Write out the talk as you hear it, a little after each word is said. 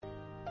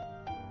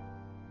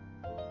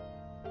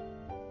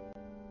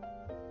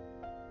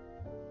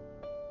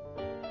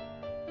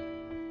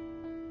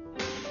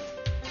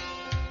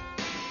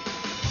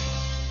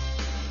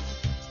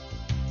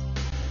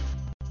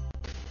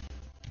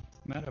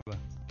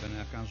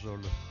Hakan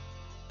Zorlu.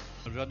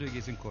 Radyo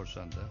Gezin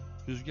Korsan'da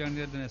Rüzgar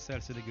nereden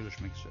eserse de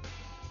görüşmek üzere.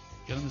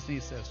 Canımız ne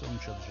isterse onu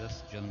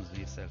çalacağız, canımız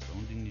ne isterse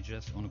onu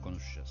dinleyeceğiz, onu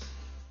konuşacağız.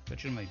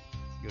 Kaçırmayın,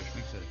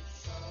 görüşmek üzere.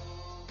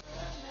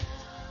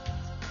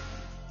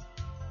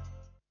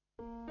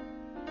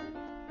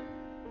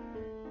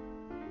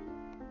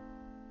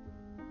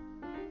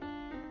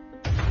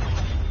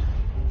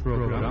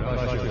 Program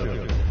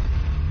başlıyor.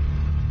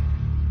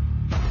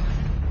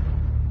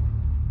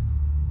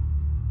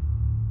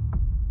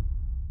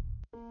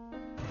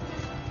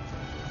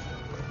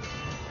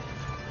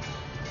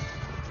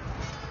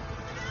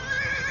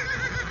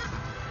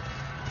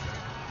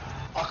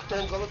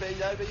 Aktolgalı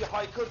Beylerbeyi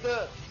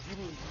haykırdı.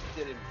 Yürüyün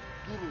gidelim.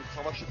 Durun,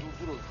 savaşı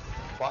durdurun.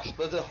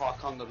 Başladı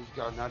Hakan'la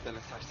Rüzgar nereden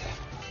eserse.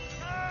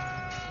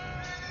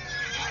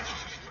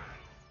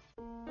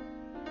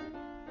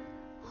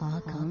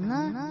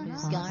 Hakan'la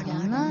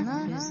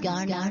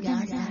Rüzgar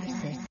nereden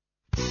eserse.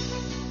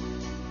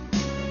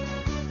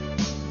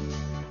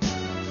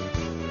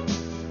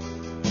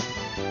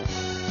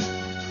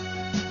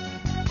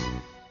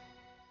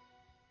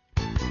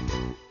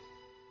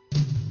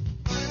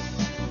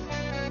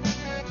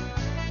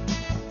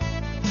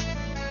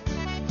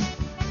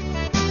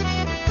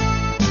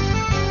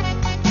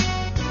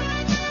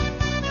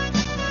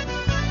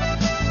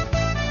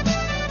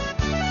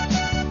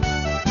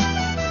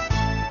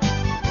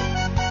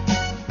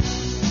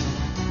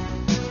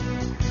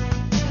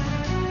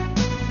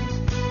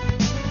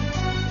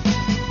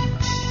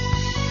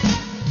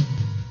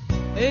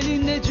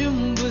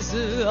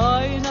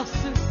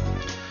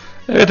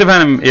 Evet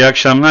efendim, iyi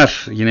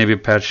akşamlar. Yine bir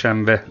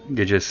Perşembe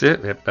gecesi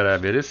hep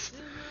beraberiz.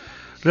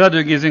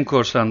 Radyo Gezin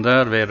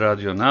Korsan'da ve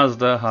Radyo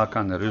Naz'da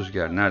Hakan'la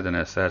Rüzgar nereden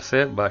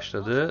eserse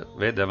başladı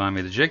ve devam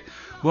edecek.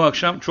 Bu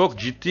akşam çok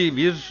ciddi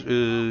bir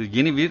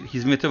yeni bir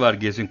hizmeti var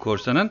Gezin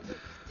Korsan'ın.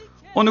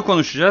 Onu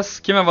konuşacağız.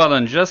 Kime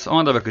bağlanacağız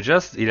ona da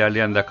bakacağız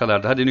ilerleyen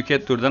dakikalarda. Hadi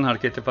Nükhet Dur'dan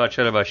hareketli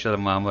parçayla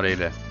başlayalım Mahmure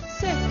ile.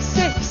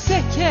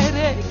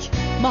 Sekerek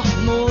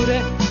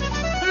Mahmure,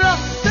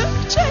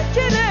 rastık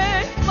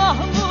çekerek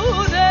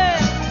Mahmure,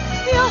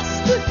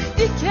 yastık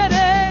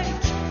dikerek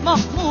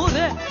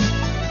Mahmure,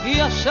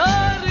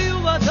 yaşar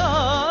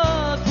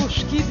yuvada kuş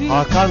gibi.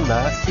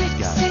 Hakan'la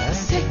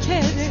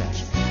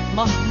sekerek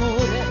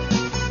Mahmure,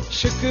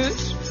 şıkır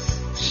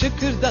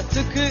şıkırda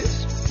tıkır,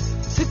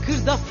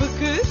 tıkırda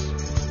fıkır,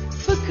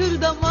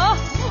 fıkırda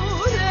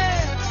Mahmure,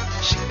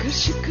 şıkır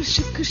şıkır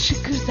şıkır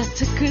şıkırda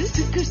tıkır,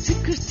 tıkır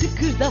tıkır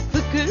tıkırda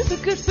fıkır,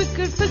 fıkır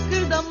fıkır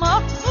fıkırda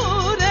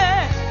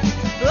Mahmure,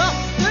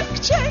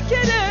 rastık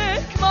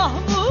çekerek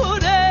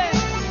Mahmure,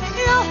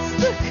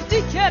 yastık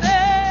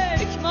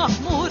dikerek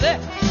Mahmure,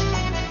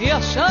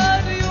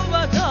 yaşar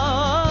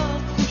yuvada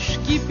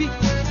kuş gibi.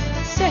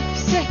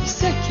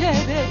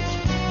 Sekerek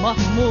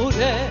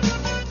Mahmure.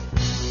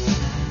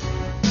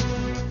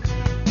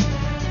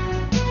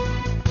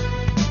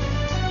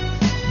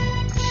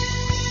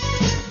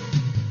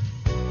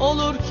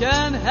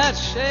 Olurken her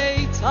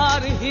şey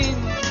tarihin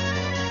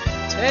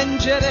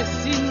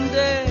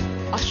tenceresinde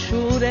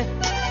aşure,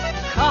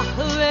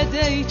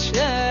 kahvede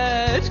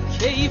içer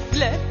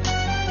keyifle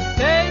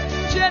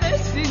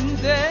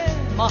penceresinde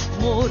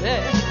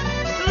Mahmure,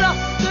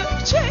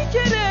 rastık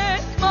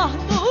çekerek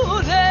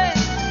Mahmure,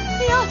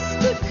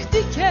 yastık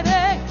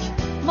dikerek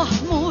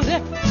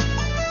Mahmure,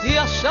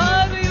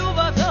 yaşar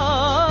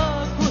yuvada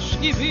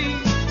kuş gibi.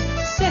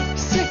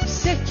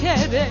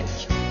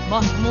 Sekerek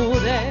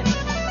Mahmure,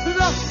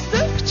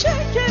 rastık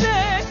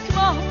çekerek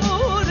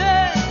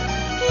Mahmure,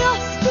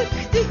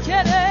 yastık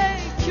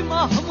dikerek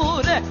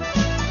Mahmure,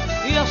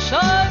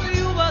 yaşar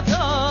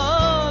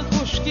yuvada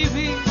kuş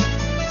gibi.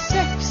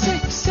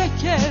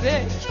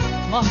 Sekerek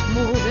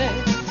Mahmure,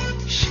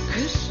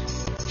 şıkır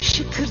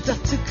şıkırda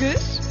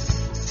tıkır,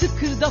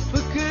 tıkırda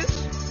fıkır,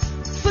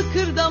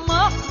 fıkırda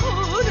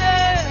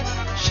Mahmure,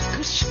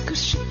 şıkır şıkır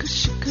şıkır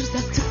şıkırda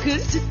tıkır,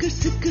 tıkır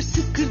tıkır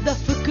tıkırda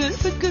fıkır,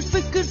 fıkır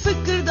fıkır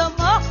fıkırda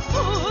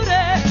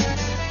Mahmure,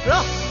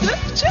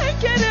 rastık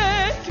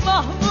çekerek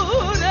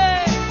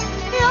Mahmure,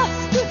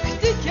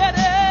 yastık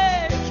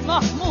dikerek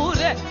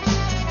Mahmure,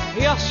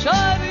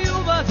 yaşar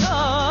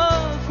yuvada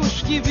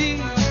kuş gibi.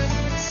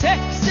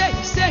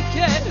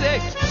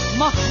 Sekerek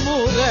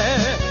Mahmure.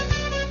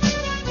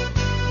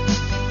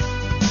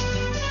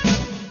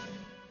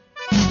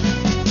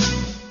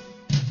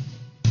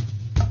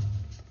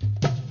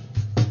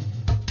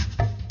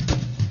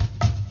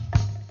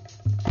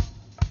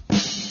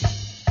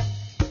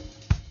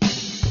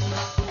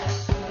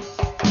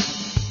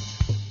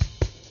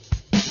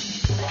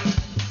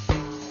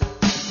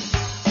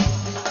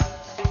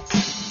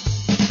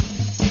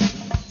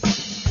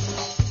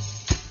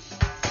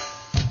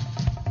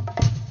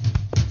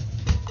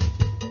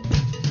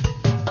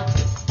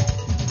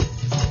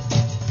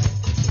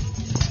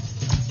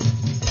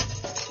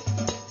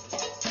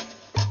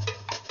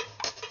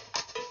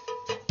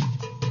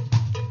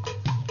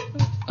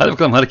 Hadi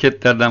bakalım,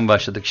 hareketlerden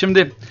başladık.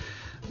 Şimdi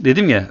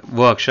dedim ya,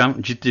 bu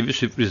akşam ciddi bir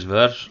sürpriz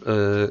var.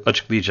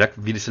 Açıklayacak,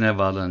 birisine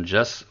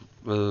bağlanacağız.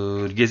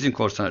 Gezin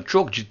Korsan'a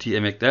çok ciddi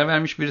emekler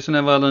vermiş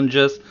birisine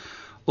bağlanacağız.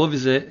 O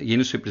bize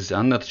yeni sürprizi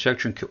anlatacak.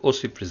 Çünkü o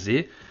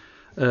sürprizi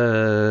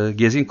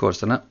Gezgin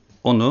Korsan'a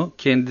onu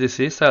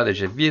kendisi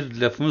sadece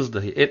bir lafımız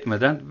dahi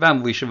etmeden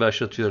ben bu işi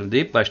başlatıyorum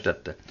deyip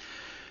başlattı.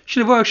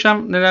 Şimdi bu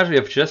akşam neler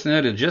yapacağız,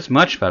 neler edeceğiz?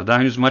 Maç var. Daha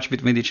henüz maç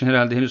bitmediği için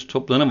herhalde henüz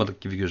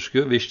toplanamadık gibi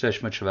gözüküyor.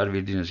 Beşiktaş maçı var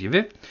bildiğiniz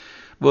gibi.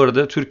 Bu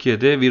arada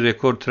Türkiye'de bir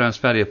rekor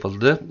transfer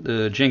yapıldı.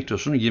 Cenk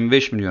Tosun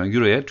 25 milyon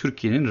euroya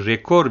Türkiye'nin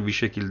rekor bir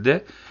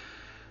şekilde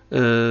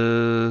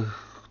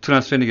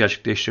transferini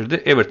gerçekleştirdi.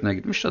 Everton'a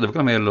gitmiş. Hadi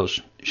bakalım hayırlı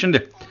olsun.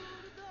 Şimdi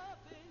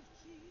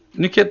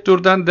Nükhet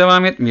Dur'dan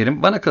devam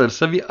etmeyelim. Bana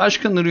kalırsa bir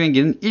Aşkın Nur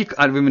Yengi'nin ilk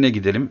albümüne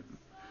gidelim.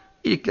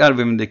 İlk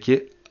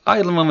albümündeki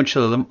Ayrılmamı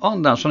çalalım.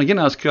 Ondan sonra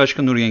yine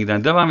Aşkın Nur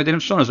Yengi'den devam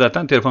edelim. Sonra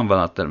zaten telefon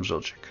bağlantılarımız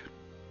olacak.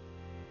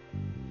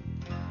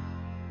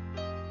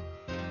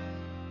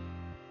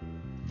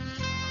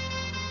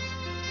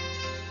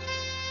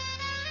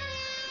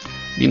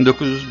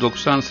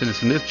 ...1990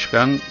 senesinde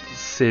çıkan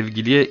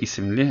Sevgiliye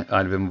isimli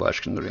albümü bu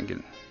Aşkın Nur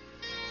Yengi'nin.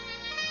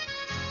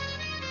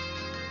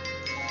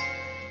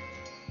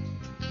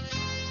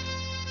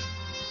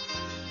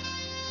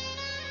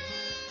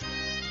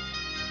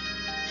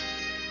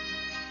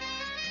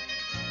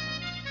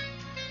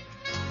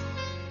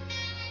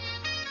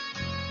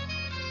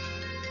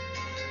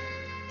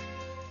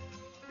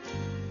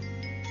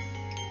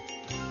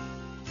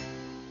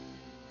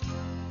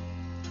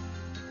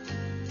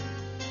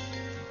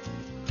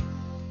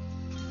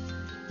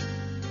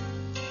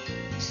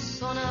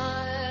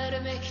 Sona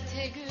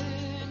ermekte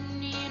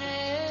gün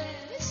yine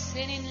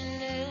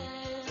seninle.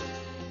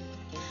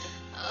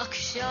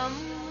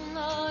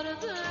 Akşamlar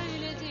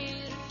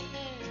böyledir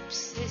hep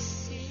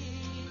sessiz.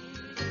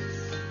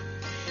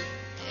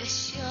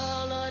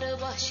 Eşyalar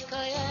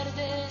başka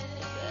yerde,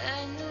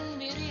 ben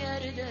bir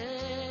yerde.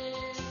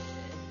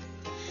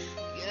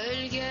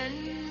 Gölgen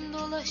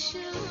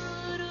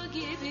dolaşır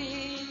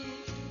gibi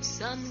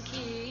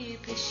sanki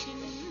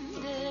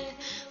peşimde.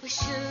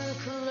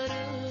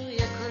 Işıkları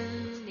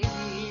yakın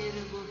nedir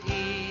bu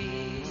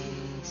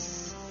his?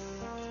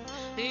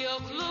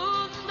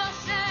 Yokluğunda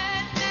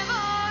sen ne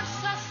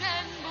varsa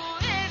sen bu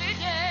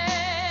evde.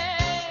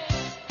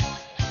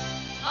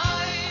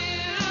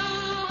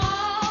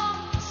 Ayrılmam,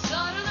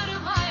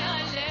 sarılırım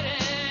hayallere.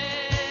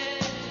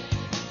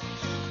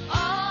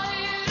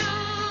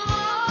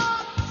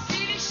 Ayrılmam,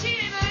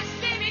 sevişirim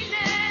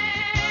özleminle.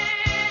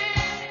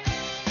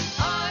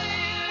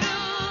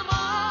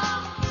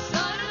 Ayrılmam,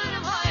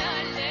 sarılırım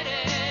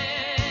hayallere.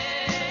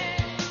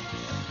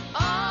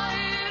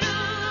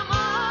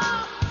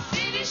 Ayrılmam,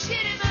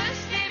 sevişirim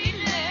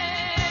özleminle.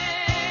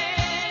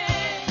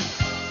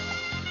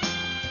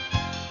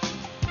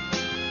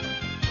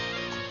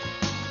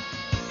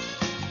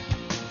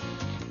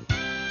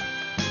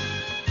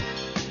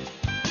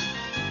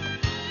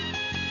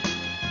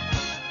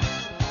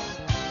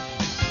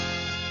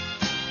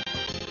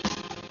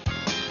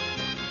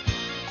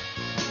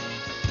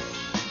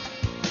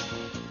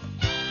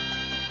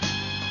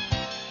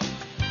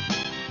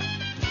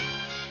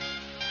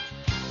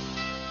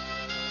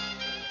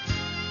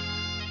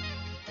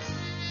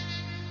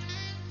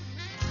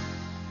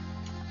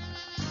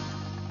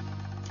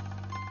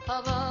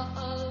 Hava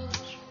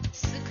ağır,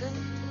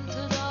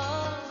 sıkıntıda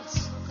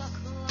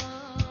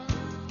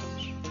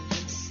sokaklar.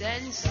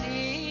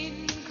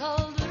 Sensin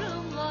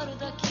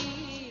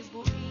kaldırımlardaki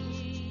bu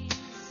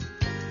iz.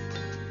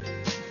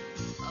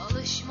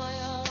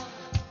 Alışmaya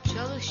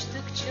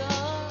çalıştıkça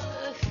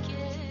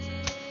öfke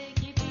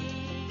gibi.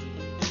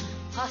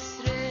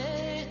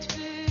 Hasret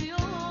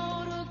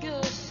büyüyor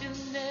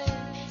göğsümde,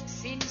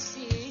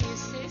 sinsi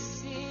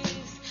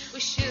sessiz.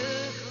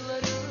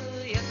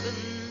 Işıkları yakın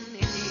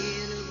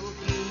nedir bu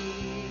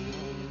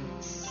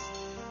his?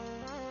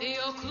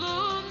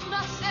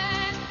 Yokluğunda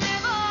sen ne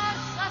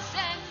varsa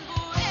sen bu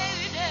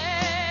evde.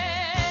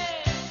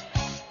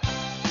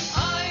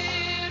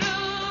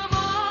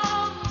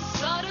 Ayrılmam,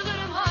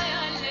 sarılırım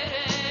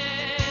hayallere.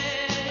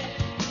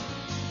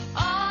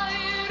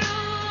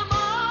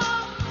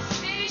 Ayrılmam,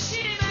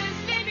 sevişirim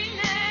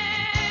özleminle.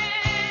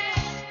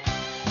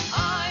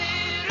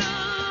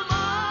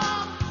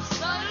 Ayrılmam,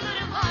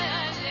 sarılırım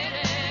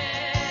hayallere.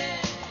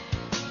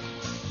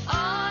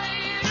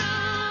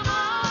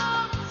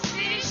 Ayrılmam,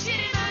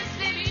 sevişirim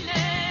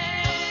özleminle.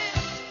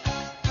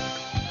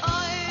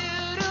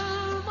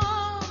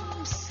 Ayrılmam,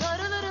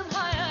 sarılırım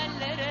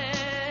hayallere.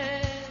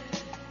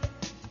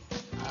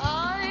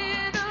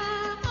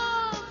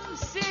 Ayrılmam,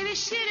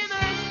 sevişirim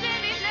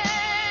özleminle.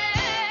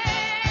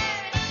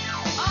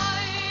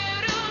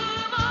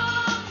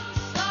 Ayrılmam,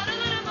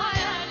 sarılırım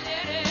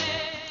hayallere.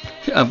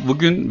 Ya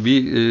bugün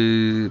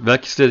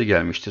belki size de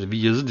gelmiştir. Bir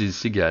yazı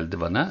dizisi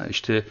geldi bana.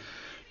 İşte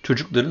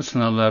çocukların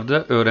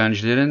sınavlarda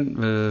öğrencilerin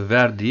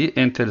verdiği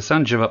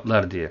enteresan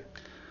cevaplar diye.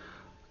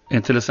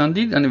 Enteresan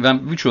değil. Hani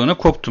ben birçoğuna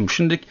koptum.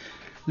 Şimdi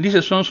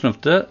lise son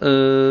sınıfta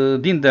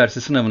din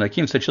dersi sınavına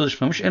kimse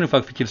çalışmamış, en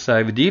ufak fikir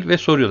sahibi değil ve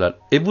soruyorlar.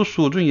 Ebu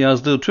Suud'un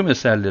yazdığı tüm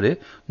eserleri ...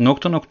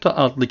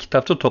 adlı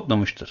kitapta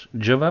toplamıştır.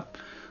 Cevap: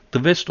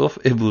 The Best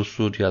of Ebu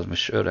Suud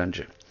yazmış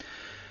öğrenci.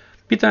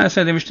 Bir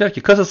tanesine demişler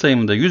ki kasa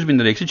sayımında 100.000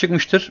 lira eksi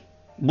çıkmıştır.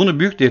 bunu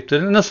büyük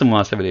defterine nasıl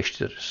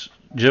muhasebeleştiririz?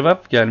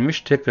 Cevap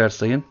gelmiş, tekrar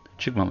sayın,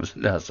 çıkmamız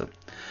lazım.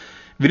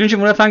 1.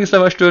 Murat hangi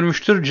savaşta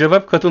ölmüştür?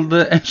 Cevap,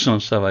 katıldığı en son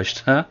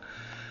savaşta.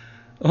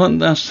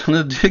 Ondan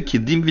sonra diyor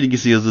ki din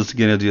bilgisi yazısı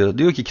gene diyor.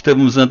 Diyor ki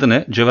kitabımızın adı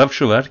ne? Cevap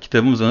şu var.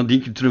 Kitabımızın adı Din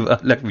Kültürü ve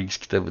Ahlak Bilgisi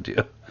kitabı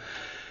diyor.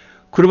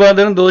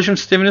 Kurbağaların dolaşım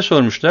sistemini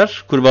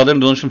sormuşlar.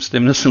 Kurbağaların dolaşım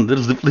sistemi nasıldır?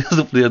 Zıplaya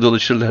zıplaya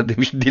dolaşırlar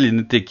demiş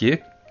dilinin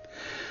teki.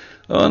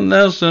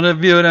 Ondan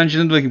sonra bir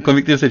öğrencinin bakayım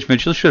komikleri seçmeye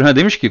çalışıyor. Ha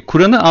demiş ki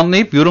Kur'an'ı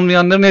anlayıp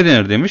yorumlayanlara ne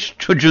denir demiş.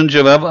 Çocuğun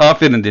cevabı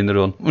aferin denir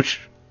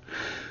olmuş.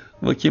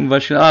 Bakayım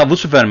başka. Bu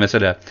süper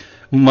mesela.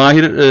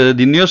 Mahir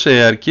dinliyorsa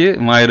eğer ki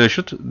Mahir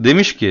Aşut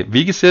demiş ki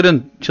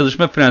bilgisayarın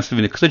çalışma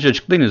prensibini kısaca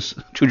açıklayınız.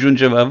 Çocuğun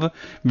cevabı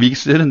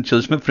bilgisayarın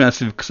çalışma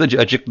prensibi kısaca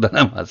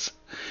açıklanamaz.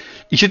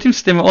 İşletim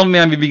sistemi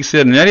olmayan bir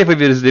bilgisayara neler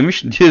yapabiliriz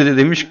demiş. Diğeri de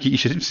demiş ki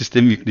işletim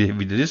sistemi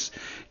yükleyebiliriz.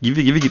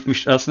 Gibi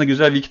gitmiş. Aslında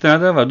güzel bir iki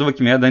tane daha var. Dur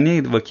bakayım ya da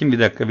neydi? Bakayım bir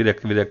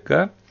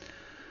dakika.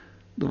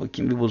 Dur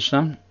bakayım bir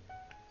bulsam.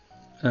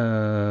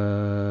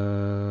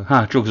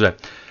 Çok güzel.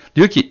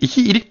 Diyor ki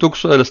iki ilik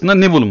dokusu arasında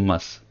ne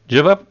bulunmaz?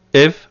 Cevap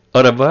ev,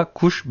 araba,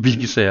 kuş,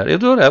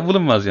 bilgisayar. Doğru ya,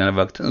 bulunmaz yani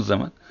baktığınız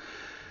zaman.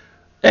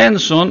 En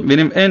son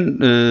benim en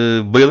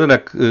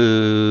bayılarak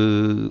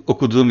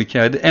okuduğum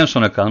hikayede en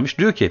sona kalmış.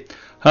 Diyor ki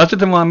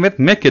Hz. Muhammed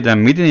Mekke'den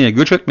Medine'ye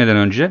göç etmeden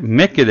önce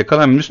Mekke'de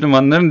kalan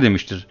Müslümanların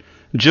demiştir.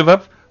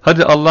 Cevap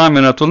hadi Allah'a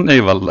emanet olun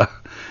eyvallah.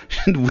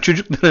 Şimdi bu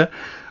çocuklara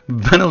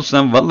ben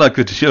olsam vallahi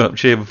kötü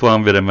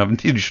puan veremem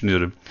diye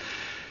düşünüyorum.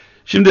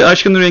 Şimdi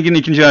Aşkın Rengi'nin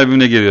 2.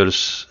 albümüne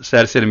geliyoruz.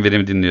 Serserim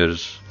Benim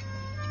dinliyoruz.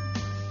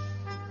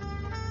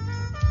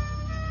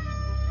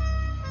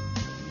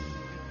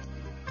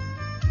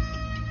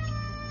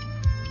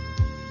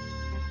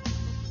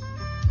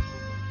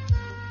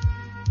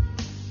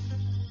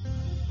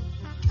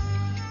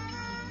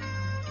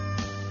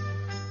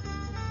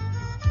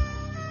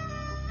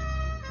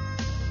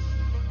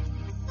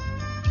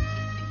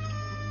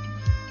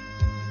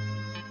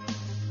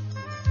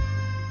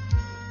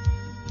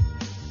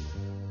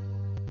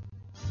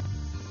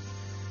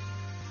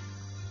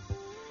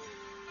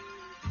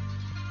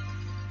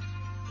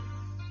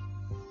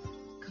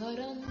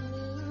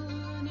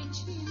 Karanlığın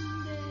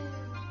içinde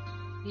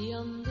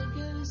yandı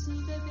göz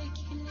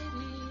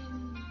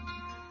bebeklerim.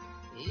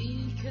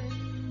 İlk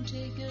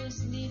önce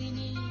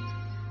gözlerini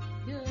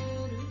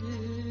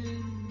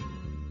gördüm.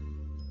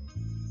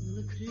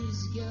 Ilık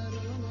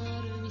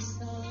rüzgarlar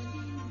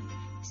misali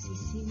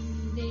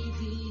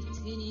sesindeydi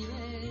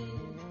tenime.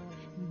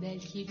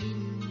 Belki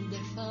 1000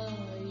 defa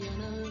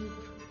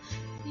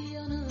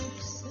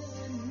yanıp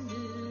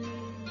söndüm.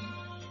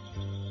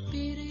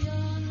 Bir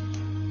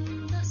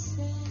yanda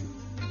sen,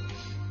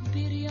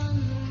 bir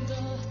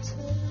yanda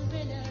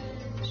tövbeler.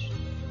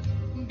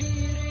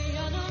 Bir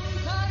yanım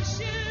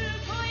karşı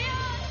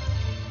koyar,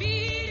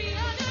 bir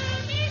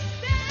yanım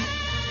ister.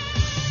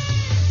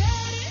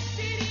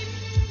 Serserim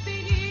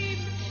benim,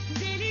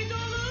 deli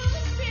dolu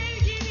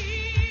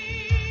sevgilim.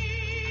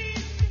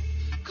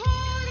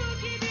 Kor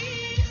gibi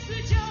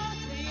sıcak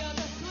ya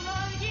da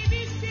sular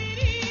gibi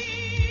serin.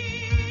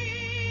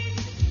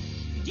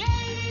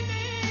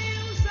 Gelme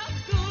uzak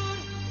dur,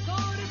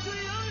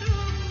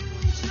 korkuyorum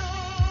çok.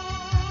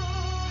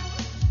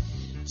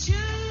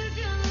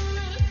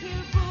 Çılgınlık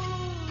bu,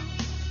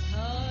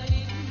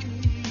 halim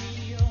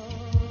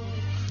yok.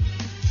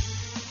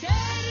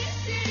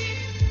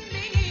 Serserim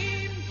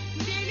benim,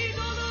 deli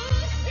dolu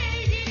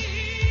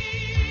sevgilim.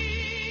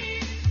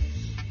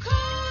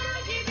 Kor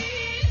gibi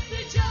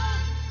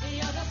sıcak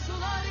ya da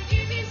sular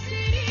gibi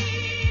serin.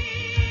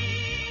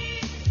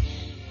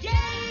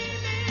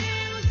 Gelme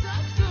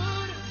uzak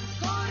dur,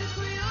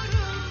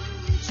 korkuyorum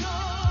çok.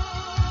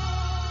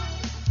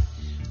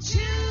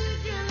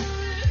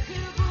 Çılgınlık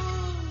bu,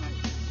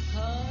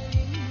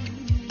 halim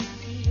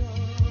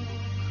yok.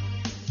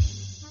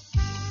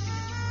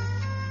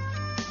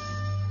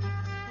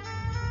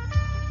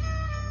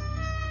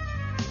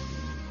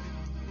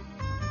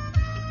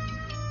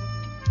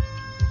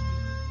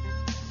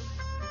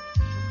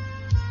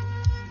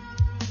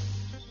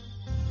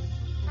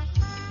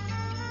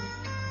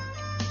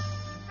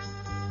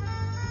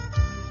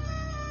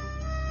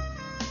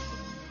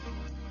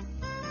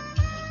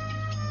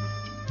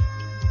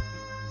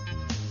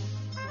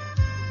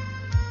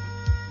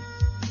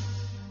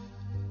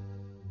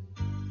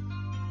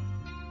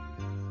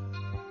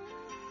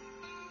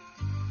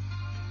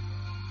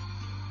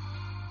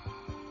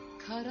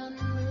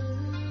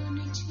 Karanlığın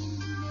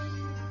içinde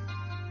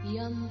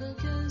yandı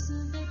göz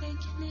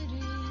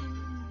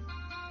bebeklerim.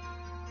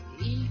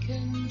 İlk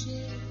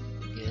önce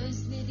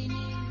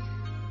gözlerini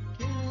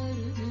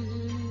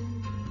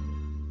gördüm.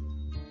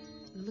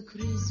 Ilık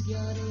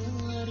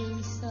rüzgarlar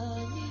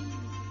misali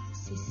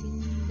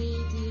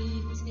sesindeydi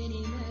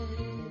tenime.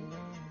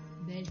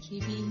 Belki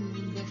 1000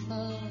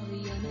 defa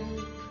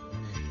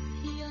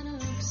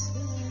yanıp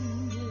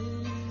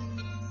söndüm.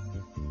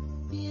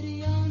 Bir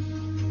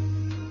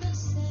yanda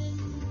sen,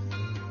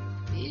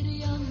 bir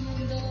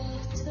yanda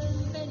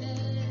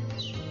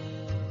tövbeler.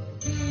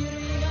 Bir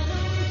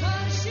yanım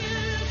karşı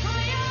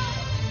koyar,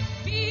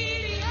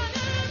 bir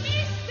yanım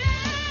ister.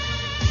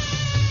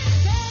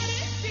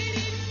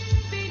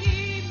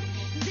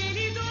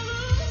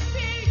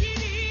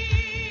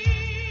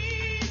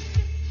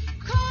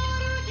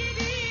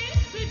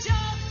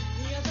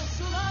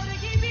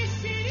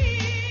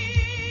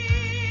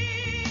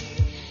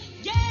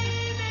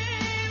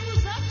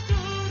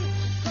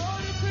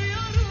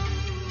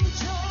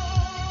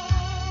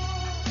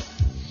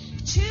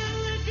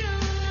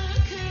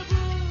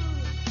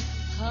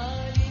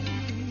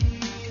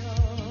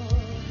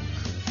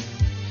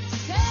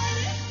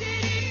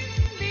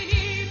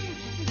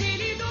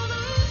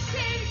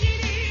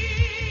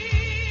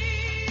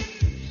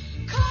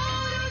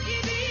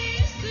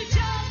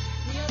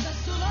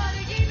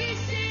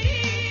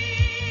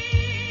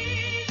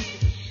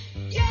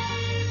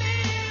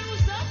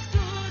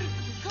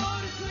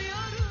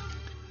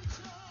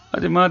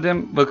 Hadi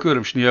madem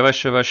bakıyorum şimdi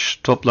yavaş yavaş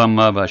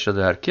toplanmaya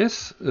başladı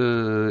herkes.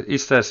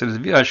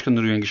 İsterseniz bir Aşkın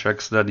Nur Yengi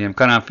şarkısı daha diyelim.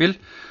 Karanfil.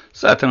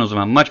 Zaten o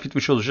zaman maç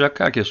bitmiş olacak.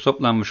 Herkes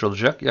toplanmış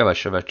olacak.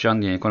 Yavaş yavaş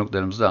canlı yayın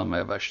konuklarımızı da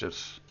almaya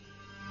başlarız.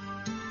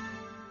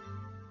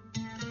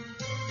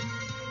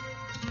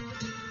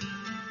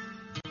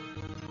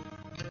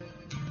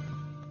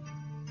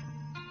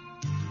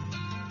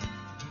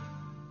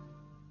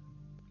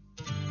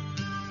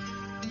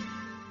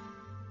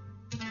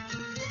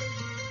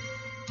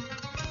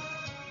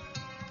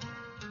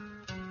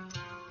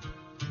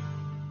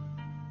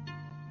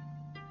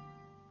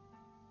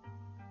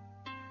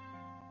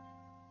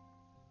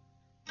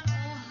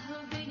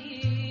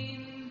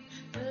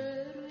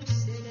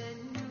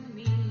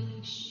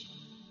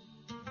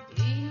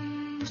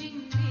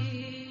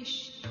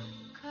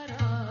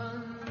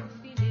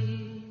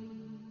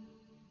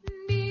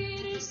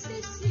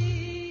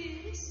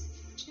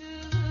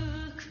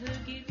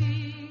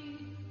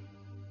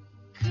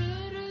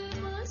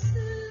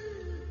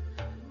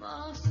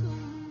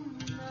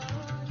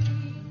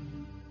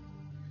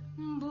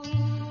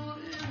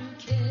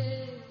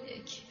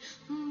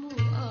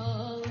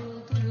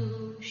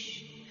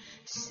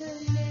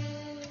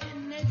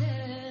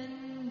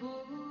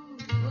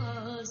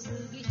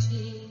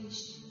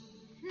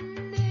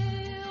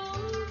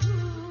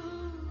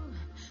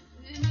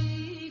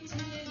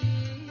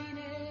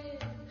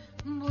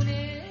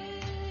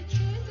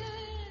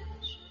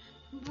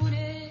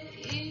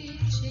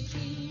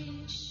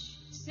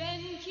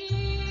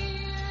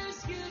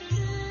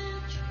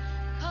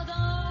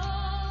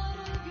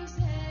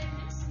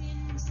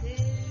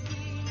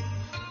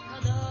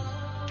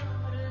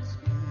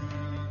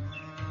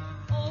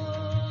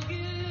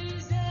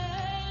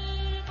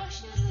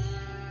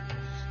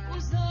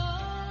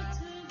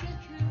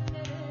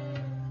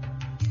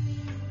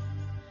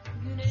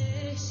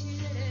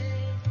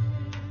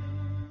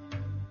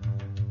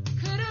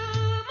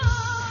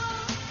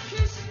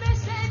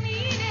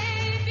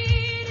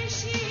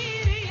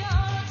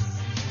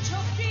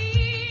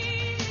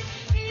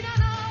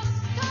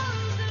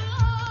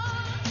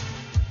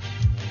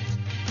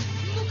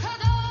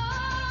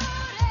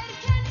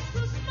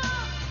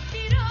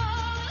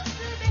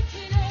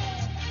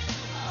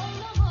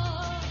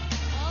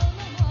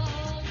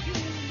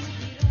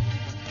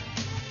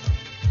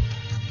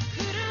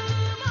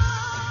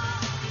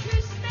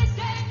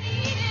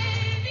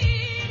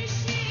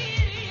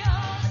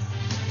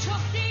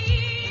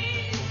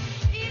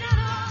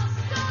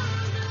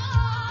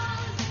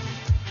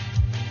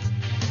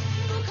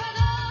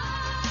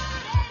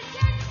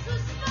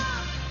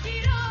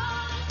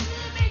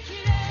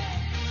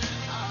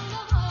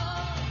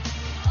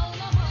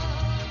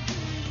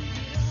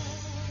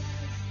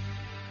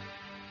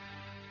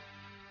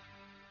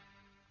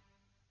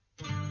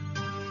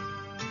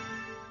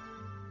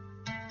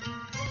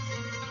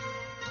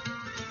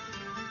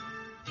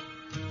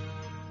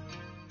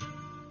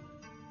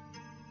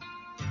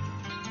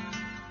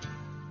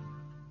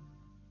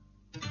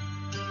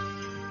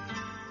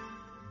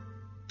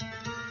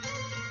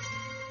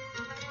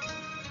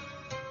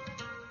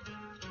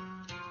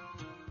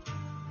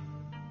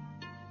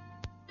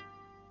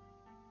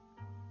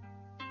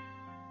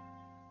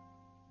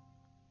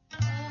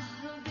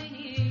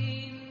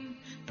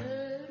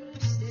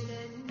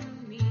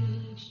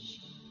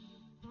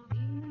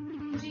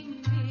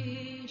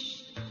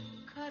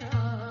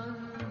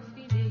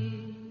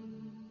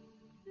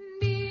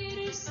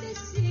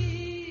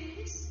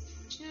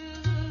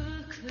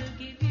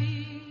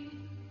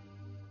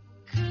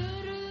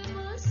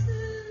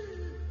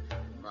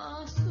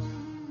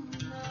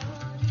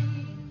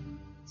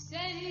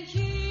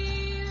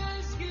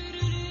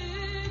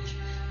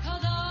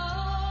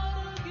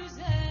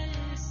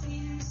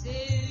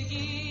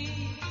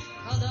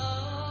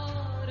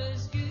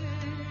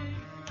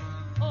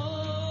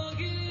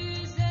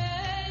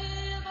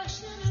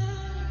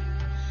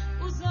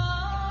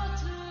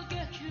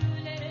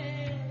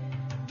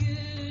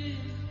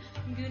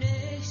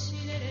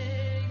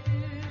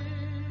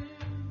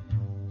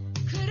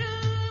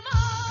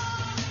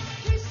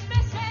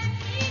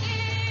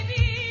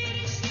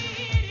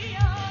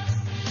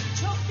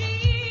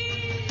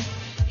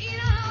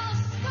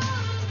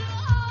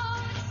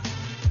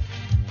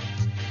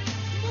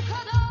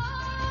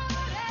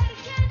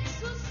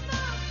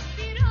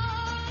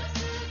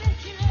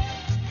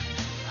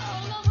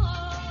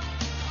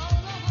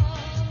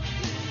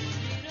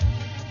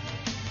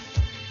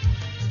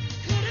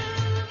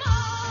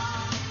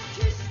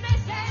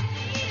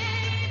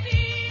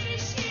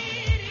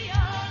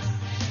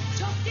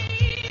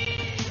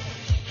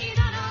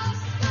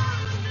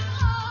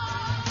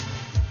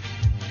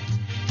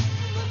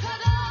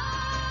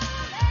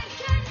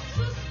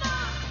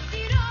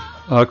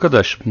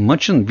 Arkadaş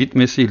maçın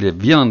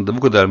bitmesiyle bir anda bu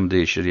kadar mı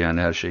değişir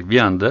yani her şey? Bir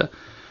anda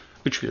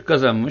 3-1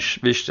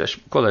 kazanmış Beşiktaş,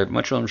 kolay bir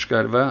maç olmuş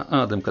galiba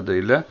anladığım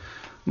kadarıyla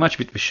maç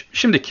bitmiş.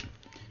 Şimdiki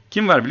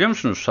kim var biliyor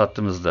musunuz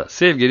hattımızda?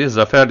 Sevgili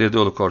Zafer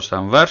Dedeoğlu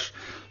Korsan var.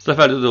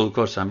 Zafer Dedeoğlu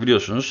Korsan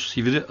biliyorsunuz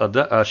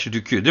Sivriada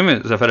Arşidükü değil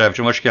mi Zafer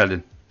abiciğim, hoş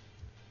geldin.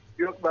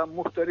 Yok, ben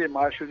muhtarıyım.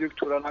 Arşidük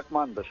Turan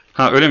Akman'dır.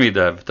 Ha öyle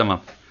miydi abi?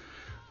 Tamam.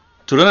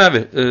 Turan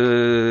abi,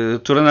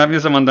 Turan abi ne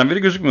zamandan beri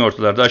gözükmüyor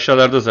ortalarda,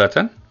 aşağılarda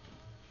zaten.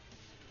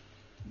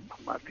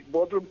 Artık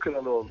Bodrum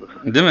kralı oldu.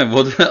 Değil mi?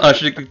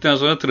 Aşırılıktan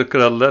sonra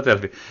krallığa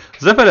terfi.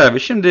 Zafer abi,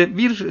 şimdi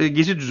bir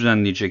gezi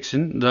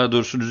düzenleyeceksin. Daha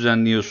doğrusu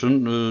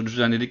düzenliyorsun.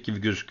 Düzenledik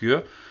gibi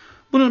gözüküyor.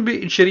 Bunun bir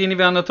içeriğini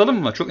bir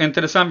anlatalım mı? Çok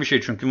enteresan bir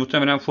şey çünkü.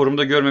 Muhtemelen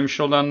forumda görmemiş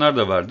olanlar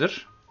da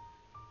vardır.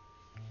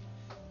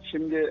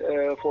 Şimdi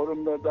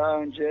forumda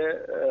daha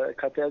önce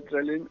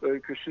Katedralin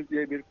Öyküsü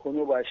diye bir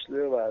konu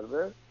başlığı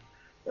vardı.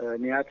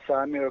 Nihat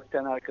Sami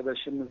Ökten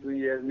arkadaşımızın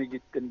yerini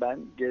gittim ben,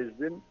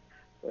 gezdim.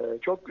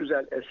 Çok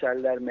güzel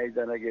eserler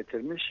meydana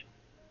getirmiş.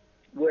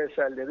 Bu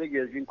eserleri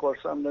gezgin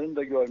korsanların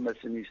da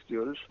görmesini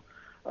istiyoruz.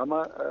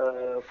 Ama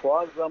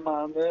fuar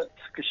zamanı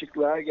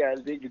sıkışıklığa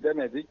geldi,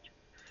 gidemedik.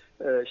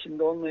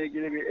 Şimdi onunla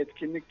ilgili bir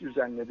etkinlik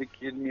düzenledik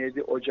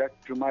 27 Ocak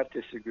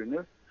Cumartesi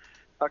günü.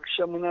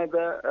 Akşamına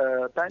da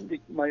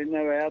Pendik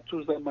Marina veya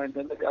Tuzla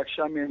Marina'da bir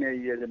akşam yemeği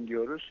yiyelim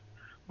diyoruz.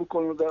 Bu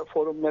konuda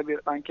forumda bir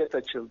anket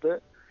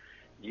açıldı.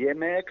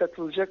 Yemeğe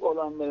katılacak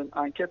olanların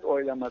anket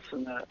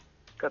oylamasına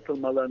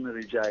katılmalarını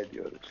rica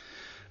ediyoruz.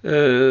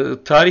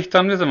 Tarih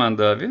tam ne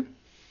zamandı abi?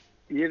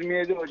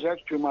 27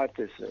 Ocak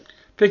Cumartesi.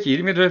 Peki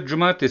 27 Ocak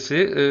Cumartesi,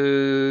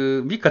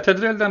 bir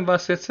katedralden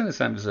bahsetsene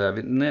sen bize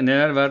abi.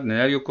 Neler var,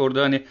 neler yok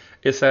orada, hani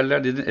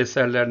eserler dedin,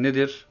 eserler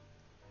nedir?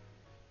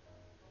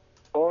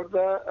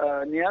 Orada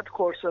Nihat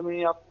Korsan'ın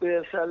yaptığı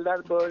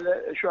eserler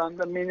böyle şu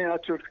anda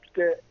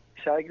minyatürde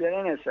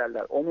sergilenen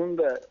eserler. Onun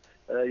da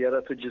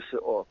yaratıcısı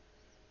o.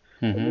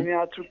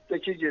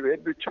 Minyatürkteki gibi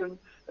bütün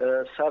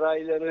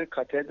sarayları,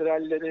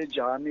 katedralleri,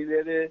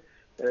 camileri,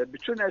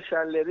 bütün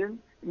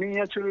eserlerin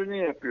minyatürünü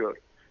yapıyor.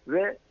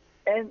 Ve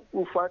en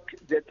ufak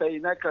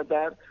detayına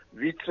kadar,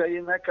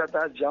 vitrayına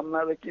kadar,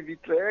 camlardaki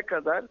vitraya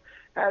kadar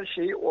her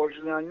şeyi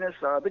orijinaline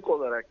sadık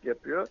olarak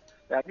yapıyor.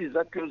 Yani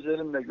bizzat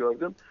gözlerimle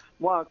gördüm.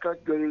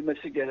 Muhakkak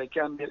görülmesi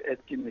gereken bir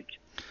etkinlik.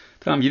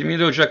 Tamam,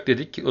 27 Ocak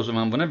dedik o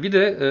zaman buna. Bir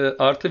de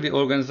artı bir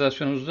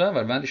organizasyonumuz daha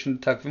var. Ben de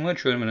şimdi takvimi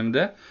açıyorum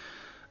önümde.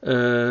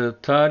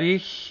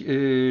 Tarih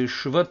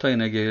Şubat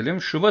ayına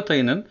gelelim. Şubat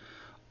ayının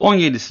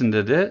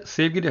 17'sinde de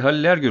sevgili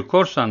Halil Ergür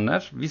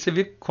Korsanlar bize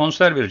bir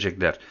konser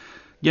verecekler.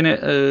 Yine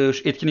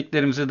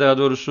etkinliklerimizi, daha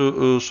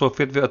doğrusu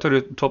sohbet ve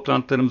atölye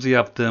toplantılarımızı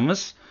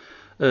yaptığımız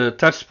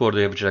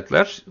Terspor'da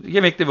yapacaklar.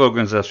 Yemekli bir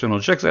organizasyon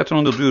olacak. Zaten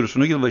onun da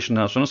duyurusunu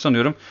yılbaşından sonra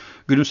sanıyorum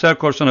Gülümser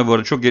Korsan'a bu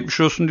arada çok geçmiş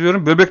olsun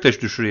diyorum. Böbrek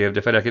taşı düşürüyor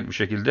evde felaket bir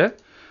şekilde.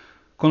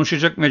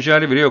 Konuşacak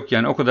mecali bile yok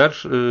yani, o kadar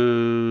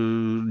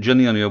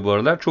canı yanıyor bu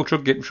aralar. Çok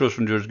çok geçmiş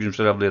olsun diyoruz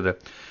Gülümser ablaya da.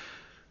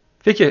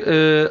 Peki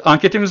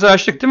anketimizi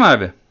açtık değil mi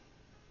abi?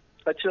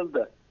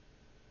 Açıldı.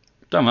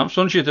 Tamam,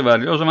 sonuç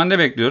itibariyle o zaman ne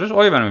bekliyoruz?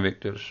 Oy verme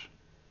bekliyoruz.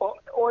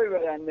 Oy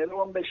verenleri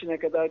 15'ine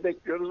kadar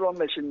bekliyoruz.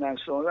 15'inden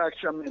sonra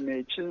akşam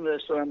yemeği için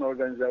restoran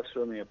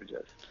organizasyonu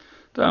yapacağız.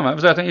 Tamam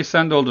abi, zaten iş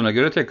sende olduğuna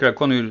göre tekrar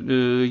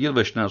konuyu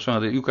yılbaşından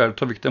sonra da yukarı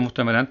Topik'te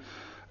muhtemelen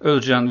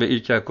Özcan ve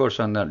İlker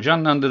Korsanlar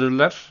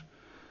canlandırırlar.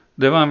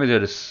 Devam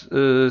ederiz.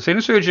 Senin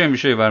söyleyeceğin bir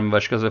şey var mı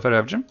başka Zafer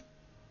abicim?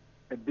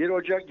 1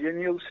 Ocak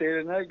yeni yıl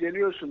seyrine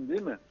geliyorsun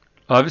değil mi?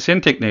 Abi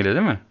senin tekneyle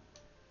değil mi?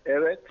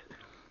 Evet.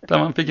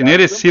 Tamam peki,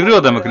 neresi?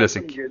 Sivriada mı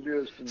klasik?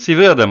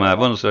 Sivriada mı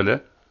abi, onu söyle.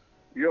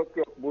 Yok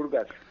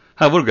Burgaz.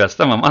 Ha, Burgaz,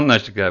 tamam,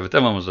 anlaştık abi,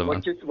 tamam o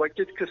zaman.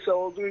 Vakit kısa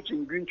olduğu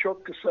için, gün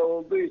çok kısa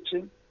olduğu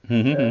için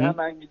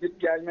hemen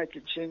gidip gelmek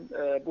için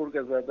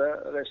Burgaz'a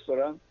da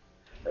restoran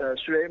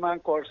Süleyman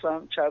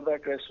Korsan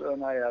Çardak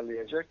Restoranı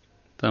ayarlayacak.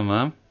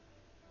 Tamam.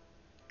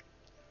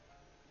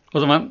 O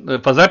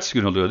zaman pazartesi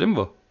günü oluyor değil mi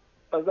bu?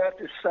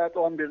 Pazartesi saat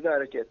 11'de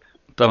hareket.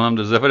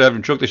 Tamamdır. Zafer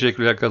abim çok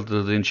teşekkürler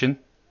katıldığın için.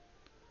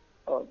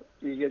 Oldu.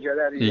 İyi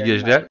geceler. İyi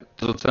geceler.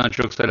 Sana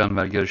çok selam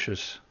ver.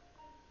 Görüşürüz.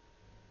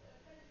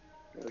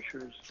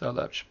 Görüşürüz. Sağ ol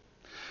abiciğim.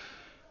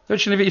 Evet,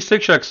 şimdi bir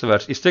istek şarkısı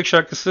var. İstek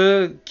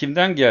şarkısı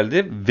kimden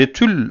geldi?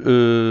 Vetül,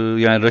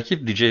 yani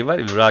rakip DJ var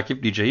ya,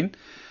 Rakip DJ'in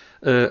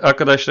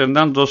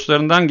arkadaşlarından,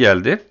 dostlarından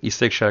geldi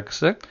istek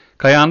şarkısı.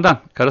 Kayağından,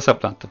 Kara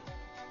Saplantı.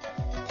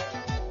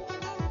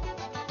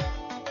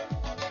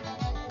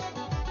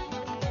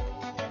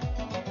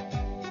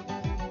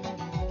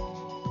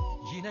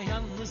 Yine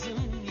yalnızım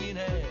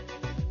yine,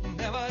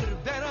 ne var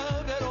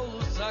beraber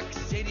olsak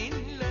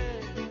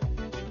seninle.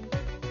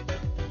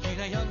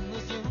 Yine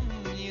yalnızım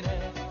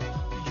yine,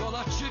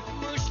 yola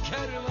çıkmış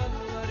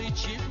kervanlar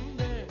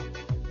içinde.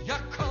 Ya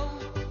kal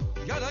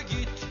ya da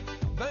git,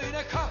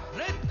 böyle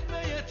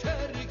kahretme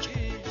yeter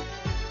ki.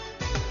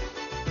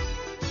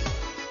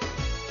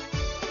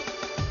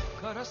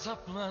 Kara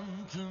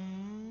saplandım,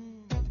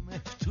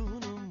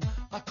 meftunum,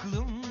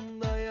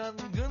 aklımda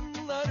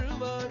yangınlar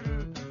var.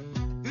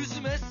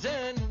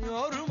 Üzmesen,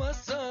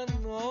 yormasan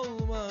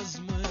olmaz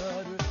mı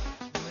yar?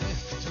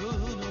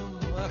 Meftunum,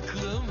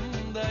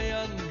 aklımda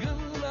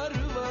yangınlar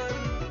var.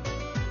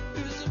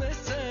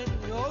 Üzmesen,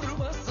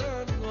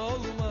 yormasan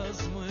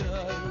olmaz mı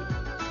yar?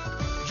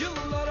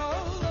 Yıllar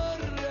ağlar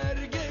her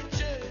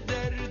gece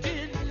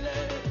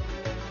derdinle,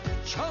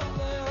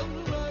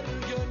 çağlayanlar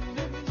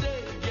gönlümde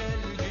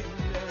gel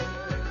dinle.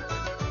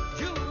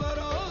 Yıllar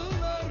ağlar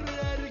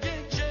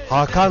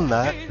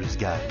Hakan'la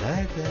Rüzgar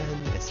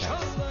nereden eserse.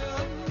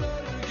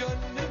 Çağlayanlar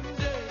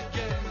gönlümde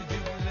gel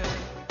dinle.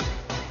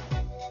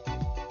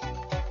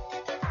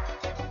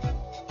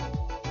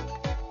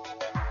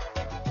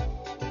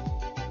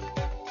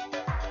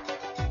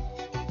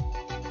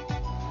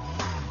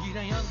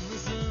 Yine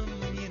yalnızım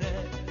yine,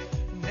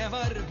 ne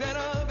var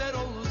beraber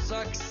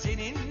olsak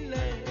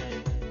seninle.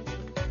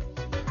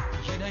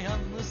 Yine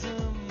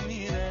yalnızım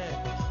yine,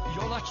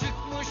 yola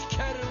çıkmış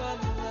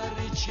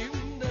kervanlar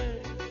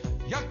içimde.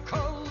 Ya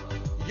kal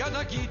ya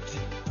da git,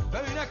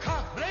 böyle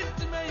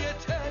kahretme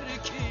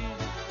yeter ki.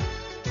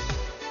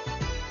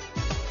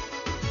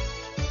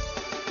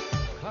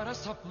 Kara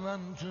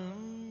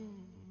saplandım,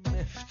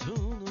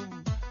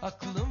 meftunum,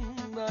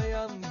 aklımda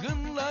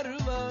yangınlar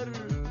var.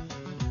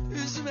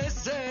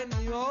 Üzmesen,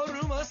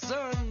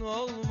 yormasan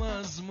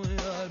olmaz mı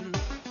yar?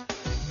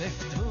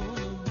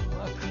 Meftunum,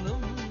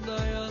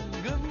 aklımda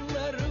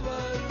yangınlar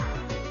var.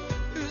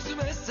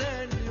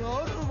 Üzmesen,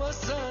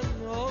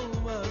 yormasan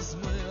olmaz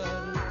mı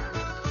yar?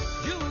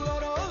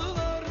 Yıllar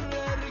ağlar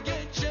her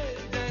gece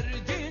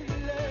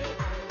derdinle.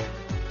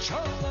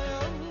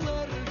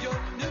 Çağlayanlar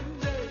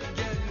gönlümde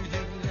gel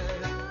dinle.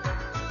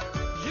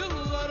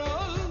 Yıllar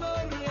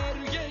ağlar her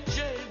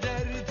gece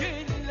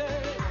derdinle.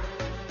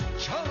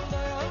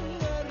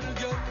 Çağlayanlar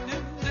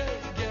gönlümde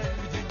gel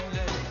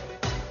dinle.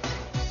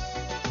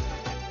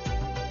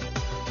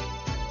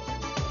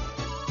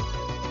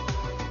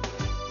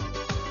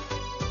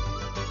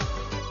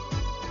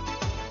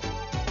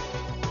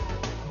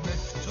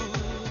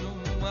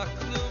 Meftunum,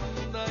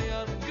 aklımda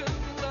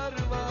yangınlar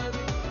var.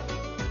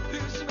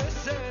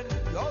 Üzmesen,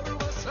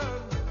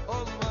 yormasan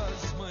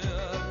olmaz mı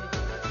yar?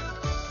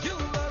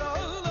 Yıllar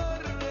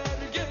ağlar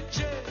her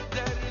gece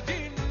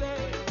derdinle.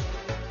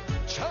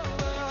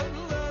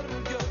 Çağlayanlar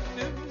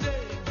gönlümde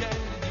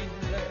gel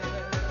dinle.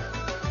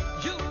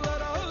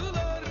 Yıllar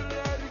ağlar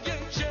her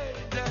gece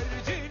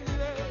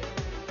derdinle.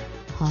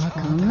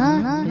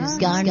 Hakan'la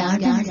Rüzgar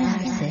nereden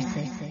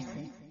eserse.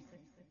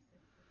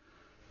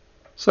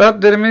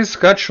 Saatlerimiz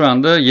kaç şu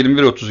anda?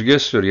 21.30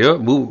 gösteriyor.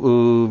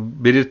 Bu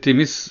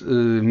belirttiğimiz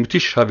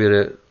müthiş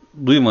haberi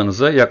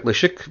duymanıza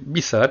yaklaşık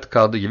bir saat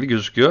kaldı gibi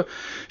gözüküyor.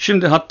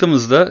 Şimdi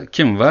hattımızda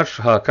kim var?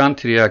 Hakan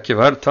Tiryaki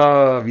var.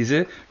 Ta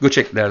bizi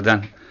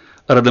Göçekler'den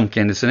aradım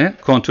kendisini.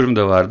 Kontürüm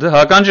de vardı.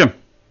 Hakan'cığım,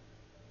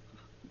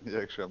 İyi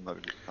akşamlar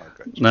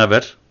Hakan. ne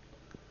haber?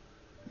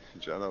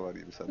 Canavar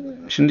gibi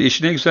senden. Şimdi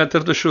işin en güzel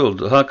tarafı da şu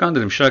oldu. Hakan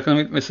dedim,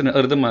 şarkının bitmesini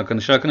aradım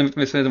Hakan'ı. Şarkının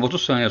bitmesine dedim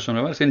 30 saniye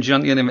sonra var. Senin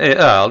canlı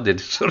yayını al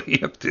dedi. Sorun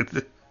yok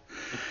dedi.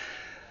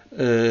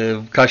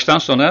 Kaçtan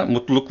sonra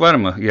mutluluk var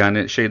mı?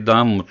 Yani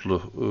daha mı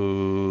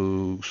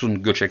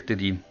mutlusun Göçek'te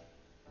diyeyim.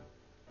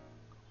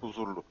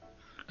 Huzurlu.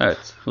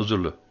 Evet,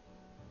 huzurlu.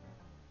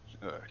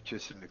 Evet,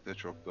 kesinlikle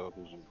çok daha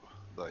huzurlu.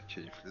 Daha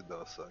keyifli,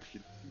 daha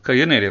sakin.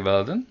 Kayı nereye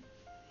bağladın?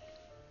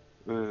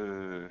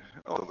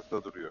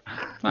 Aralıkta duruyor.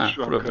 Ha,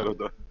 Şu an problem.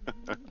 karada.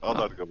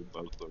 Alarga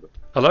bundan sonra.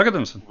 Alarga'da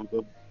mısın? Bu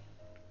da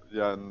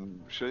yani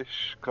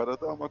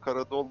karada ama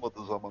karada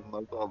olmadığı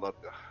zamanlarda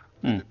alarga.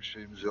 Böyle bir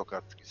şeyimiz yok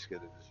artık,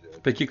 iskelemiz yani.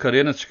 Peki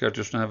karaya nasıl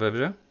çıkartıyorsun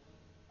haberi?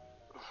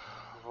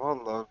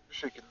 Vallahi bir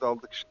şekilde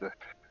aldık işte.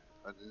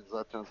 Hani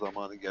zaten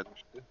zamanı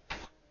gelmişti.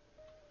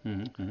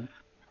 Hı.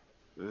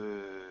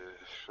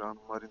 Şu an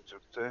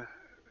Marincik'te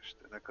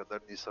işte ne kadar,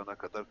 Nisan'a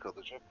kadar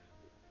kalacak.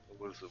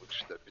 Ivır zıvır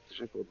işler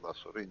bitecek. Ondan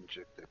sonra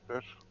inecek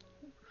tekrar.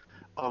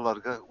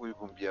 Alarga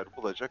uygun bir yer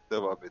bulacak,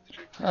 devam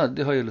edecek.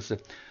 Hadi hayırlısı.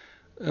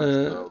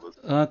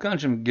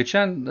 Hakan'cığım,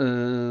 geçen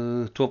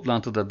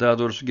toplantıda, daha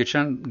doğrusu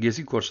geçen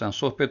Gezi Korsan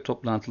sohbet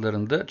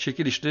toplantılarında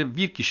çekilişte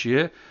bir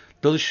kişiye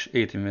dalış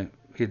eğitimi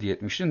hediye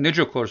etmiştin.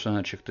 Neco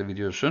Korsan'a çıktı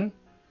biliyorsun.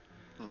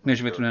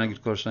 Necmettin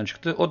Ergit Korsan'a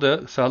çıktı. O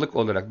da sağlık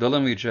olarak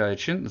dalamayacağı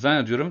için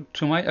zannediyorum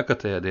Tümay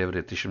Akatay'a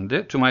devretti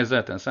şimdi. Tümay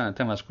zaten sana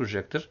temas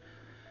kuracaktır.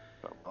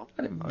 Tamam.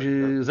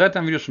 Hani,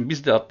 zaten biliyorsun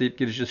biz de atlayıp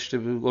geleceğiz,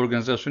 işte bu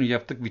organizasyonu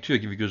yaptık, bitiyor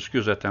gibi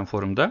gözüküyor zaten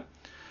forumda.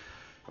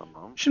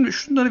 Tamam. Şimdi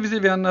şunları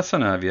bize bir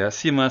anlatsana abi ya.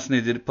 Simas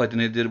nedir, Padi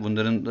nedir,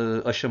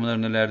 bunların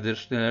aşamaları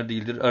nelerdir, neler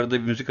değildir. Arada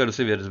bir müzik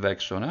arası veririz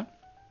belki sonra.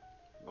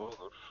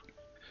 Olur.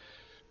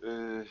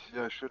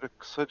 Ya şöyle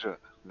kısaca,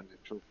 hani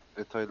çok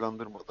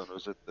detaylandırmadan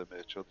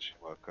özetlemeye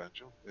çalışayım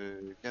Hakan'cığım.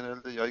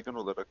 Genelde yaygın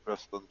olarak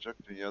rastlanacak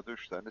dünyada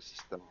 3 tane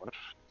sistem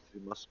var.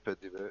 Simas,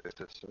 Padi ve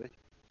SSI.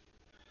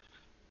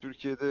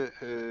 Türkiye'de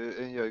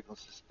en yaygın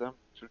sistem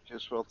Türkiye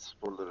Sualtı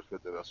Sporları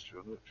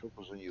Federasyonu çok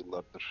uzun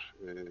yıllardır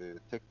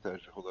tek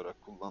tercih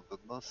olarak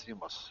kullandığından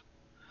Simas.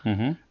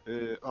 Hı.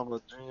 Ama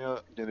dünya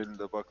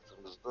genelinde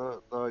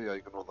baktığımızda daha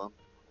yaygın olan,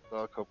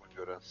 daha kabul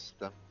gören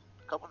sistem,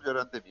 kabul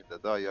gören demeyeyim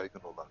de daha yaygın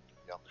olan,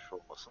 yanlış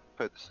olmasın,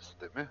 PED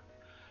sistemi.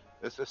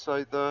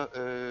 SSI'da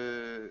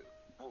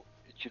bu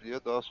ikiliye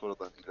daha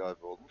sonradan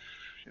ilave olmuş.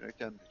 Yine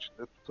kendi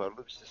içinde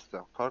tutarlı bir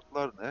sistem.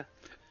 Farklar ne?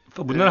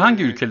 Bunlar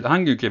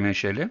hangi ülke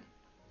menşeli?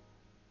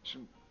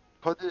 Şimdi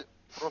PADI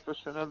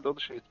Profesyonel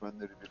Dalış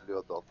Eğitmenleri Birliği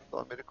adı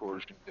altında Amerika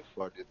orijinli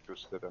faaliyet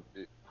gösteren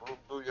bir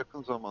kuruldu.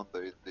 Yakın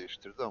zamanda el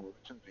değiştirdi ama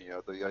bütün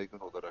dünyada yaygın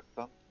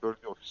olaraktan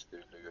bölge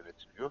ofisleriyle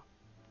yönetiliyor.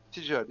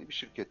 Ticari bir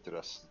şirkettir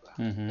aslında.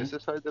 Hı.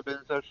 SSI'de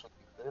benzer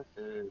şekilde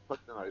içinde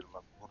PADI'den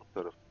ayrılan bir grup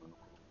tarafından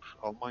kurulmuş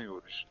Almanya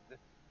orijinli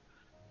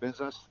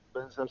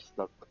benzer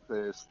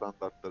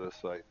standartlara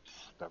sahip bir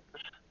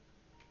sistemdir.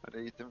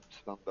 Hani eğitim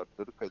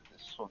standartları,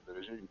 kalitesi son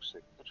derece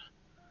yüksektir.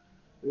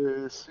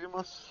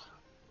 SIMAS,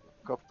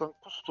 Kaptan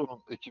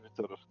Cousteau'nun ekibi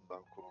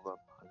tarafından kurulan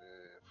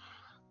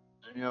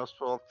Dünya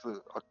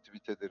Sualtı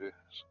Aktiviteleri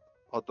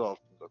adı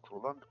altında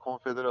kurulan bir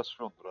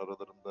konfederasyondur.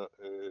 Aralarında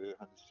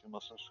hani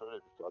SIMAS'ın şöyle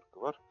bir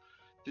farkı var.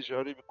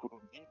 Ticari bir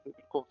kurum değil de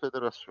bir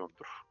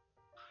konfederasyondur.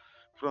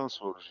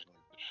 Fransız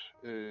orijinlidir.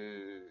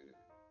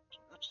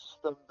 Üç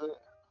sistemde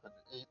hani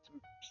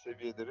eğitim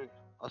seviyeleri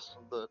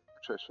aslında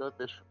 3 aşağı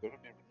 5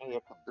 yukarı birbirine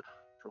yakındır.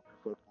 Çok bir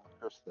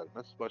farklılık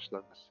göstermez.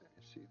 Başlangıç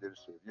seviyesi, ileri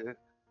seviye,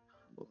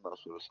 ondan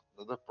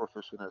sonrasında da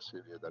profesyonel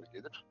seviyeler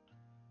gelir.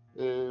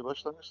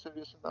 Başlangıç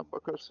seviyesinden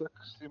bakarsak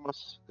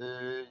SIMAS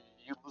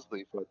yıldızla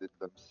ifade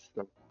edilen bir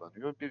sistem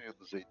kullanıyor. Bir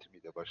yıldız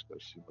eğitimiyle başlar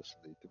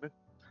SIMAS'ın eğitimi.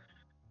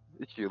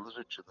 2 yıldız,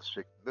 3 yıldız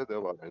şeklinde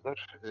devam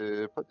eder.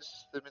 PADI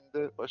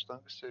sisteminde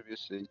başlangıç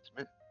seviyesi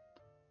eğitimi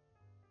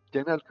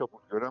genel kabul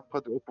gören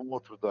PADI Open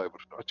Water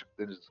Diver, açık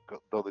deniz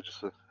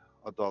dalıcısı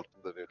adı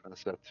altında verilen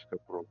sertifika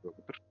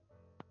programıdır.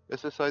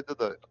 SSI'da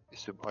da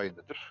isim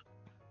aynıdır.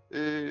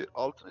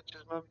 Altını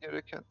çizmem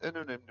gereken en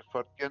önemli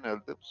fark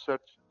genelde bu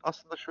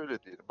aslında şöyle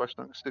diyelim,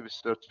 başlangıç seviyesi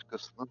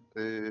sertifikasının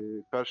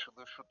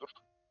karşılığı şudur.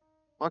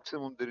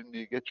 Maksimum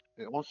derinliği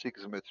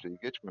 18 metreyi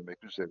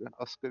geçmemek üzere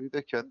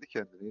asgaride kendi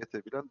kendine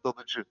yetebilen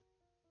dalıcı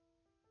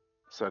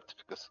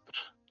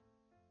sertifikasıdır.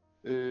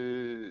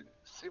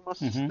 SIMAS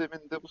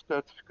sisteminde bu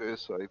sertifikaya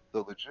sahip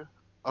dalıcı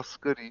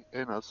asgari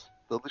en az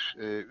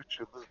 3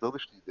 yıldız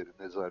dalış lideri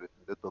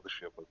nezaretinde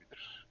dalış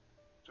yapabilir.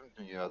 Tüm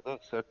dünyada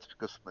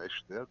sertifikasına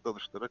eşdeğer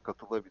dalışlara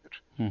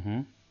katılabilir.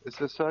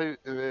 SSI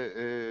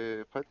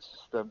ve PADI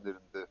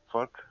sistemlerinde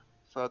fark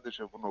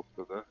sadece bu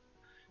noktada.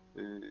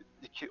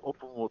 2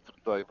 Open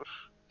Water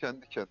Diver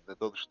kendi kendine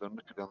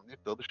dalışlarını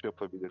planlayıp dalış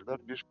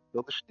yapabilirler. Bir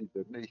dalış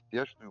liderine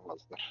ihtiyaç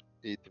duymazlar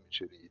eğitim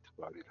içeriği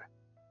itibariyle.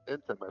 En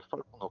temel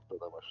fark bu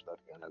noktada başlar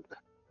genelde.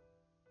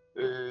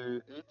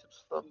 Eğitim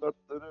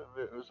standartları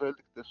ve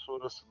özellikle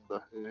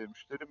sonrasında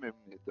müşteri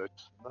memnuniyeti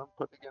açısından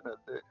PADI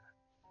genelde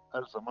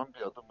her zaman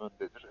bir adım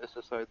öndedir.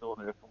 SSI'de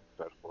ona yakın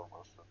bir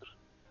performanstadır.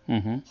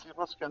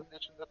 SIMAS kendi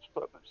içinde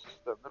tutarlı bir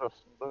sistemdir.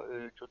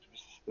 Aslında kötü bir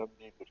sistem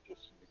değildir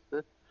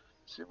kesinlikle.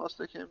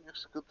 SIMAS'taki en büyük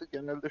sıkıntı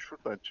genelde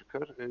şuradan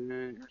çıkar.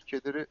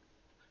 Ülkeleri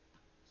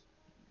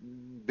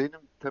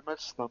benim temel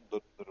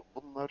standartlarım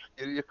bunlar,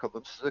 geriye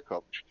kalan size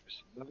kalmış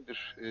gibisinden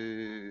bir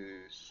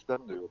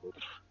sistemle yol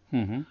alır.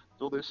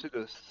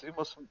 Dolayısıyla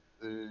SIMAS'ın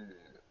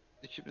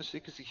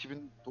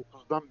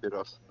 2008-2009'dan beri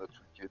aslında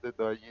Türkiye'de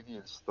daha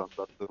yeni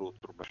standartları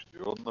oturmuş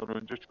diyor. Ondan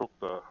önce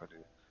çok daha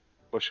hani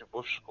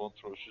başıboş,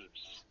 kontrolsüz bir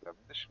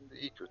sistemdi. Şimdi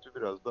iyi kötü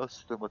biraz daha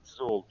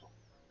sistematize oldu.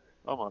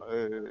 Ama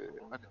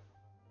hani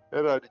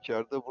her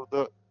halükarda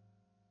burada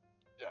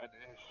yani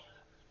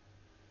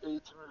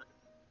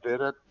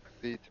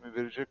eğitimi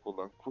verecek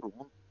olan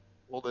kurumun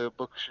olaya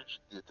bakışı,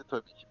 ciddiyeti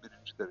tabii ki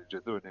birinci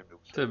derecede önemli.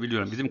 Tabii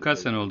biliyorum. Bizim kaç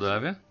sene oldu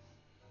abi?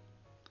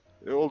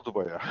 Oldu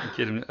bayağı.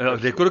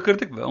 Rekoru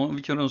kırdık mı?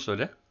 Bir kere onu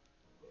söyle.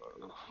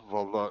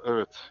 Vallahi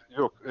evet.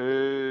 Yok.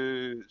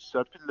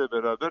 Serpil'le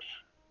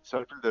beraber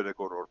Serpil de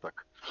rekor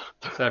ortak.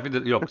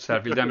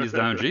 Serpil'den biz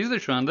daha önceyiz de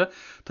şu anda.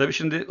 Tabii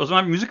şimdi o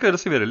zaman bir müzik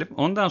arası verelim.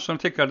 Ondan sonra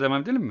tekrar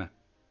devam edelim mi?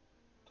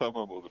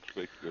 Tamam, olur,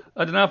 bekliyorum.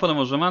 Hadi ne yapalım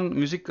o zaman?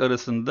 Müzik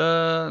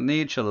arasında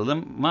neyi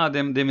çalalım?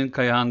 Madem demin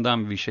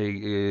Kayahan'dan bir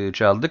şey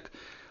çaldık.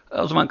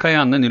 O zaman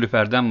Kayahan'la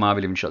Nilüfer'den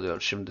Mavilim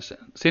çalıyoruz şimdi.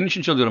 Senin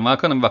için çalıyorum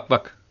Hakan'ım,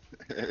 bak.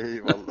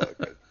 Eyvallah.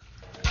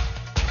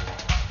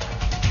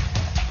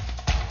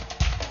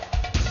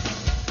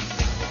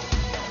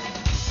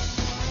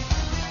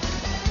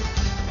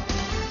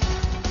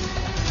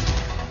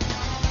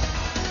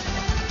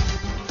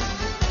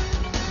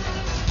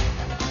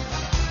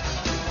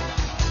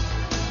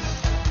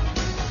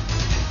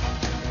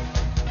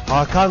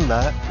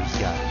 Hakan'la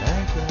Rüzgar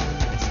nereden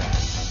eser?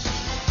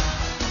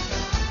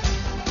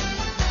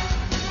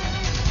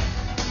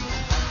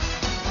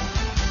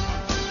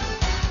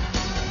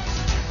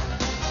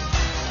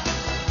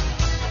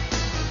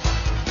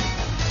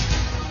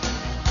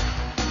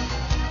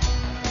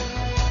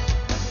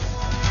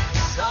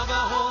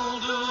 Sabah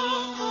oldu,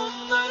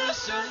 mumları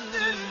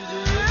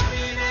söndürdüm,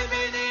 yine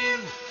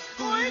benim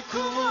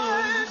uykumu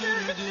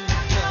öldürdün.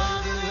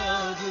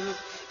 Yağdı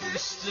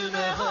üstüme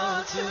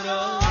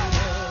hatıra.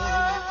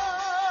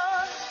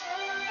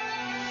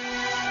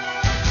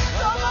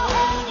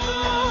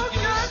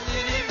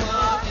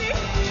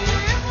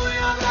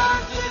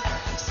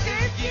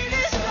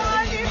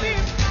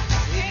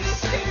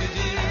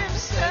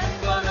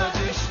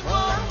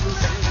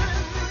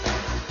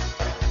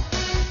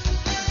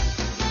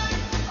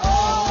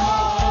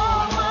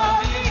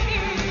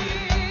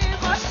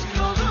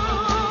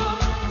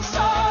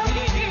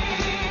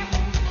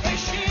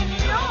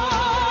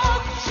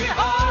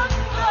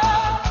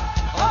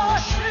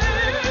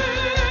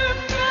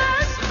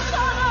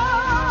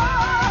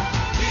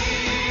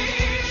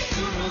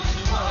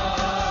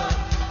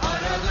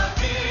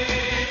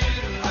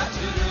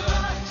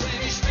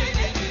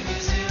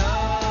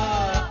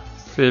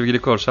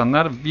 Sevgili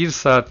korsanlar, 1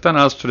 saatten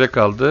az süre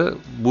kaldı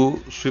bu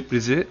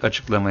sürprizi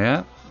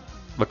açıklamaya.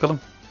 Bakalım.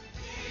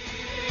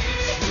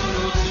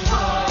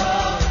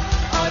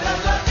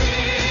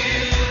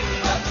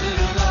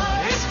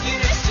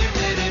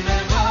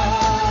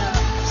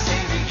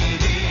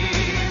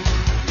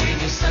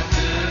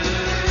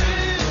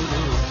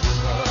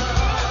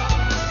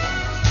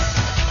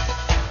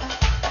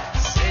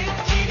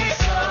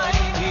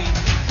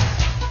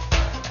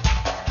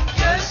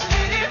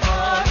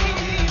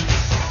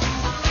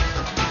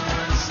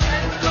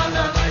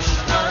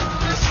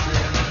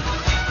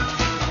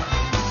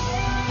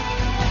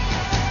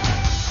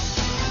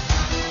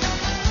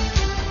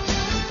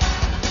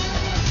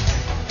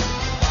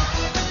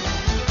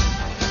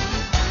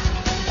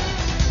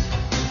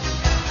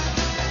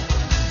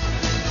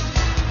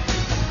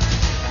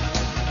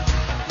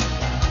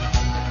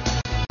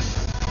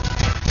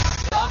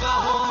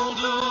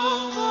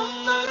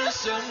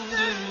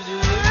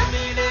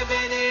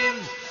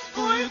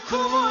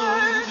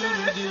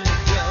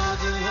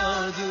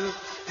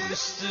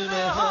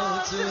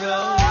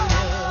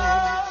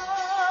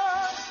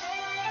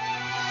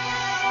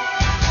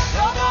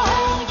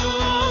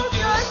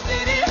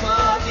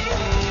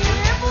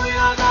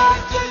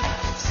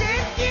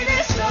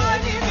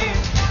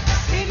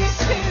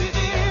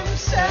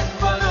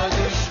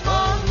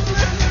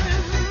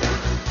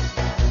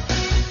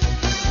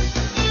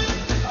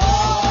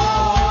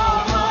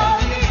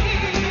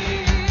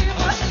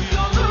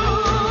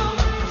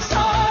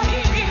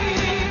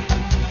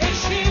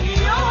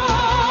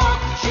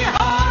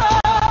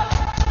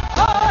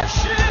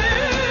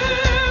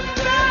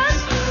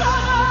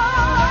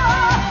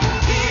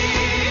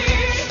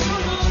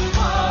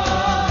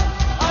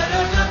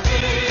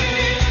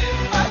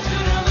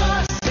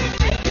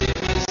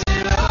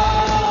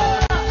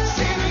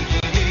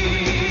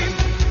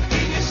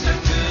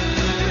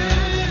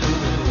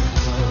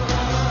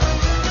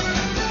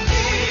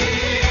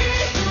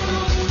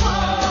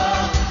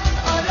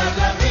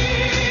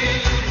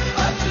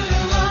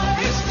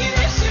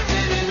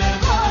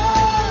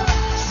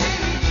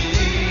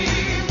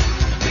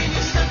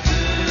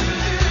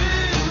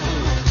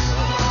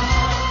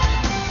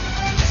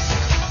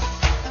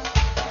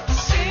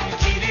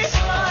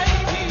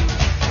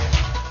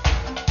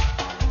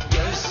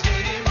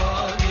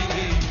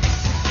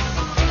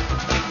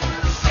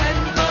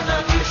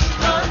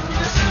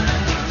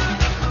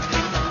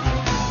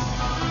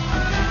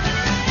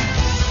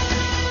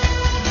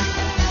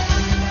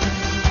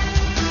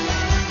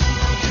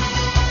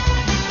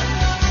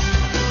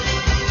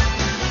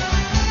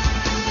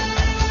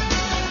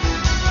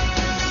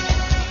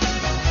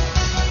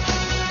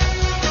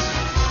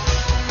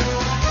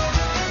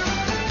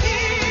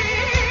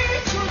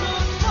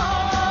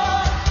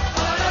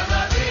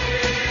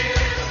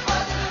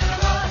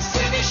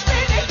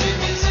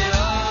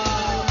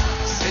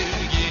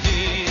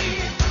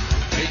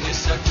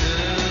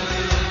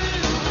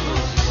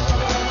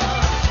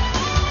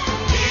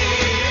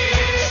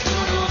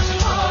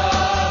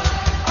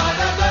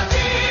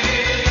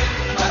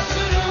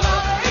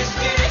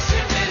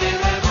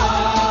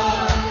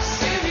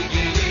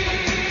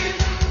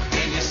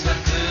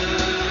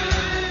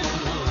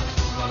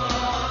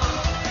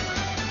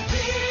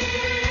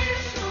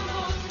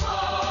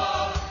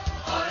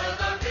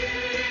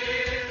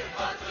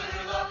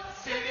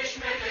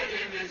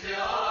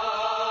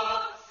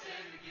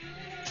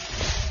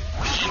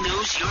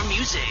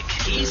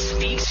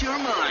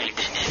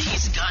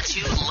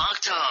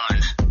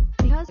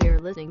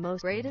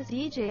 Most greatest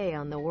DJ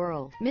on the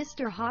world,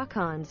 Mr.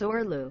 Hakan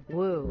Zorlu.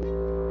 Woo.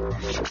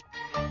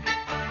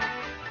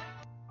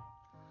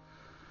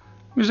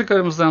 Müzik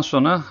aramızdan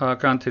sonra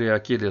Hakan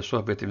Tiryaki ile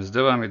sohbetimiz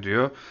devam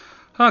ediyor.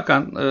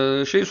 Hakan,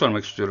 şeyi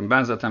sormak istiyorum.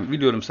 Ben zaten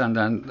biliyorum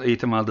senden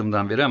eğitim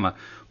aldığımdan beri ama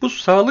bu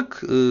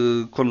sağlık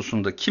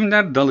konusunda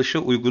kimler dalışa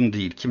uygun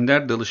değil,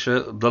 kimler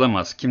dalışa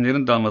dalamaz,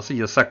 kimlerin dalması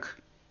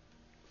yasak?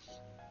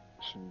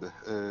 Şimdi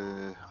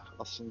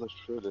aslında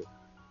şöyle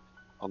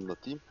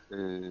anlatayım.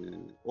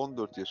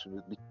 14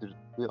 yaşını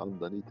bitirdiği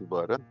andan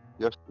itibaren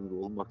yaş sınırı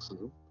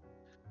olmaksızın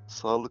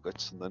sağlık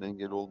açısından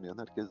engel olmayan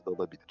herkes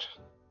dalabilir.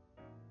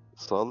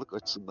 Sağlık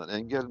açısından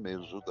engel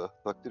mevzu da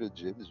takdir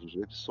edeceğimiz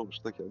üzere biz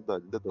sonuçta kendi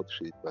halinde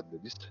dalış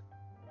eğitmenleriyiz.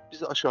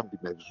 Bizi aşan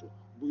bir mevzu.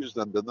 Bu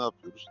yüzden de ne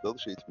yapıyoruz?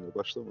 Dalış eğitimine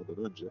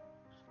başlamadan önce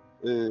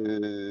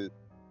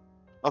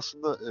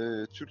aslında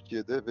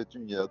Türkiye'de ve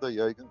dünyada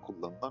yaygın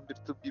kullanılan bir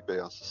tıbbi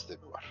beyan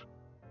sistemi var.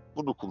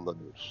 Bunu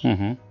kullanıyoruz. Hı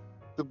hı.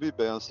 Tıbbi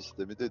beyan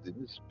sistemi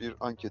dediğimiz bir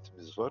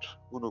anketimiz var.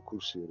 Bunu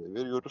kursiyere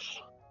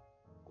veriyoruz.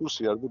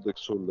 Kursiyer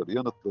buradaki soruları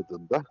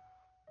yanıtladığında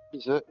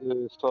bize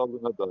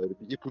sağlığına dair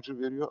bir ipucu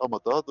veriyor ama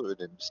daha da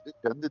önemlisi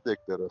kendi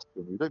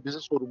deklarasyonuyla bizi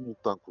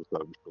sorumluluktan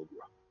kurtarmış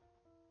oluyor.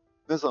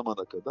 Ne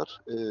zamana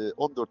kadar?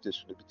 14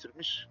 yaşını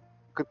bitirmiş,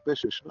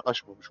 45 yaşını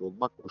aşmamış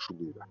olmak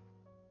koşuluyla.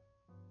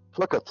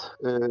 Fakat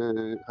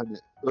hani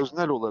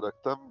öznel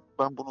olaraktan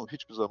ben bunu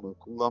hiçbir zaman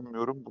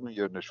kullanmıyorum. Bunun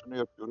yerine şunu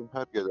yapıyorum.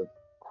 Her gelen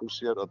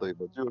kursiyer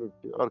adayıma diyorum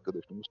ki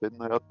arkadaşım senin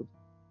hayatın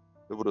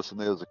ve burası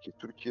ne yazık ki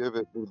Türkiye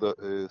ve burada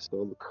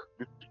sağlık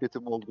lüks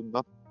tüketimi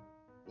olduğundan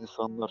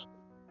insanlar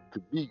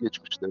tıbbi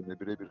geçmişlerine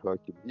birebir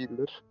hakim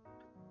değiller.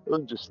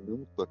 Öncesinde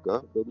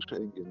mutlaka dalış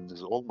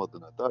engeliniz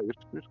olmadığına dair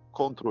bir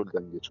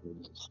kontrolden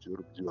geçmenizi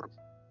istiyorum diyorum.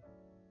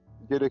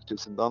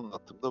 Gerekçesini de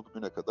anlattığımda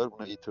bugüne kadar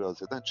buna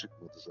itiraz eden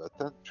çıkmadı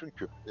zaten.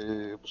 Çünkü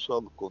bu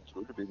sağlık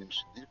kontrolü benim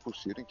için değil,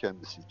 kursiyerin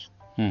kendisi için.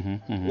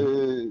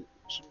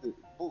 Şimdi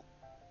bu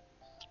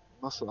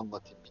nasıl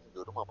anlatayım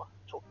bilmiyorum ama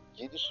çok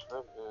geniş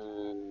ve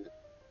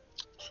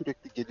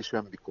sürekli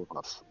gelişen bir konu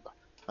aslında.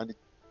 Hani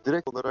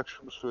direkt olarak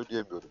şunu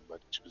söyleyemiyorum ben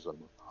hiçbir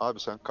zaman. Abi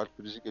sen kalp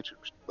krizi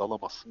geçirmiştin,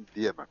 dalamazsın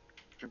diyemem.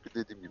 Çünkü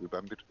dediğim gibi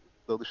ben bir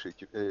dalış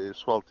ekibi,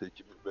 sualtı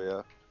ekibi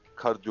veya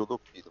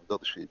kardiyolog değilim,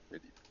 dalış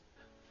eğitmeniyim.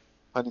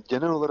 Hani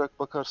genel olarak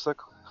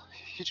bakarsak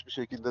hiçbir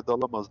şekilde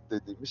dalamaz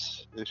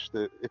dediğimiz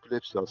işte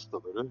epilepsi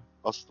hastaları,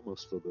 astım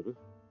hastaları,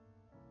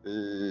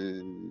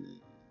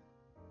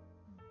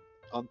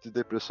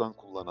 antidepresan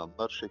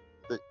kullananlar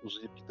şeklinde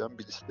uzayıp giden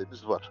bir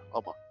listemiz var.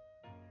 Ama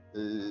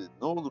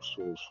ne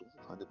olursa olsun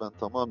hani ben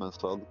tamamen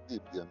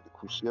sağlıklıyım diyen bir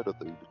kursiyer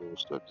adayı bile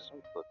olsa biz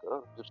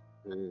mutlaka bir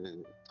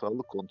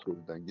sağlık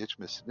kontrolünden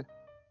geçmesini,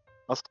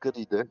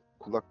 asgari de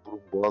kulak,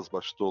 burun, boğaz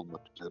başta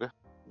olmak üzere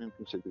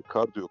mümkünse bir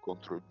kardiyo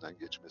kontrolünden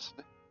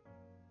geçmesini,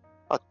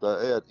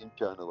 hatta eğer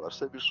imkanı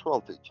varsa bir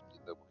sualtı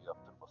ekibinde bunu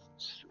yaptırmasını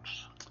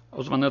istiyoruz.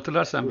 O zaman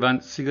hatırlarsan ben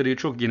sigarayı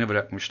çok yeni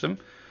bırakmıştım.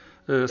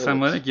 Sen Evet.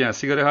 bana dedin ki yani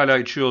sigara hala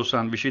içiyor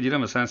olsan bir şey değil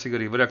ama sen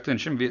sigarayı bıraktığın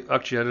için bir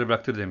akciğerleri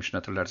bıraktır demiştin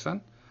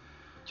hatırlarsan.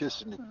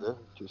 Kesinlikle,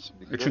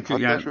 kesinlikle. Çünkü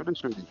Hatta yani şöyle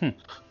söyleyeyim.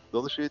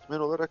 Dalış eğitmeni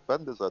olarak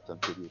ben de zaten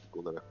periyodik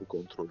olarak bu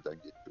kontrolden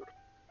geçiyorum.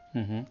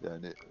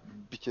 Yani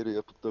bir kere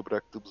yapıp da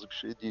bıraktığımız bir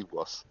şey değil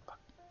bu aslında.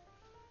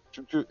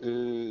 Çünkü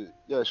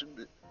ya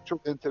şimdi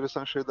çok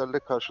enteresan şeylerle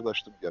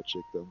karşılaştım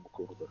gerçekten bu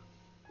konuda.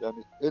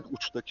 Yani en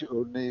uçtaki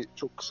örneği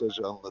çok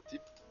kısaca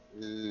anlatayım.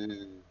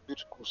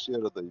 Bir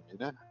kursiyer adayım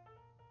yine.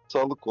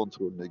 Sağlık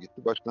kontrolüne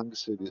gitti. Başlangıç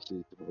seviyesi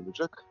eğitimi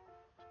alacak.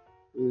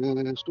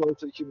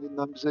 Sualtı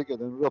hekimliğinden bize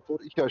gelen rapor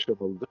 2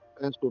 aşamalıdır.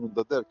 En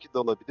sonunda der ki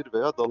dalabilir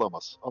veya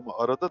dalamaz. Ama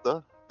arada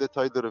da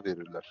detayları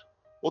verirler.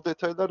 O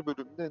detaylar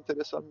bölümünde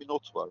enteresan bir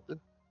not vardı.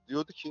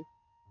 Diyordu ki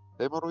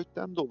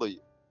hemoroidden dolayı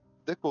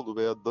dekolu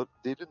veya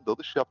derin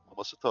dalış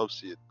yapmaması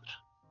tavsiye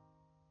edilir.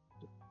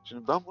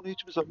 Şimdi ben bunu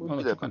hiçbir zaman Vallahi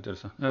çok bilemem.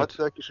 enteresan. Evet.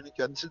 Hatta kişinin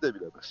kendisi de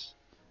bilemez.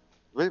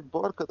 Ve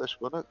bu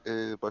arkadaş bana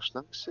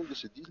başlangıç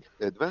seviyesi değil,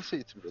 advance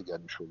eğitimle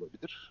gelmiş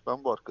olabilir.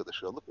 Ben bu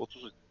arkadaşı alıp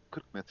 30-40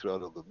 metre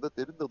aralığında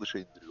derin dalışa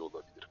indiriyor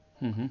olabilirim.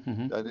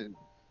 Yani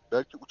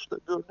belki uçta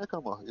bir örnek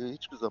ama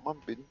hiçbir zaman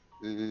benim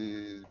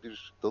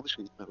bir dalış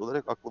eğitmeni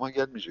olarak aklıma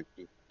gelmeyecek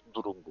bir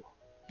durum bu.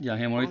 Ya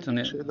hemoroid Bunun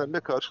hani şeylerle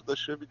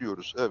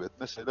karşılaşabiliyoruz. Evet,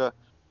 mesela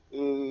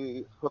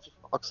hafif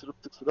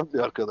aksırıp tıksıran bir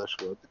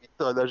arkadaş vardı.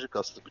 Gitti alerjik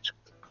astımı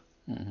çıktı.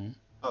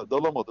 Ha,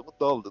 dalamadı mı?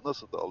 Daldı.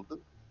 Nasıl daldı?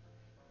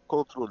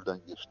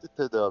 Kontrolden geçti,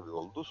 tedavi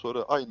oldu.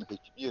 Sonra aynı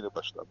hekim yeni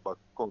baştan bak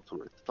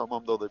kontrol etti.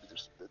 Tamam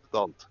dalabilirsin dedi,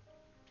 daldı.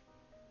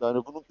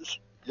 Yani bunun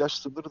üst yaş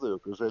sınırı da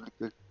yok.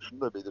 Özellikle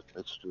şunu da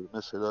belirtmek istiyorum.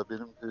 Mesela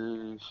benim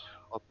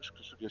 60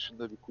 küsur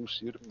yaşında bir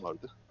kursiyerim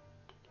vardı.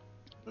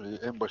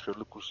 En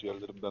başarılı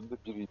kursiyerlerimden de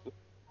biriydi.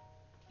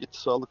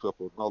 Gitti sağlık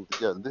raporunu aldı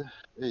geldi.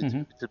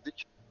 Eğitimi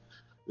bitirdik.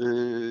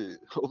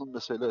 Onun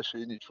mesela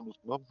şeyini hiç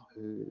unutmam.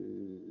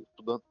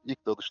 Sudan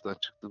ilk dalıştan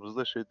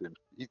çıktığımızda şey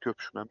demişti. İlk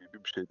öpüşmem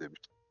gibi bir şey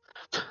demişti.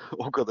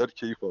 O kadar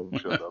keyif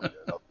almış adam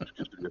yani 60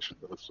 küsur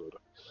yaşından sonra.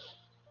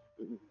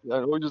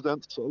 Yani o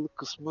yüzden sağlık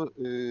kısmı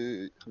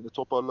hani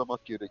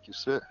toparlamak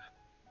gerekirse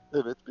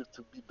evet bir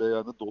tıbbi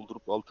beyanı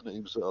doldurup altına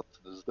imza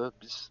attığınızda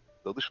biz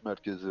dalış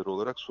merkezleri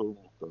olarak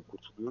sorumluluktan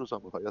kurtuluyoruz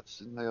ama hayat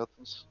sizin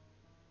hayatınız.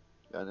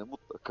 Yani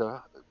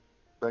mutlaka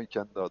ben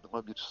kendi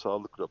adıma bir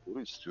sağlık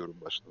raporu istiyorum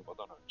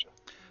başlamadan önce.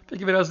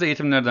 Peki biraz da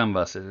eğitimlerden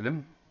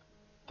bahsedelim.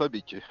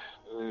 Tabii ki.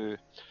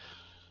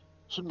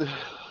 Şimdi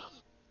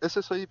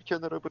SSI'yi bir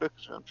kenara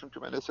bırakacağım.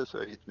 Çünkü ben SSI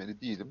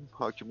eğitmeni değilim.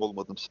 Hakim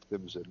olmadığım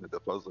sistem üzerine de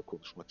fazla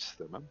konuşmak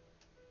istemem.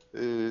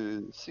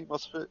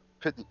 CMAS ve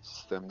PEDI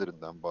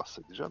sistemlerinden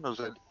bahsedeceğim.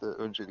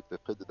 Öncelikle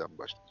PEDI'den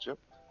başlayacağım.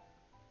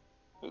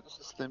 PEDI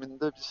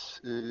sisteminde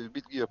biz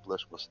bilgi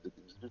yapılaşması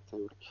dediğimiz bir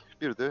teorik,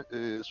 bir de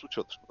su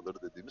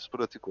çalışmaları dediğimiz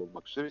pratik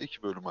olmak üzere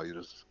 2 bölüm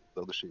ayırırız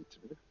dalış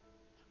eğitimini.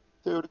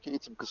 Teorik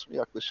eğitim kısmı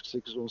yaklaşık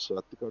 8-10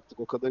 saatlik, artık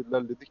o kadar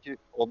ilerledi ki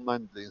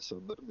online bile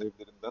insanların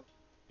evlerinden,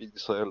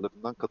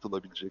 bilgisayarlarından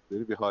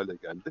katılabilecekleri bir hale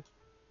geldi.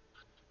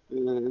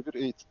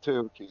 Bir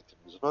teorik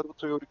eğitimimiz var. Bu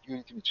teorik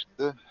eğitim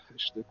içinde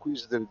işte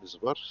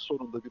quizlerimiz var.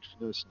 Sonunda bir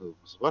final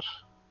sınavımız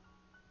var.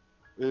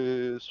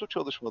 Su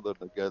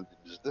çalışmalarına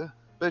geldiğimizde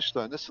 5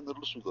 tane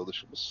sınırlı su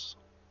dalışımız,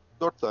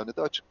 4 tane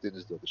de açık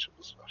deniz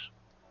dalışımız var.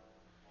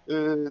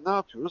 Ne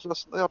yapıyoruz?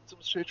 Aslında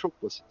yaptığımız şey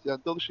çok basit.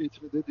 Yani dalış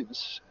eğitimi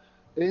dediğimiz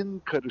en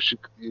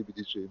karışık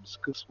diyebileceğimiz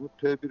kısmı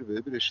P1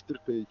 V1 eşittir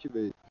P2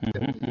 V2.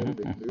 Yani yarım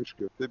ekmeğe 3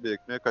 köfte, bir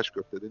ekmeğe kaç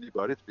köfteden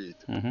ibaret bir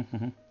eğitim.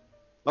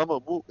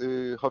 Ama bu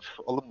hafif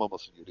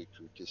alınmaması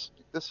gerekiyor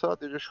kesinlikle.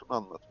 Sadece şunu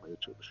anlatmaya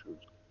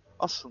çalışıyoruz.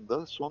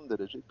 Aslında son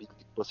derece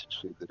bildik basit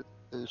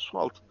şeylerin su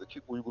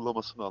altındaki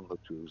uygulamasını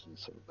anlatıyoruz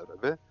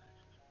insanlara ve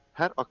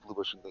her aklı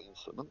başında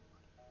insanın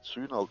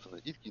suyun altına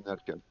ilk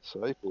inerken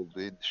sahip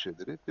olduğu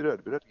endişeleri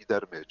birer birer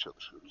gidermeye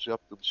çalışıyoruz.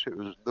 Yaptığımız şey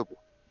özünde bu.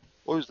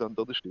 O yüzden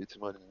dalış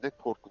eğitimi hani ne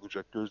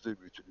korkulacak, gözde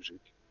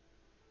büyütülecek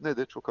ne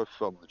de çok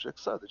hafife alınacak.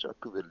 Sadece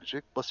akıl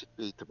verilecek basit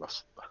bir eğitim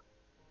aslında.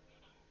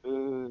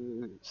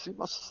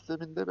 Simas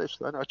sisteminde 5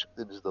 tane açık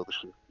deniz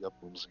dalışı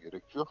yapmamız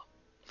gerekiyor.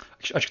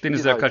 Açık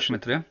denizler kaç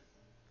metre?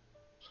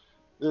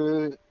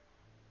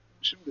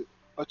 Şimdi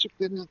açık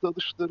deniz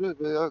dalışları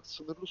veya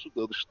sınırlı su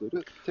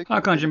dalışları...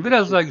 Hakan'cığım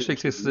biraz daha yüksek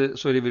sesle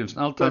söyleyebilir misin?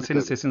 Alttan senin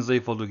sesin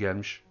zayıf olduğu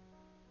gelmiş.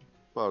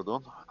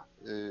 Pardon.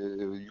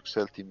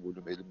 Yükselteyim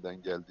volümü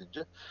elimden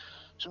geldiğince.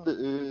 Şimdi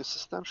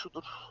sistem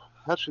şudur.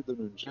 Her şeyden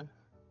önce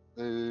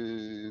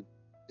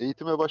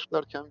eğitime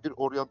başlarken bir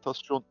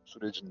oryantasyon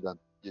sürecinden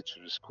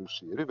geçiririz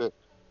kursiyeri ve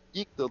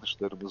ilk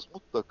dalışlarımız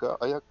mutlaka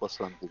ayak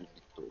basan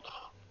derinlikte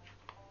olur.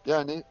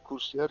 Yani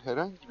kursiyer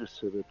herhangi bir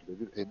sebeple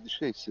bir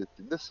endişe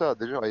hissettiğinde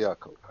sadece ayağa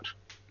kalkar.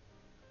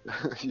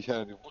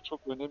 Yani bu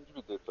çok önemli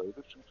bir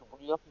detaydır. Çünkü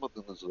bunu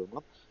yapmadığınız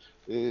zaman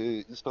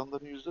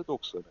insanların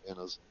 %90'ı en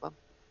azından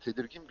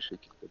tedirgin bir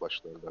şekilde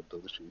başlarlar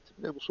dalış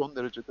eğitimine. Bu son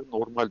derece de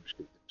normal bir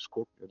şeydir. Biz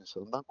korkmayan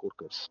insandan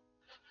korkarız.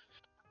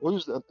 O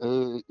yüzden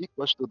ilk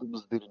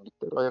başladığımız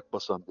derinlikler ayak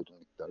basan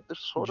derinliklerdir.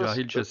 Sonrasında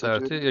cahil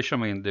cesareti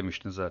yaşamayın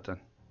demiştin zaten.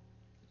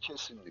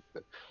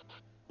 Kesinlikle.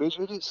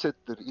 Beceri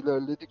setleri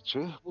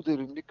ilerledikçe bu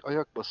derinlik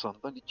ayak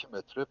basandan 2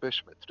 metre,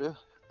 5 metre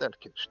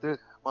derken işte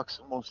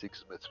maksimum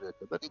 18 metreye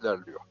kadar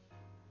ilerliyor.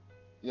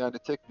 Yani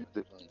tek bir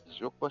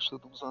derinliğimiz yok.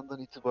 Başladığımız andan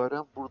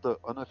itibaren burada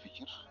ana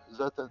fikir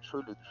zaten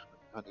şöyle düşünün.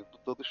 Hani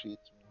bu dalış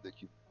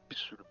eğitimindeki bir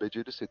sürü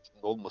beceri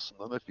setinin olmasının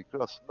ana fikri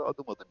aslında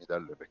adım adım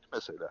ilerlemek.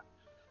 Mesela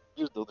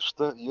bir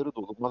dalışta yarı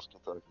dolu maske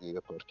tahliye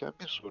yaparken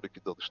bir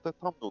sonraki dalışta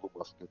tam dolu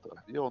maske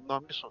tahliye,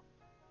 ondan bir sonra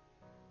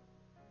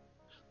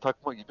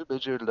takma gibi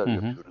beceriler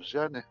yapıyoruz.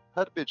 Yani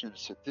her beceri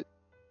seti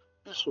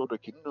bir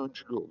sonrakinin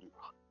öncülü oluyor.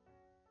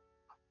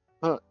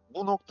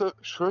 Bu nokta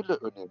şöyle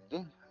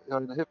önemli.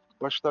 Yani hep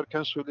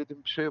başlarken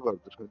söylediğim bir şey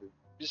vardır. Hani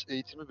biz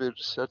eğitimi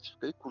veririz,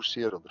 sertifikayı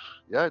kursiyer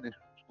alır. Yani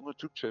bunun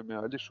Türkçe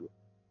meali şu.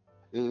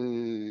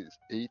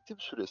 Eğitim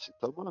süresi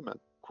tamamen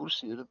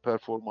kursiyerin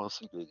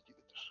performansıyla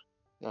ilgilidir.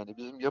 Yani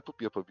bizim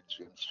yapıp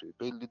yapabileceğimiz şey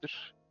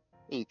bellidir.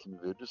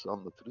 Eğitimi veririz,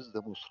 anlatırız,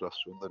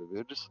 demonstrasyonları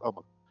veririz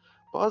ama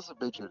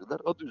bazı beceriler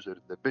adı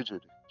üzerinde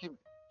beceri.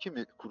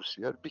 Kimi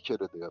kursiyer bir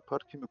kere de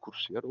yapar, kimi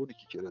kursiyer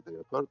 12 kere de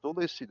yapar.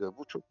 Dolayısıyla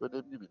bu çok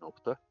önemli bir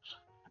nokta.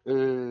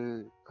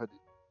 Hani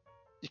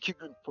 2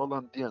 gün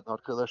falan diyen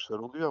arkadaşlar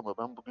oluyor ama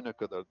ben bugüne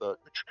kadar daha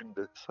 3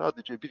 günde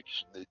sadece bir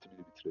kişinin eğitimini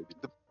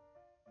bitirebildim.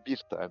 Bir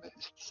tane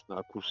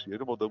istisna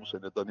kursiyerim, o da bu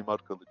sene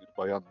Danimarkalı bir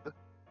bayandı.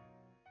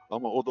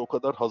 Ama o da o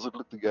kadar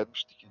hazırlıklı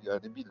gelmişti ki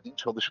yani bildiğin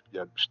çalışıp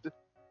gelmişti.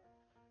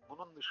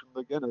 Bunun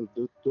dışında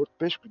genelde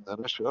 4-5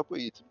 günden aşağı bu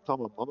eğitimi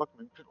tamamlamak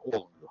mümkün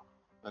olmuyor.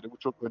 Yani bu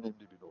çok önemli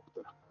bir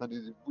nokta.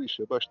 Hani bu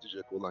işe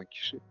başlayacak olan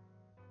kişi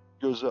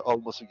göze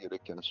alması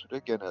gereken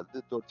süre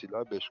genelde 4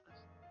 ila 5 gün.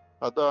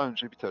 Daha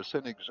önce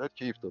biterse ne güzel,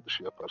 keyif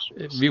dalışı yapar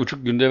sonrasında.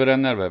 1,5 günde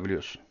verenler var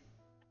biliyorsun.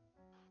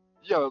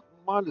 Ya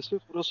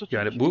maalesef burası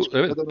yani bu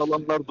evet.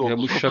 Alanlar da ya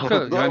bu şaka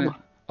yani ama,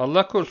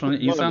 Allah korusun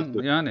insan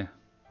maalesef. Yani.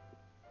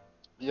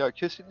 Ya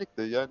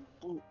kesinlikle yani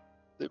bu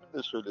demin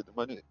de söyledim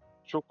hani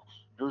çok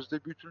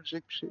gözde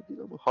büyütülecek bir şey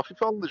değil ama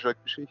hafife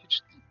alınacak bir şey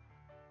hiç değil.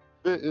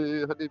 Ve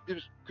hani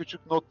bir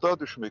küçük not daha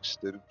düşmek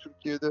isterim.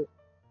 Türkiye'de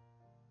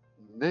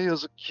ne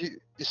yazık ki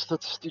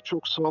istatistiği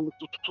çok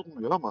sağlıklı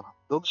tutulmuyor ama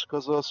dalış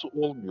kazası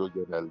olmuyor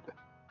genelde.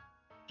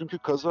 Çünkü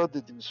kaza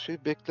dediğimiz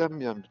şey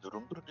beklenmeyen bir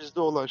durumdur. Bizde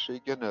olan şey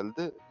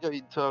genelde ya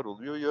intihar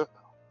oluyor ya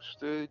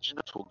işte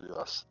cinayet oluyor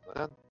aslında.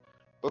 Yani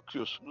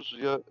bakıyorsunuz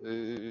ya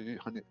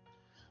hani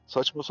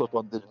saçma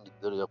sapan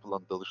derinliklere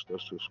yapılan dalışlar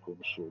söz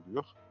konusu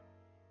oluyor.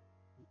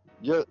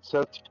 Ya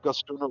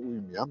sertifikasyona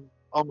uymayan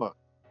ama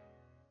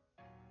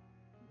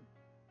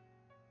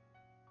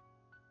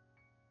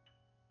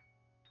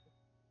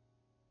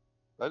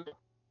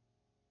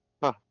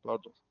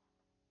pardon.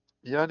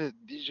 Yani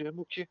diyeceğim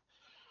o ki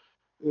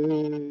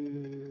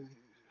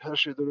her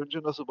şeyden önce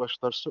nasıl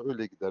başlarsa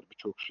öyle gider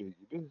birçok şey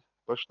gibi.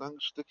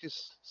 Başlangıçtaki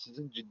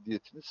sizin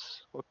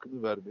ciddiyetiniz,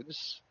 hakkını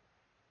vermeniz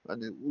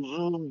hani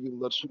uzun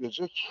yıllar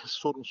sürecek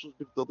sorunsuz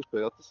bir dalış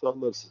hayatı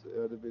sağlar size.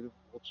 Yani benim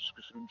 30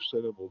 küsürüncü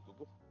senem oldu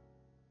bu.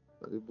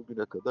 Hani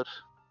bugüne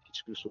kadar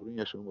hiçbir sorun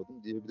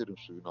yaşamadım diyebilirim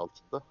suyun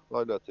altında.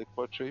 Hala tek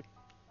parçayım.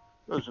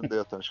 Özünde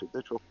yatan şey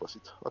de çok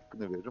basit.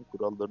 Hakkını veririm,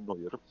 kurallarını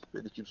uyarım.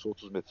 Beni kimse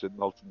 30 metrenin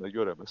altında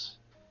göremez.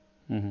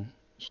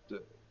 İşte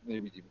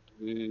ne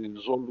bileyim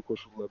zorlu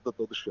koşullarda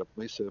dalış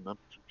yapmayı sevmem.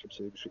 Çünkü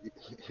kimseye bir şey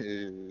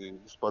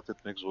ispat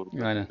etmek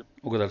zorunda değilim. Değilim.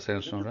 O kadar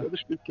sene sonra.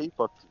 Dalış bir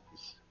keyif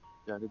aktivitesi.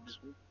 Yani biz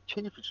bunu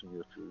keyif için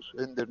yapıyoruz.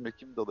 En derine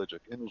kim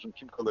dalacak, en uzun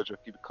kim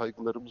kalacak gibi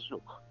kaygılarımız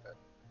yok. Yani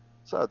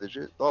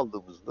sadece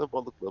daldığımızda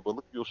balıkla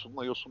balık,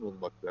 yosunla yosun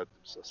olmak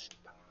derdimiz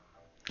aslında.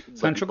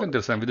 Sen çok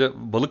enteresan. Bir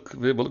de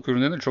balık ve balık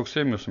ürünlerini çok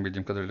sevmiyorsun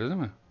bildiğim kadarıyla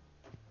değil mi?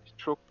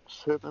 Çok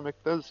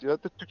sevmemekten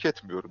ziyade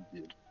tüketmiyorum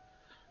diyelim.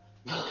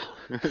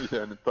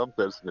 Yani tam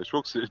tersine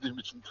çok sevdiğim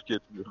için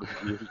tüketmiyorum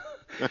diyelim.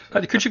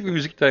 Hadi küçük bir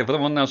müzik daha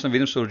yapalım. Ondan sonra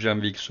benim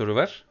soracağım bir iki soru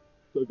var.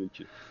 Tabii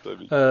ki.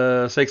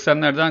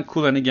 80'lerden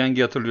Kool and the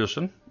Gang'i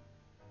hatırlıyorsun.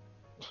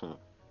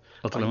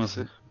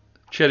 Hatırlaması.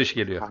 Cherish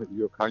geliyor.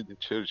 Yok, hangi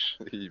Cherish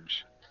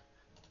iyiymiş.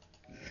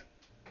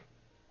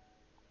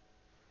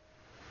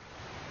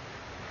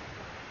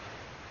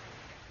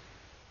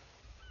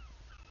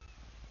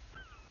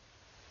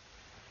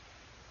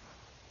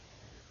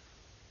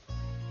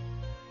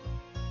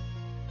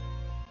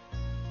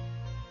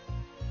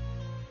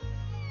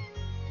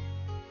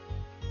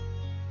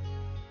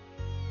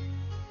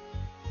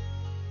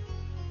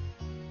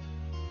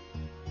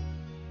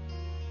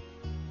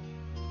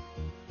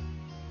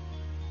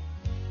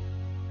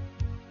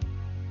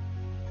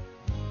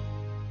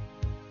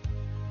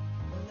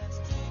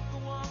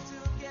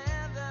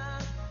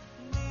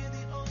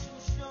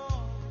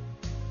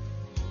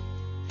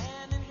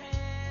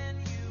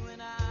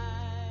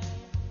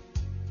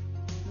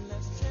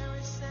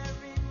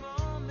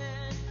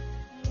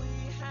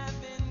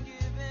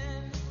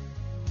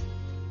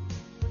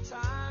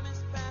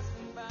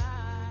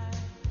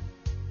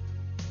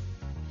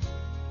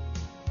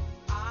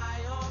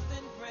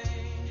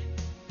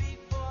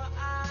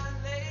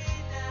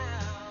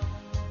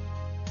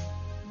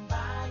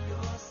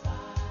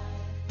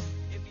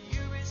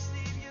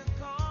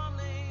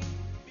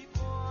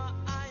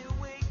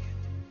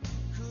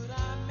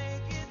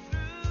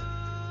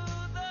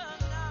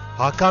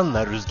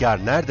 Hakan'la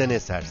Rüzgar Nereden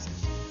Eserse.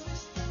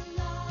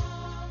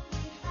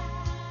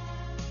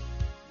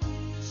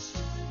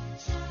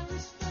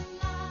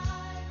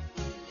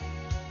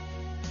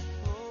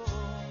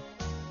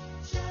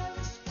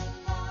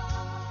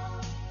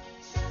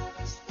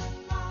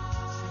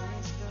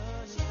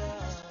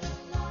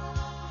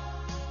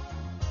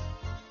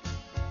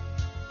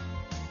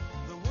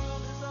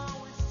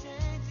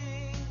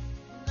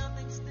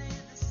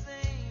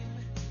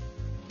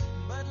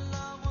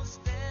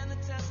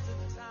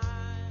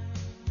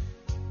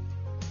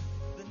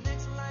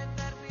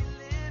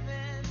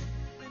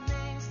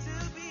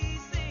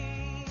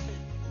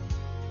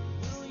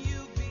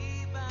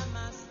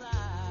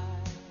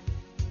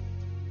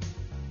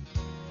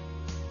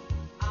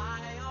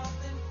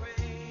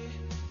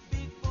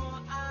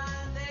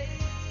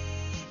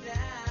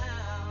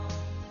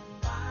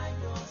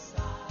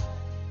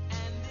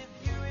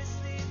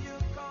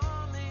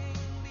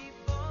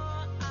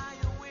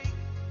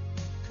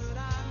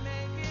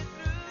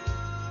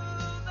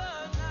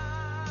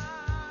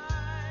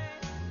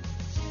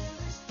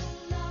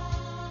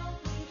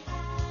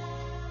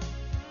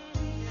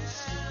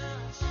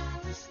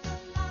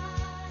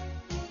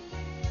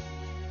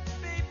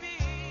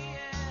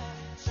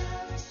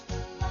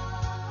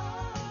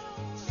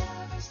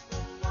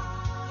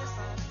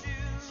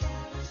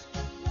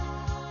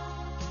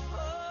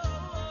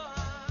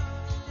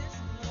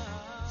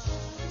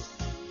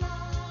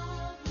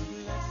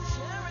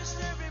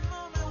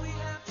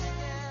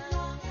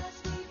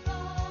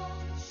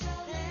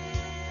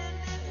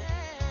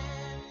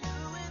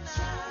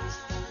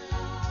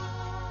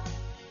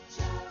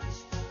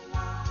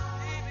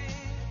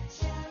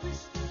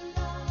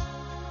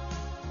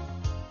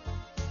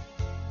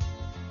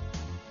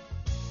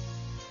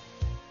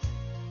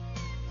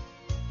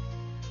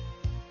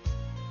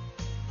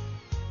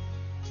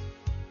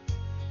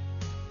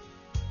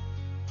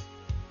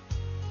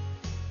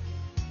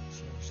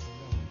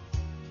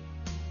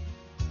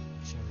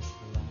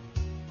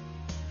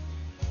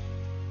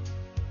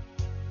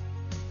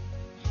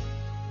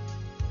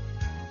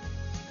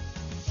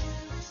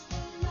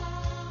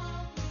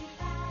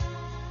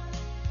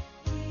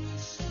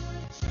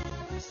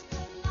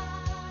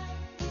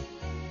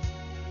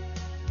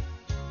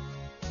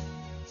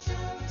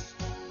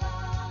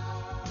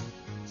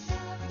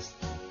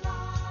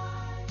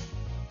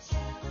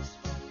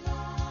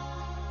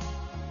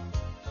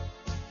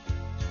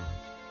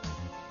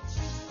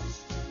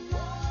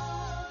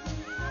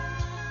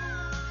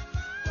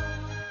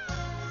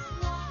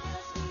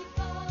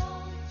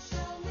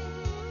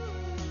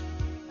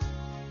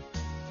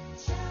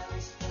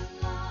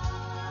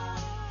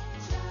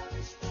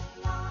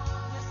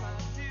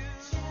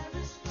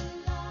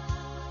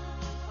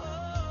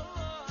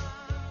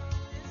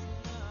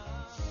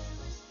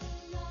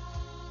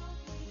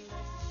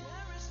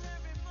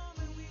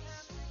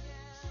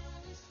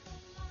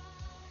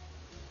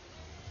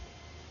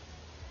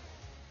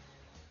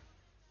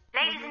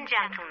 Ladies and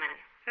gentlemen,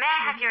 may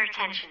I have your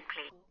attention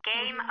please?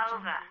 Game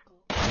over.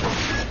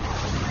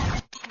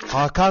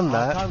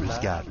 Hakan'la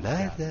Rüzgar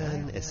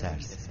Nereden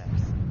Eserse.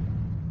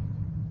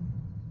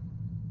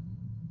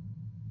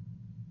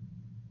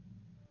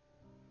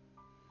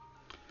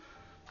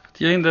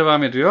 Yayın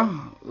devam ediyor.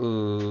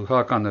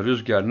 Hakan'la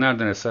Rüzgar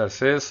Nereden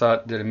Eserse,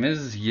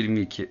 saatlerimiz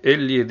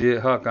 22.57.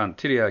 Hakan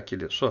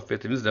Tiryakili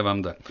sohbetimiz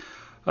devamda.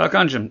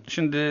 Hakan'cığım,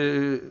 şimdi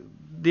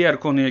diğer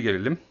konuya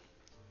gelelim.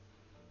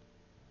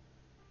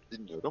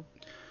 Dinliyorum.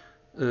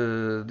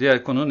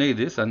 Diğer konu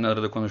neydi? Seninle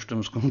arada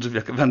konuştuğumuz konudu.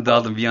 Ben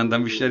dağıldım bir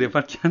yandan bir şeyler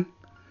yaparken.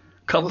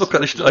 Kablo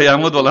karıştı,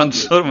 ayağıma dolandı.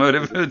 Sorma,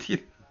 öyle böyle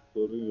değil.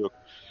 Sorun yok.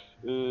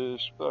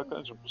 Şimdi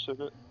Hakan'cığım, bu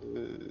sene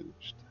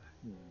işte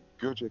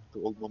Göcek'te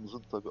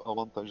olmamızın tabii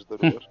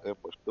avantajları var. En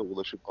başta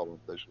ulaşım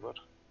avantajı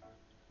var.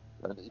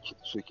 Yani iki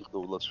şekilde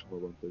ulaşım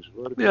avantajı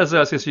var. Biraz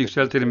daha sesi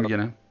yükseltelim mi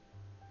gene?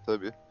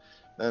 Tabii.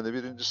 Yani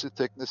birincisi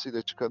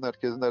teknesiyle çıkan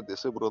herkes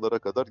neredeyse buralara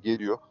kadar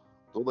geliyor.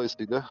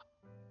 Dolayısıyla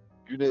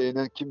güneye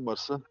inen kim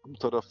varsa bu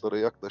taraflara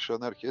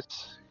yaklaşan herkes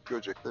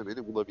Göcek'te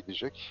beni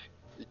bulabilecek.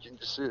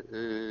 İkincisi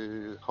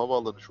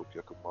havaalanı çok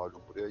yakın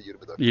malum buraya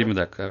 20 dakika. 20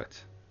 dakika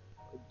evet.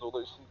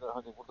 Dolayısıyla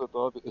hani burada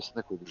daha bir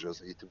esnek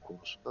olacağız eğitim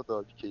konusunda.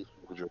 Daha bir keyifli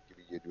olacak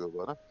gibi geliyor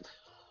bana.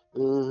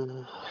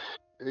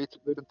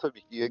 Eğitimlerin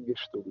tabii ki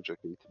yengeçte olacak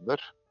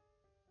eğitimler.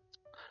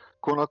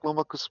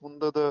 Konaklama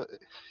kısmında da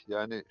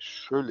yani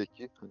şöyle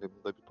ki hani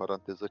bunda bir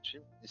parantez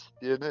açayım.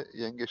 İsteyene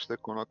yengeçte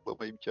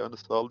konaklama imkanı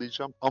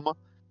sağlayacağım ama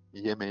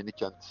yemeğini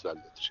kendisi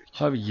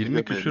halledecek. Abi 20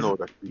 Yemeğini küsür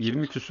uğraşmayacak.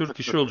 20 küsür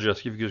kişi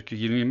olacağız gibi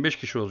gözüküyor. 20-25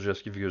 kişi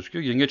olacağız gibi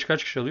gözüküyor. Yengeç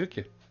kaç kişi alıyor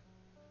ki?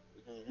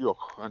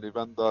 Yok hani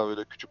ben daha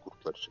öyle küçük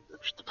gruplar için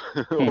demiştim.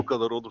 O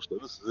kadar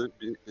olursa da size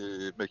bir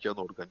mekan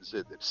organize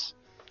ederiz.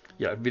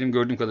 Ya benim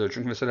gördüğüm kadarıyla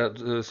çünkü mesela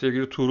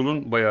sevgili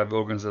Tuğrul'un bayağı bir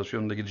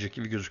organizasyonunda gidecek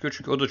gibi gözüküyor.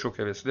 Çünkü o da çok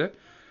hevesli.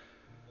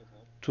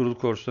 Tuğrul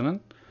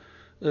Korsan'ın.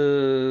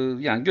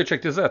 Yani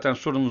Göçek'te zaten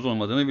sorunumuz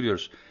olmadığını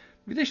biliyoruz.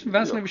 Bir de şimdi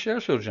ben sana bir şeyler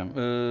soracağım.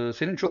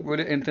 Senin çok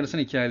böyle enteresan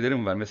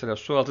hikayelerin var. Mesela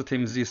sualtı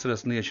temizliği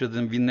sırasında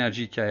yaşadığın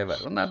binlerce hikaye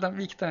var. Onlardan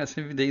bir iki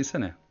tanesini bir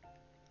değinsene.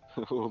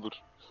 Olur.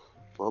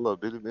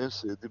 Valla benim en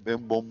sevdiğim,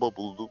 en bomba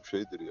bulduğum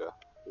şeydir ya.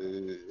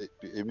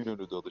 Bir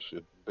Eminönü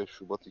dalışı. 5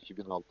 Şubat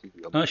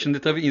 2006'ydı. Ha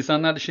şimdi tabii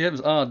insanlar da şey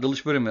yapmış.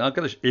 Dalış böyle mi?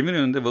 Arkadaş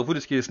Eminönü'nde vapur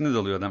iskelesinde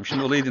dalıyor adam.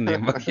 Şimdi olayı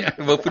dinleyin bak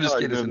yani. Vapur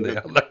iskelesinde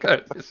ya. Allah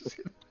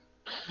kahretsin.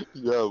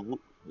 Ya bu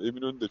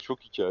Eminönü'nde çok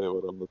hikaye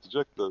var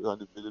anlatacak da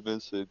hani benim en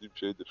sevdiğim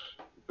şeydir.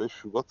 5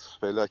 Şubat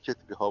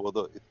felaket bir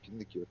havada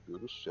etkinlik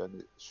yapıyoruz. Yani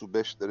su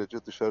 5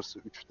 derece, dışarısı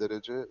 3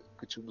 derece.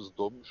 Kıçımız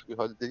donmuş bir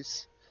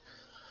haldeyiz.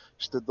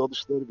 İşte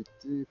dalışlar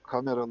bitti,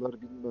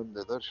 kameralar bilmem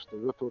neler, işte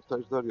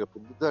röportajlar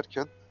yapıldı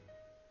derken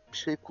bir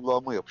şey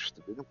kulağıma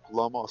yapıştı. Benim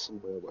kulağıma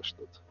asılmaya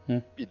başladı.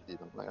 Hı. Bildiğin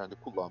ama yani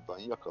kulağımdan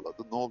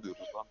yakaladı. Ne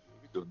oluyoruz lan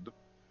diye bir döndüm.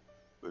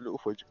 Böyle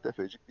ufacık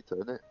tefecik bir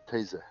tane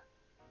teyze.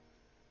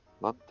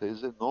 Lan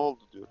teyze ne oldu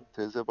diyorum.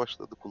 Teyze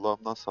başladı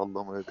kulağımdan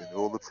sallamaya beni.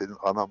 Oğlum senin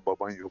anan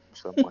baban yok mu,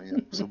 sen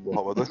manyak mısın, bu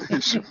havada ne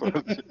işin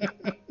var diye.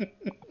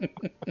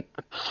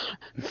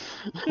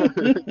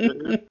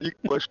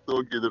 İlk başta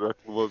o gelir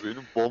aklıma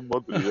benim.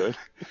 Bombadır yani.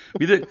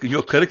 Bir de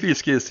yok Karaköy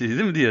iskelesiydi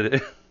değil mi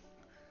diğeri?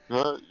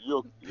 Ha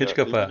yok. Hiç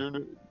kapağı.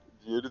 Eminönü,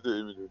 diğeri de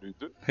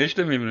Eminönü'ydü. Hiç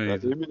de mi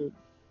Eminönü'ydü? Eminönü.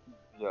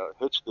 Ya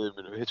hiç de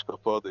Eminönü, hiç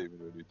kapağı da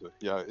Eminönü'ydü.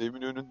 Ya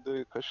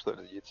Eminönü'nde kaç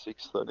tane,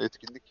 7-8 tane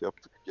etkinlik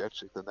yaptık.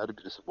 Gerçekten her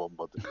birisi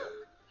bombadır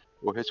yani.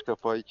 O hiç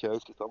kapağı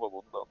hikayesi tamam,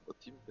 onu da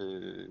anlatayım.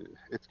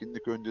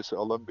 Etkinlik öncesi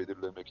alan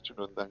belirlemek için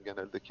önden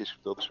genelde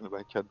keşif dalışını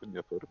ben kendim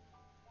yaparım.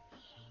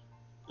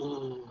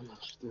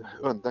 İşte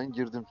önden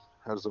girdim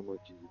her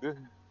zamanki gibi.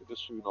 Bir de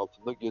suyun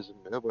altında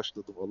gezinmeye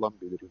başladım. Alan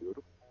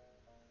belirliyorum.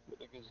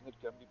 Böyle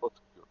gezinirken bir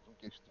batık gördüm.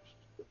 Geçtim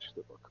üstünden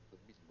işte baktım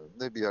bilmem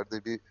ne. Bir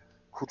yerde bir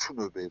kurşun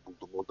öbeği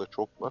buldum. Orada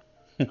çok var.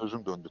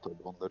 Gözüm döndü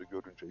tabii onları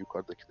görünce.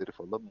 Yukarıdakileri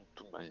falan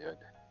unuttum ben yani.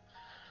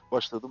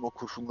 Başladım o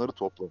kurşunları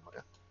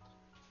toplamaya.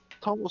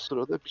 Tam o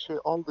sırada bir şey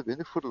aldı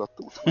beni,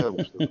 fırlattı, uçmaya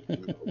başladım.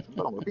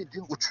 Ama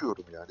bildiğin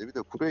uçuyorum yani. Bir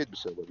de kuru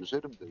elbise var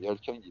üzerimde,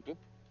 yelken gibi.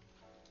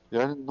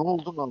 Yani ne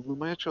olduğunu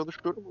anlamaya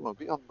çalışıyorum ama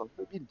bir yandan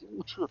da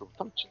bildiğin uçuyorum.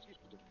 Tam çizgi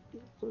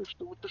film.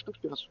 İşte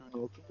uçuşturken suyun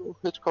altında o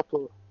hatch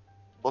kapağı,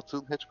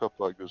 batığın hatch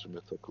kapağı gözüme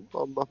takıldı.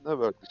 Allah ne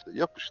verdiyse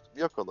yapıştım,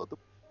 yakaladım.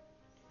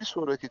 Bir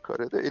sonraki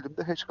karede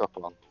elimde hatch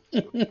kapağını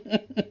tutuyorum.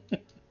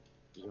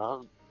 Ya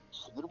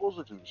sinir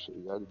bozucu bir şey.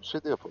 Yani bir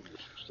şey de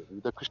yapamıyorsun işte.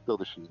 Bir de kış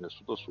dalışı yine,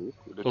 suda soğuk.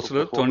 Öyle O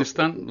sırada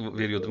tornistan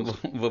veriyordum.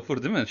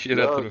 Vapur değil mi? Şehir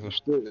hatları.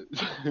 İşte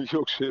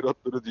yok, şehir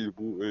hatları değil.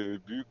 Bu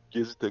büyük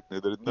gezi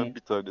teknelerinden bir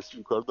tanesi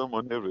yukarıda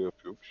manevra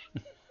yapıyormuş.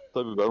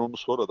 Tabii ben onu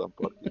sonradan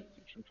fark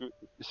ettim. Çünkü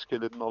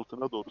iskelenin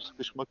altına doğru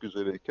sıkışmak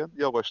üzereyken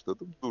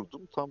yavaşladım,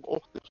 durdum. Tam bu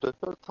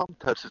sefer tam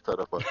tersi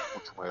tarafa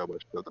uçmaya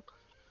başladım.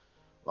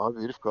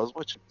 Abi herif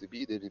gazma çıktı.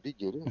 Bir ileri bir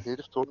geri.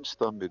 Herif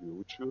tornistan veriyor.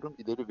 Uçuyorum.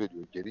 İleri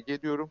veriyor. Geri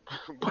geliyorum.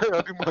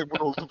 Bayağı bir maymun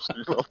oldum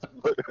suyun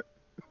altında.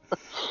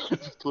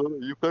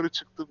 Sonra yukarı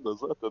çıktığımda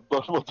zaten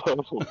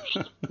darmadağın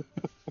olmuştum.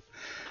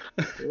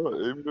 Ama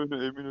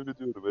Eminönü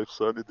diyorum.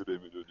 Efsanedir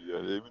Eminönü.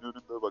 Yani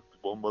Eminönü'nde bak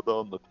bir bomba daha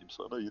anlatayım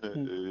sana.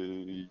 Yine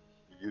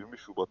 20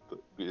 Şubat'ta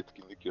bir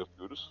etkinlik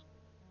yapıyoruz.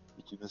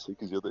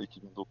 2008 ya da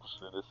 2009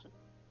 senesi.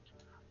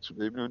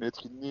 Şimdi Eminönü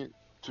etkinliği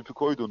tüpü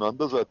koyduğun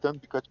anda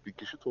zaten birkaç bin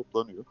kişi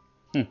toplanıyor.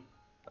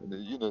 Hani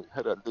yine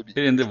herhalde bir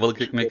elinde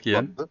balık ekmek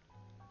yiyen.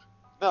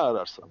 Ne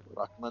ararsan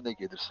var, aklına ne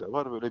gelirse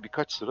var. Böyle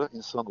birkaç sıra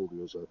insan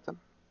oluyor zaten.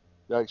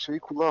 Yani şeyi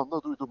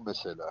kulağımda duydum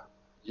mesela.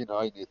 Yine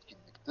aynı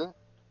etkinlikte.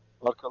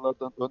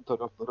 Arkalardan ön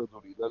taraflara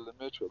doğru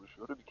ilerlemeye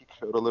çalışıyorum. İki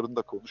kişi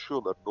aralarında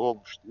konuşuyorlar. Ne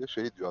olmuş diye.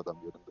 Şey diyor adam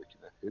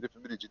yanındakine.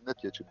 Herifin biri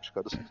cinnet geçirmiş.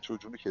 Karısını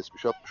çocuğunu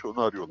kesmiş atmış,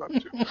 onu arıyorlar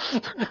diyor.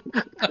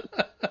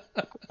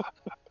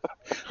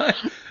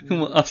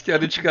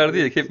 Askerde çıkardı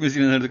ya, hepimiz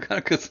inanırdık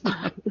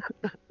arkasına.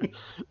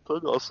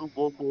 Tabii asıl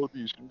bomba o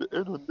değil. Şimdi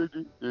en önde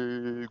bir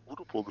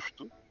grup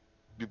oluştu.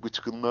 bir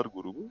bıçkınlar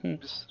grubu.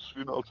 Biz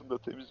suyun altında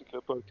temizlik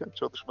yaparken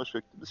çalışma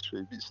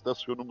şeklimiz bir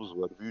istasyonumuz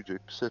var.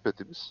 Büyüyecek bir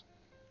sepetimiz.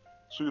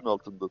 Suyun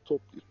altında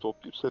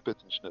toplayıp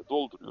sepetin içine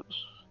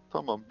dolduruyoruz.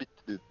 Tamam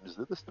bitti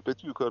dediğimizde de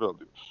sepeti yukarı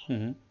alıyoruz.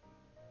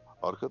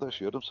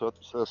 Arkadaş yarım saat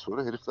bir saat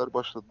sonra herifler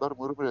başladılar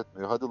mırmır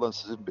etmeye. Hadi lan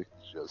sizi mi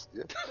bekleyeceğiz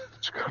diye.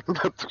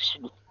 Çıkardılar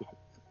şunu.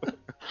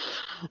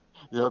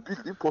 Ya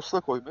bildiğin posta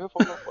koymaya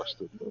falan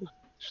başladılar.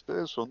 İşte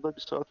en sonunda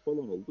bir saat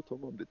falan oldu.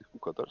 Tamam dedik bu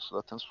kadar.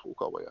 Zaten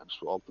soğuk hava yani.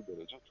 Su 6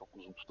 derece. Çok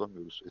uzun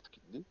tutamıyoruz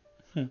etkinliği.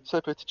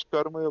 Sepeti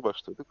çıkarmaya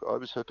başladık.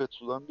 Abi sepet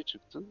sudan bir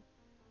çıktı.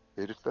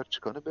 Herifler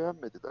çıkanı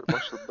beğenmediler.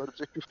 Başladılar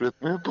bize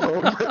küfretmeye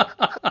bağırmaya.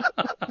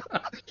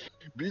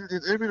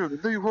 Bildiğin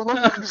Eminönü'nde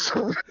yuvalandık biz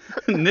abi.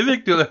 Ne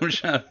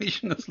bekliyorlarmış abi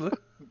iş nasıl?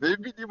 Ne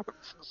bileyim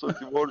anasını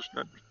satayım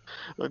orijinal.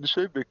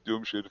 Hani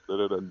bekliyormuş herifler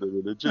herhalde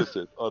böyle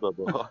ceset,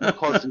 araba,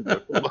 hazine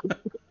falan.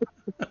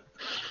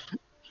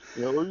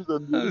 Ya o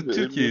yüzden diyorum ya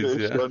Türkiye'yiz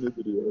ya.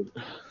 Efsanedir yani.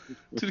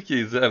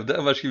 Türkiye'yiz abi.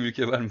 Daha başka bir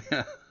ülke var mı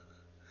ya?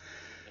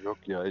 Yok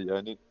ya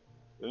yani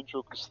en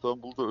çok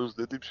İstanbul'da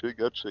özlediğim şey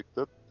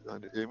gerçekten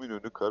yani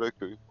Eminönü,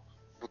 Karaköy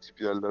bu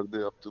tip yerlerde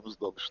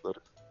yaptığımız dalışlar.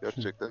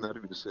 Gerçekten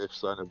her birisi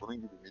efsane. Bunun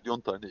gibi milyon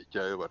tane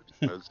hikaye var.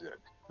 Bitmez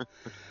yani.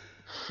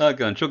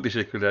 Hakan çok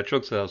teşekkürler.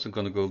 Çok sağ olsun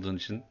konuk olduğun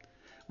için.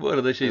 Bu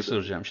arada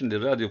soracağım.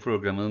 Şimdi radyo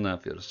programını ne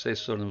yapıyoruz? Ses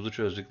sorunumuzu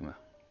çözdük mü?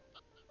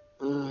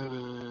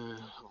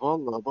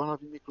 Vallahi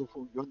bana bir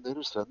mikrofon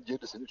gönderirsen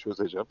gerisini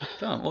çözeceğim.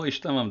 Tamam o iş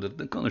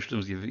tamamdır.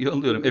 Konuştuğumuz gibi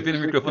yolluyorum.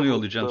 Efendim mikrofonu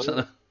yollayacağım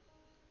sana.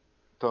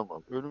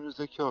 Tamam.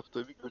 Önümüzdeki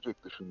hafta bir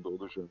Göcek dışında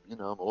olacağım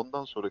yine ama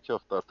ondan sonraki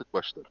hafta artık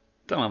başlarım.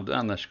 Tamamdır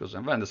anlaştık o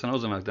zaman. Ben de sana o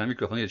zamana kadar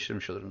mikrofonu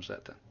yetiştirmiş olurum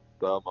zaten.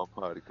 Tamam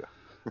harika.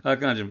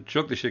 Hakan'cığım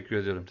çok teşekkür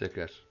ediyorum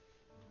tekrar.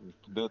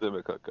 Ne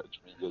demek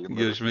Hakan'cığım? İyi yayınlar.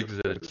 Görüşmek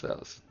üzere. Sağ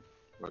olasın.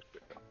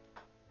 Hoşçakal.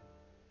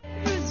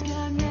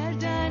 Rüzgar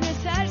nereden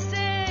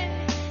eserse.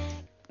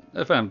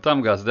 Efendim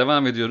tam gaz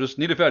devam ediyoruz.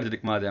 Nilüfer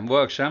dedik madem bu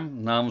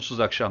akşam namussuz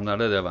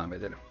akşamlarla devam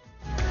edelim.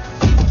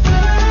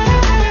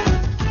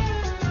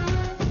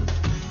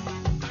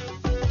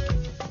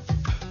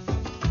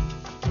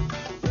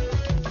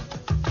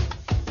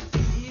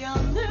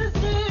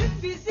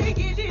 Yalnızlık bize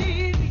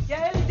gelir,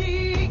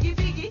 geldiği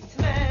gibi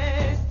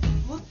gitmez.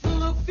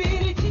 Mutluluk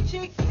bir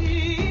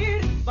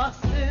çiçektir,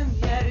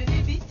 bastığın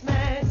yerde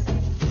bitmez.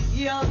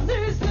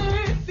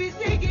 Yalnızlık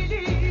bize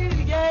gelir,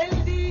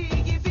 geldiği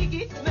gibi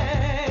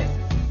gitmez.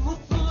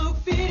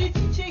 Mutluluk bir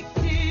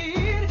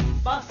çiçektir,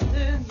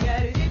 bastığın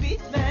yerde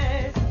bitmez.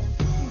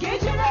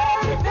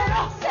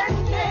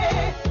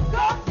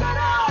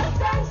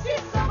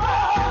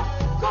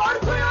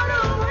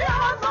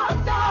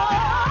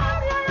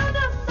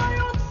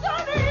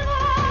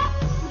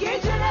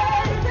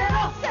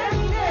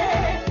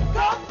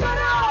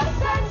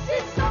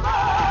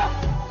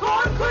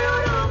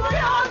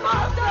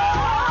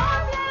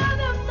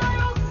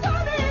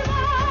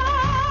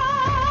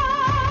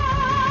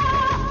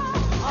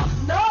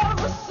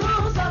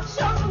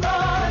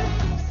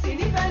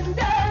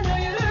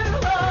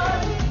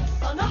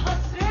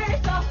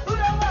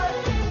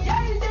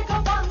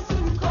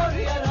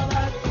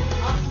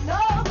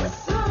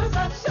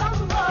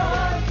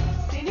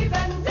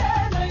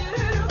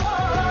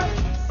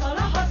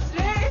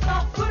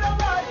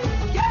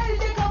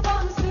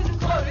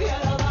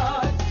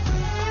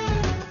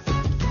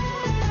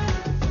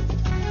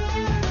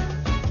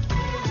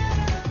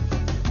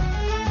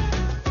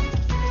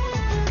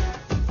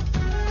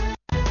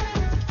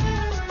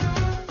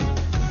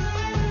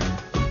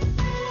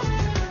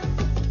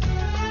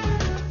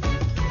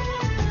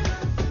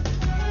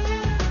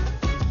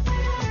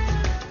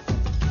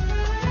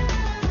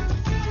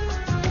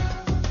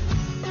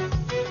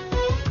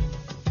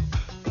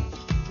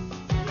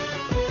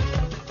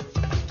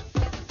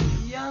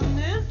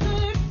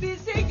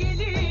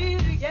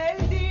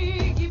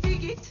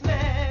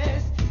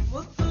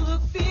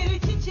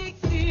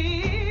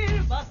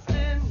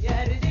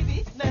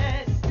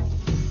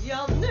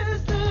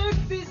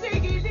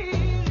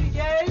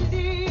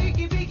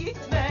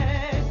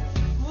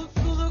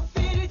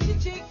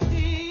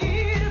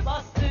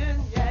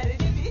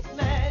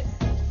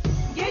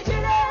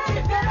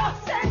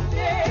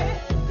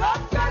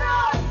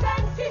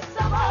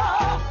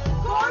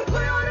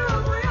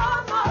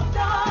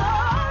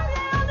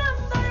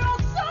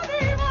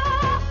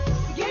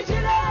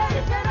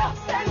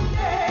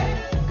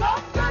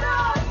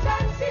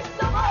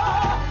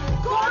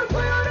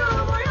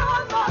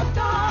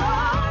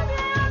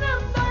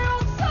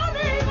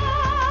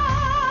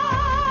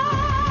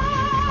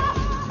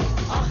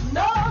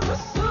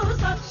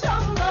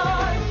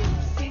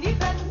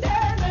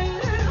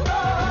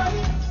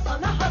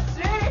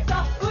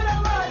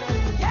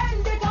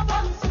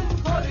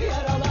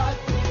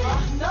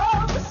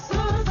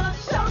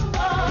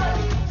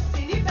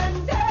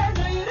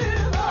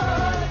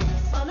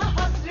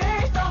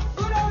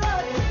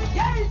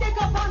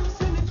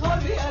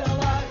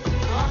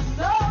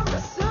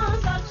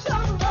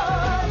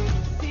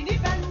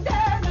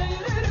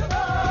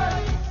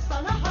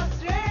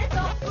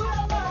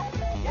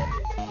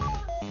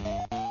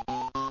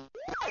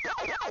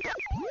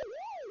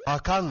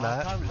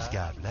 Hakan'la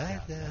Rüzgar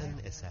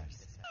nereden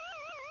eserse.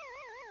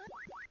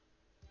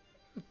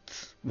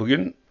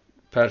 Bugün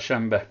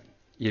Perşembe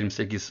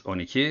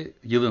 28.12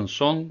 yılın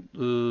son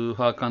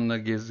Hakan'la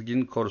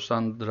Gezgin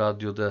Korsan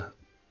Radyo'da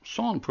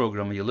son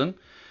programı yılın.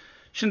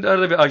 Şimdi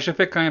arada bir Ajda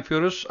Pekkan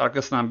yapıyoruz.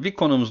 Arkasından bir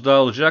konumuz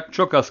daha olacak.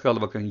 Çok az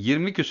kaldı bakın.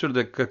 20 küsür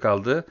dakika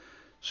kaldı.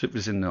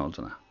 Sürprizin ne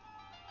olduğuna.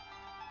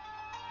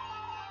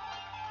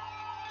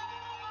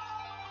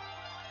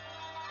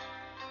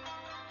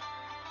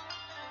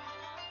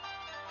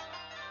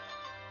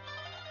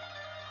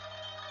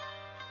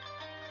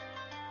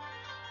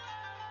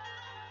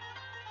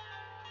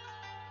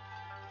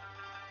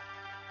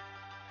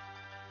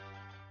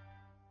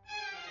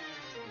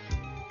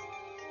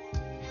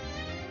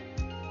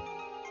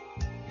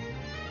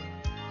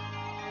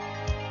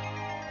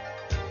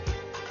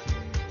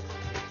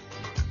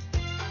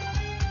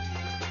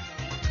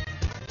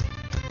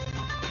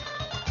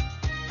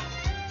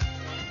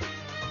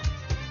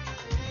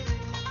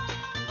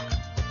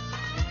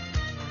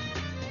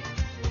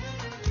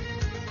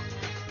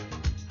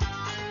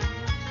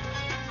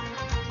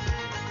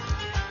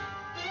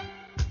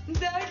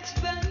 Dert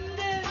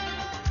bende,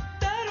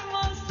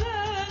 derman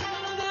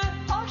sende,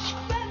 aşk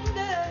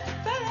bende,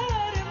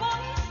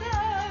 derman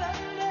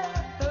sende.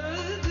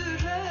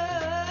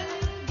 Öldüren,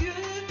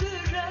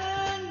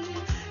 güldüren,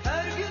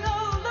 her gün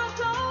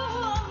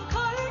ağlatan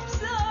kalp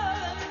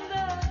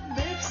sende.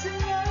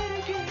 Mevsimler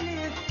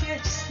gelip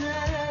geçse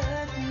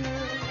de,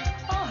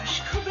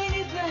 aşk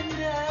beni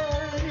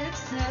benden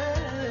etse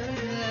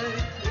de,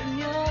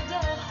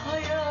 dünyada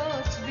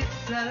hayat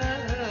bitse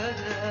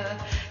de,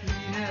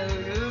 yine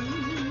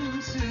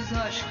ölümsüz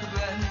aşk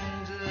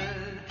bende.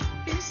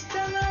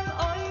 İstemem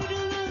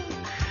ayrılık,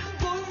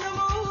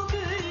 boynumu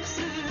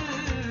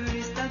büksün.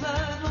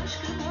 İstemem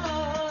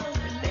aşkıma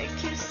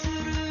leke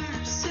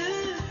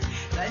sürülsün.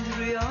 Ben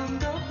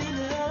rüyamda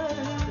bile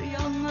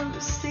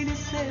yalnız seni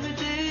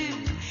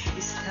sevdim.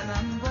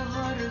 İstemem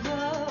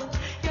baharda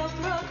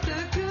yaprak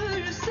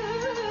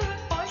dökülsün.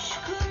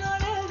 Aşkın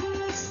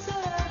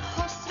alevse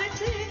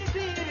hasretin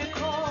bir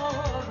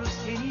kor.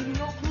 Senin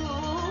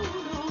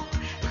yokluğunu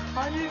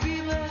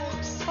kalbime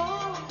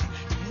sor.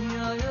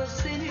 Dünyaya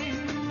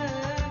seninle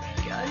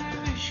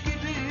gelmiş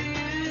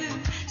gibiyim.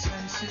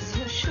 Sensiz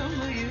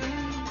yaşamayı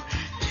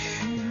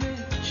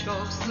düşünmek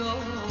çok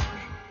zor.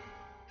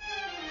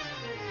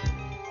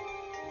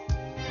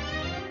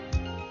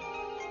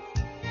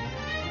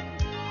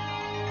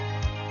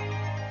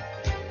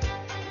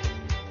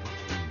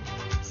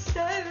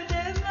 Sev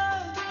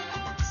demem,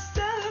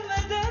 sevme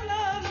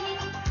demem,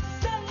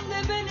 sen de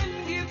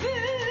benim gibi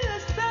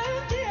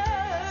sev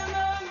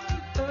diyemem.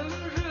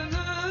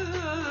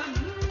 Ömrümün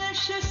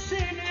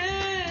neşesini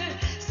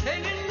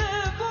seninle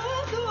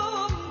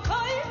buldum,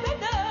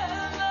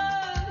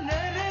 kaybedemem.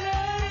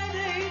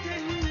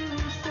 Nerelerdeydin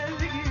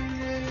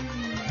sevgilim,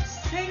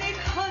 seni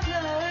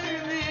kader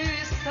mi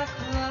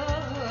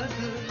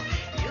sakladı?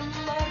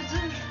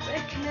 Yıllardır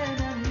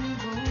beklenen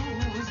bu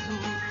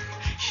huzur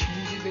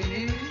şimdi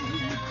beni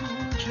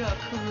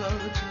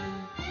kucakladı.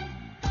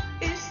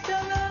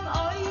 İstemem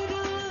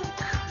ayrılık,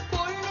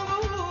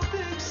 boynumu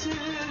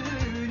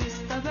büksün.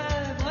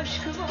 İstemem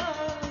aşkıma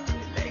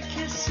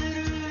leke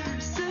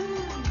sürülsün.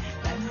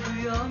 Ben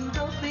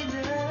rüyamda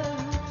bile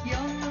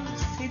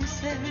yalnız seni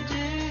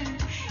sevdim.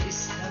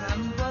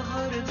 İstemem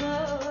baharda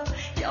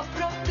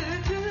yaprak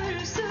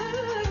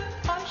dökülsün.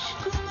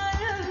 Aşkın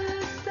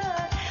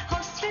alevse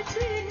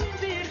hasretin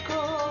bir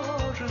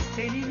kor.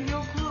 Senin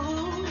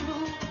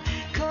yokluğunu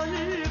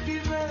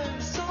kalbime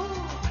sor.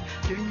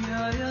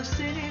 Dünyaya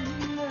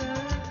seninle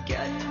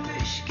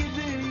gelmiş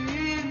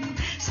gibiyim.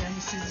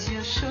 Sensiz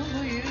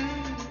yaşamayı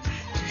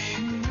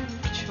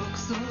düşünmek çok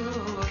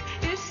zor.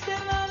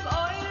 İstemem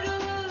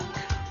ayrılık,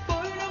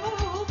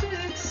 boynumu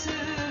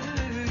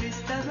büksün.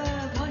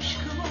 İstemem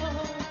aşkıma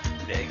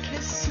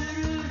leke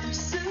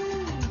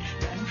sürülsün.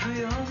 Ben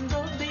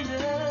rüyamda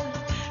bile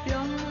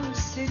yalnız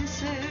seni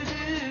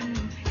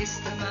sevdim.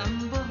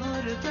 İstemem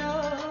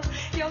baharda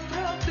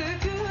yaprak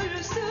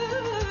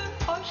dökülsün.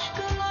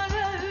 Aşkın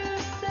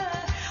alevse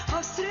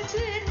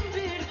hasretin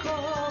bir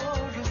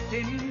kor.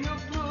 Senin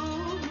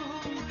yokluğunu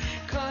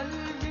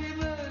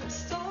kalbime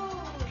sor.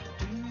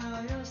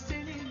 Dünyaya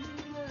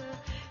seninle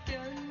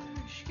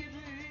gelmiş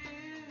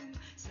gibiyim.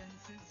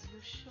 Sensiz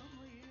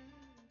yaşamayı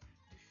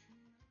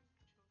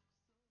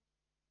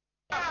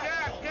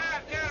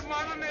Gel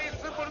manın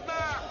neyisi burada.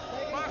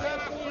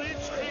 Bakana suyu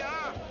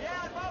çıkıyor.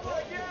 Gel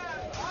baba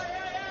gel.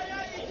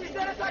 Ay.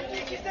 İkizleri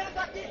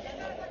taktı.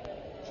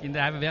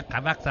 Şimdi abi ben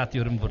kabak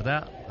satıyorum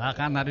burada.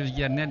 Hakan'la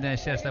Rüzgar nereden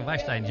eserse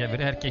başlayınca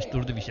böyle herkes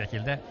durdu bir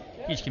şekilde.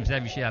 Hiç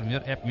kimse bir şey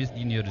almıyor. Hepimiz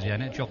dinliyoruz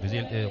yani. Çok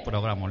güzel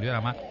program oluyor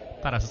ama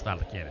parasız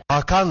kaldık yani.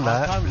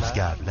 Hakan'la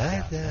Rüzgar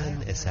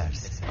nereden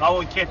eserse.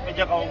 Kavun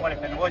kesmeyecek kavun var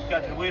efendim. Hoş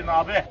geldiniz. Buyurun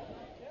abi.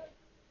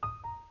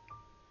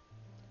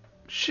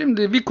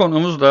 Şimdi bir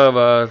konumuz daha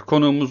var.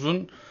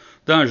 Konuğumuzun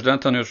daha önceden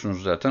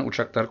tanıyorsunuz zaten.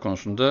 Uçaklar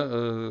konusunda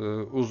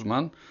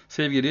uzman.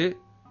 Sevgili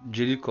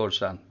Celil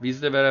Korsan.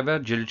 Bizle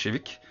beraber Celil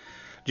Çevik.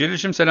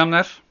 Celil'cim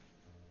selamlar.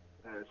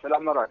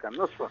 Selamlar Hakan.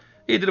 Nasılsın?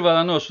 İyidir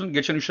valla, ne olsun.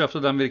 Geçen 3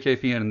 haftadan beri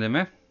keyfin yerinde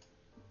mi?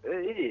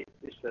 İyi.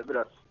 İşte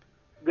biraz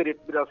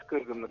grip, biraz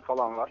kırgınlık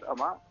falan var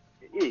ama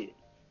iyi.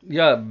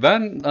 Ya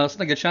ben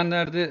aslında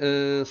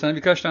geçenlerde sana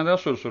birkaç tane daha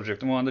soru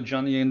soracaktım. O anda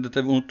canlı yayında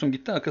tabii unuttum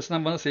gitti.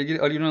 Arkasından bana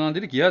sevgili Ali Yunan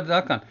dedi ki ya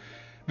Hakan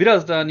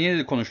biraz daha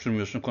niye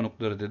konuşturmuyorsun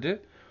konukları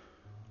dedi.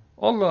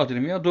 Allah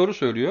dedim ya, doğru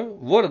söylüyor.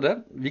 Bu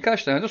arada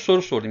birkaç tane de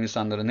soru sordum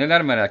insanlara.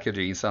 Neler merak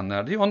ediyor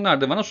insanlar diye.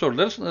 Onlar da bana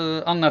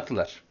soruları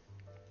anlattılar.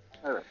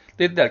 Evet.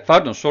 Dediler,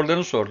 pardon,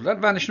 sorularını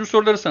sordular. Ben de şimdi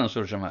soruları sana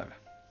soracağım abi.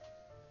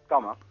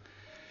 Tamam.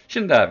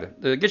 Şimdi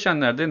abi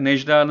geçenlerde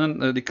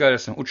Necla'nın dikkat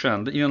etsin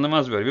uçağında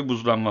inanılmaz böyle bir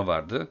buzlanma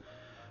vardı.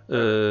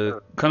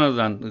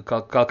 Kanada'dan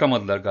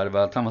kalkamadılar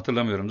galiba, tam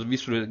hatırlamıyorum. Bir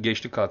süre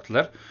geçti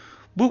kalktılar.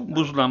 Bu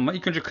buzlanma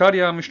ilk önce kar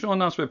yağmıştı,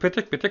 ondan sonra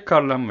petek petek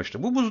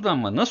karlanmıştı. Bu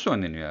buzlanma nasıl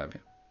önleniyor abi?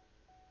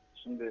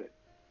 Şimdi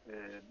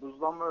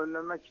buzlanma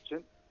önlemek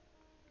için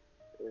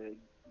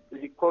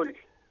glikol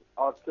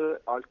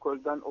artı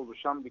alkolden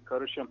oluşan bir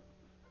karışım,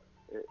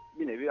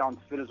 bir nevi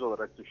antifriz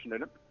olarak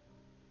düşünelim.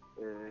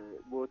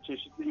 Bu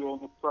çeşitli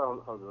yoğunlukta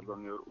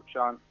hazırlanıyor.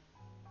 Uçağın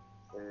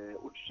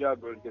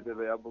uçacağı bölgede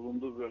veya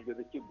bulunduğu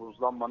bölgedeki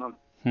buzlanmanın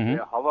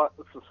hava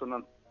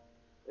ısısının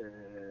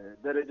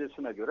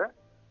derecesine göre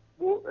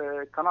bu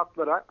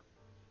kanatlara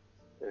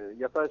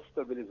yatay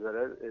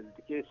stabilizeler,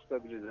 dikey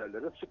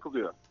stabilizerlere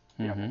sıkılıyor.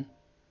 Yani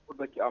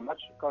buradaki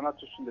amaç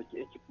kanat üstündeki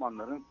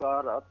ekipmanların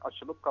daha rahat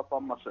açılıp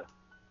kapanması,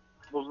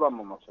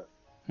 buzlanmaması.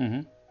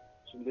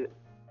 Şimdi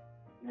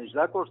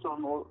Necla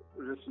Korsan'ın o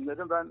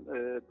resimlerini ben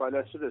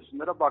paylaştığı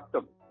resimlere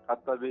baktım.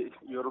 Hatta bir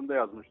yorumda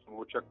yazmıştım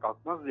uçak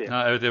kalkmaz diye.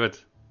 Ha, evet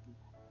evet.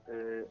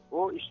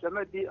 O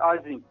işleme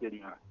de-icing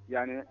deniyor.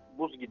 Yani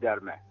buz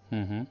giderme.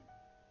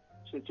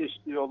 İşte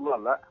çeşitli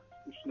yollarla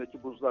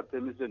üstündeki buzlar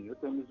temizleniyor.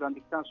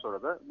 Temizlendikten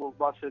sonra da bu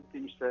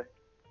bahsettiğim işte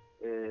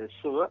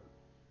sıvı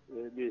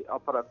bir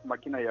aparat,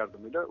 makine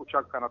yardımıyla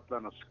uçak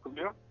kanatlarına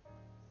sıkılıyor.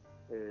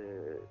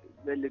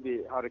 Belli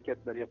bir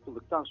hareketler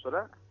yapıldıktan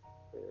sonra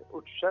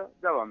uçuşa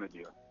devam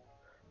ediyor.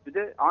 Bir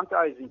de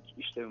anti-icing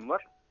işlemi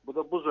var. Bu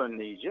da buz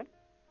önleyici.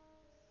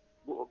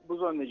 Bu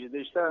buz önleyici de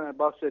işte yani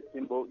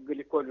bahsettiğim bu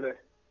glikol ve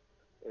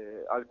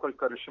alkol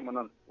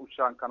karışımının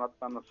uçağın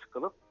kanatlarına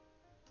sıkılıp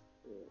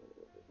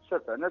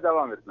seferine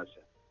devam etmesi.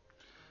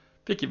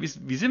 Peki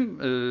bizim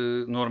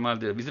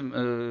normalde bizim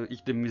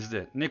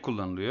iklimimizde ne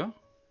kullanılıyor?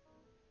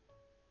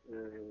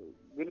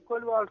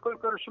 Glikol ve alkol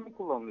karışımı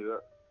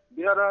kullanılıyor.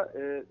 Bir ara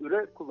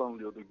üre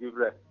kullanılıyordu,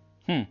 gübre.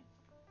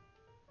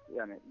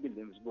 Yani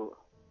bildiğimiz bu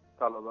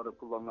tarlalarda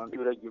kullanılan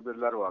üre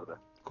gübreler vardı.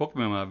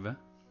 Kokmuyor mu abi be?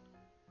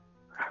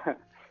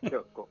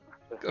 Yok,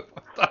 kokmuyor.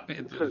 Tahmin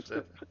ediyoruz.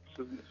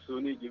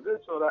 Suni gibi.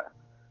 Sonra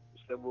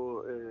işte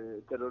bu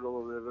terör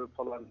olayları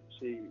falan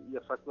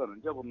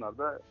yasaklanınca bunlar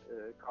da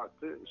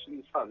kalktı.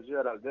 Şimdi sadece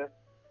herhalde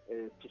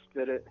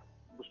pistleri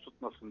buz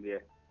tutmasın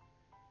diye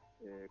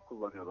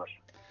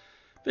kullanıyorlar.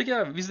 Peki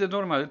abi bizde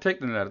normalde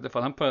teknelerde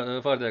falan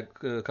farda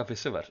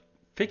kafesi var.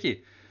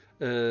 Peki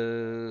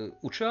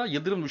uçağa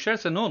yıldırım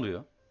düşerse ne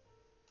oluyor?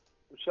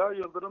 Uçağa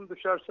yıldırım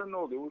düşerse ne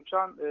oluyor?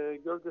 Uçağın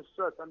gövdesi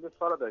zaten bir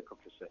Faraday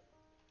kafesi.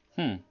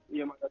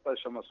 İmalat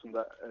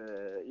aşamasında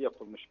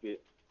yapılmış bir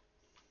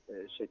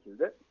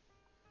şekilde.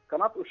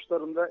 Kanat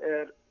uçlarında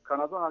eğer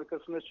kanadın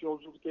arkasında hiç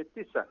yolculuk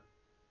ettiysen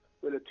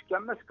böyle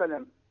tükenmez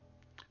kalem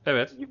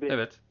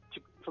gibi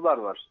çıkıntılar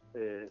var.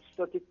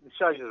 Statik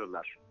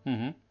discharger'lar.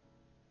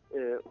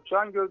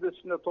 Uçağın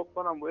gövdesinde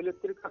toplanan bu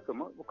elektrik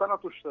akımı bu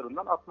kanat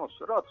uçlarından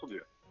atmosfere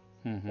atılıyor.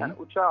 Yani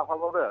uçağa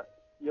havada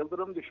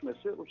yıldırım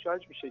düşmesi uçağı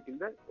hiçbir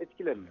şekilde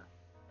etkilemiyor.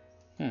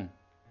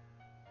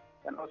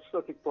 Yani o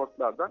statik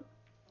portlardan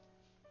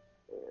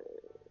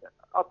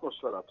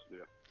atmosfere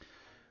atılıyor.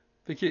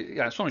 Peki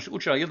yani sonuçta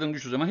uçağa yıldırım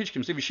düştüğü zaman hiç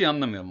kimse bir şey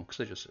anlamıyor mu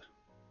kısacası?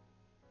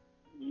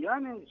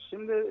 Yani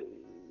şimdi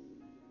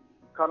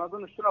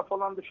kanadın üstüne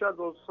falan düşer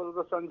de o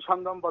sırada sen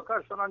camdan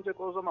bakarsan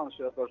ancak o zaman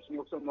şey yaparsın.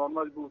 Yoksa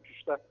normal bir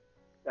uçuşta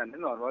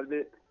yani normal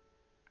bir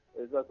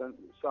zaten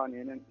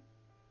saniyenin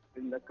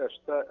binde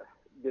kaçta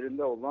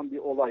birinde olan bir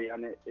olay.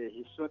 Yani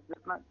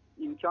hissetmek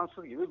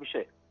imkansız gibi bir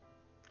şey.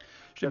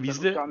 İşte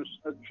bizde uçağın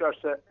üstüne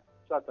düşerse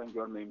zaten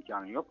görme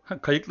imkanı yok.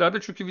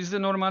 Kayıklarda çünkü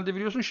bizde normalde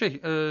biliyorsun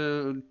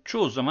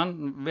çoğu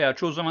zaman veya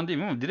çoğu zaman değil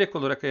mi ama direkt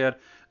olarak eğer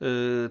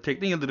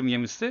tekne yıldırım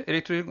yemişse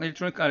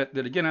elektronik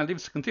aletleri genelde bir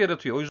sıkıntı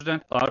yaratıyor. O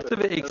yüzden artı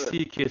ve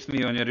eksiği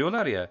kesmeyi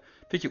öneriyorlar ya.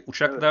 Peki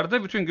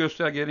uçaklarda bütün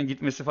göstergelerin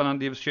gitmesi falan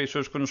diye bir şey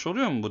söz konusu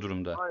oluyor mu bu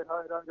durumda?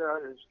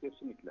 Hayır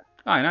kesinlikle.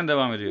 Aynen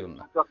devam ediyor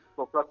onlar.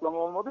 Topraklama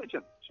olmadığı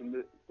için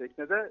şimdi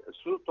teknede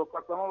su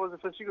topraklama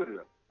vazifesi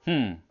görüyor.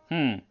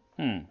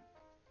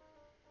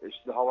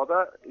 İşte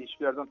havada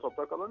hiçbir yerden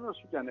toprak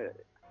alamıyorsun yani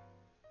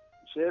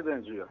şeye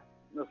benziyor.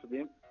 Nasıl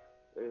diyeyim?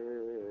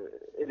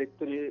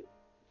 Elektriği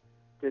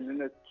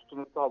teline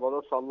tutunup da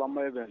havada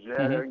sallanmaya benziyor.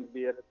 Herhangi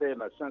bir yere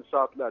değmezsen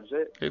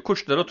saatlerce.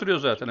 Kuşlar oturuyor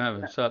zaten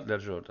abi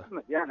saatlerce orada.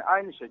 Yani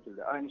aynı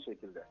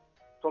şekilde.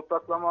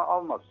 Topraklama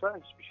almazsa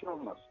hiçbir şey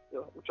olmaz.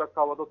 Uçak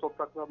havada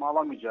topraklama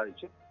alamayacağı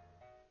için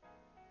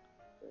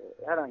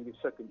herhangi bir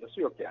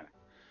sakıncası yok yani.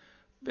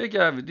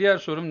 Peki abi, diğer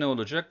sorum ne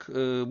olacak?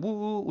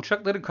 Bu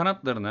uçakların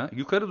kanatlarına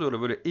yukarı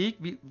doğru böyle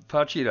eğik bir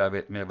parça ilave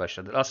etmeye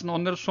başladılar. Aslında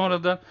onları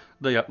sonradan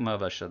da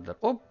yapmaya başladılar.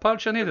 O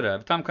parça nedir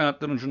abi? Tam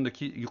kanatların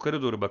ucundaki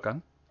yukarı doğru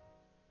bakan.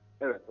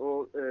 Evet,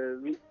 o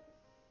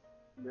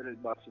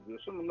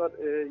bahsediyorsun. Bunlar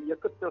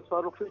yakıt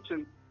tasarrufu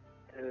için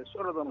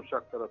sonradan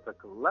uçaklara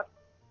takıldılar.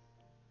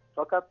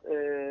 Fakat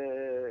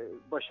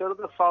başarı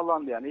da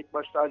sağlandı yani. İlk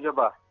başta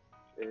acaba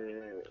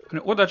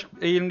Hani o da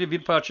eğimli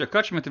bir parça.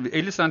 Kaç metre?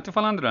 50 santim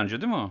falandır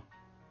anca, değil mi o?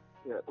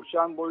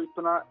 uçağın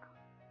boyutuna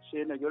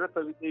şeyine göre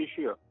tabii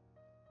değişiyor.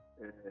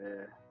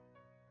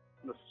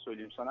 Nasıl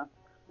söyleyeyim sana?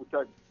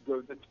 Uçak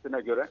gövde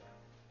tipine göre.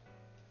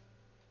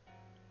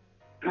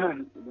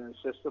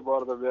 Ses de bu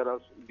arada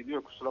biraz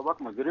gidiyor, kusura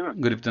bakma. Grip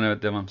mi? Gripten,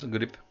 evet, devamsız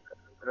grip.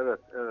 Evet.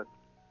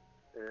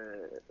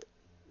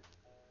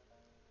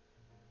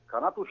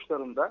 Kanat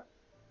uçlarında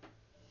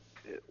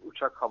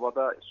uçak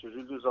havada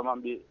süzüldüğü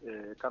zaman bir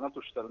kanat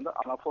uçlarında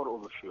anafor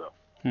oluşuyor.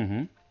 Hı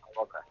hı.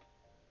 Havada.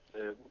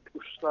 Bu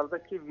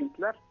uçlardaki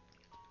wingler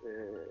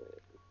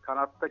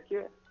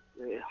kanattaki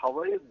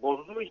havayı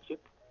bozduğu için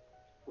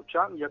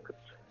uçağın yakıt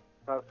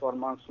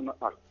performansını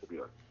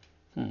arttırıyor.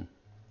 Hı.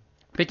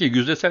 Peki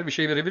yüzdesel bir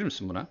şey verebilir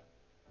misin buna?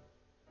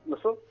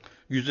 Nasıl?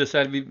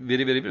 Yüzdesel bir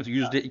veri verebilir misin?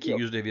 %2, yok.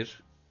 %1.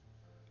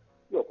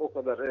 Yok, o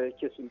kadar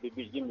kesin bir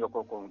bilgim yok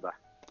o konuda.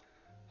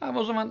 Abi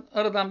o zaman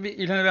aradan bir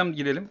İlhan İrem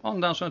girelim.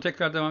 Ondan sonra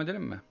tekrar devam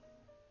edelim mi?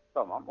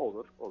 Tamam,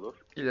 olur.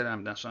 İlhan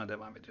İrem'den sonra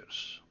devam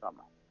ediyoruz.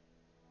 Tamam.